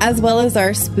 13. As well as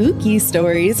our spooky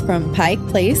stories from Pike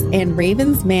Place and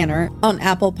Ravens Manor on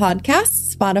Apple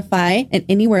Podcasts, Spotify, and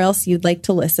anywhere else you'd like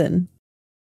to listen.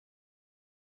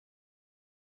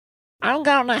 I'm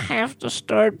gonna have to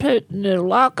start putting a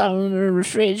lock on the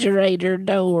refrigerator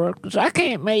door, 'cause I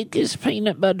can't make this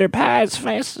peanut butter pie as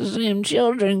fast as them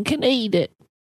children can eat it.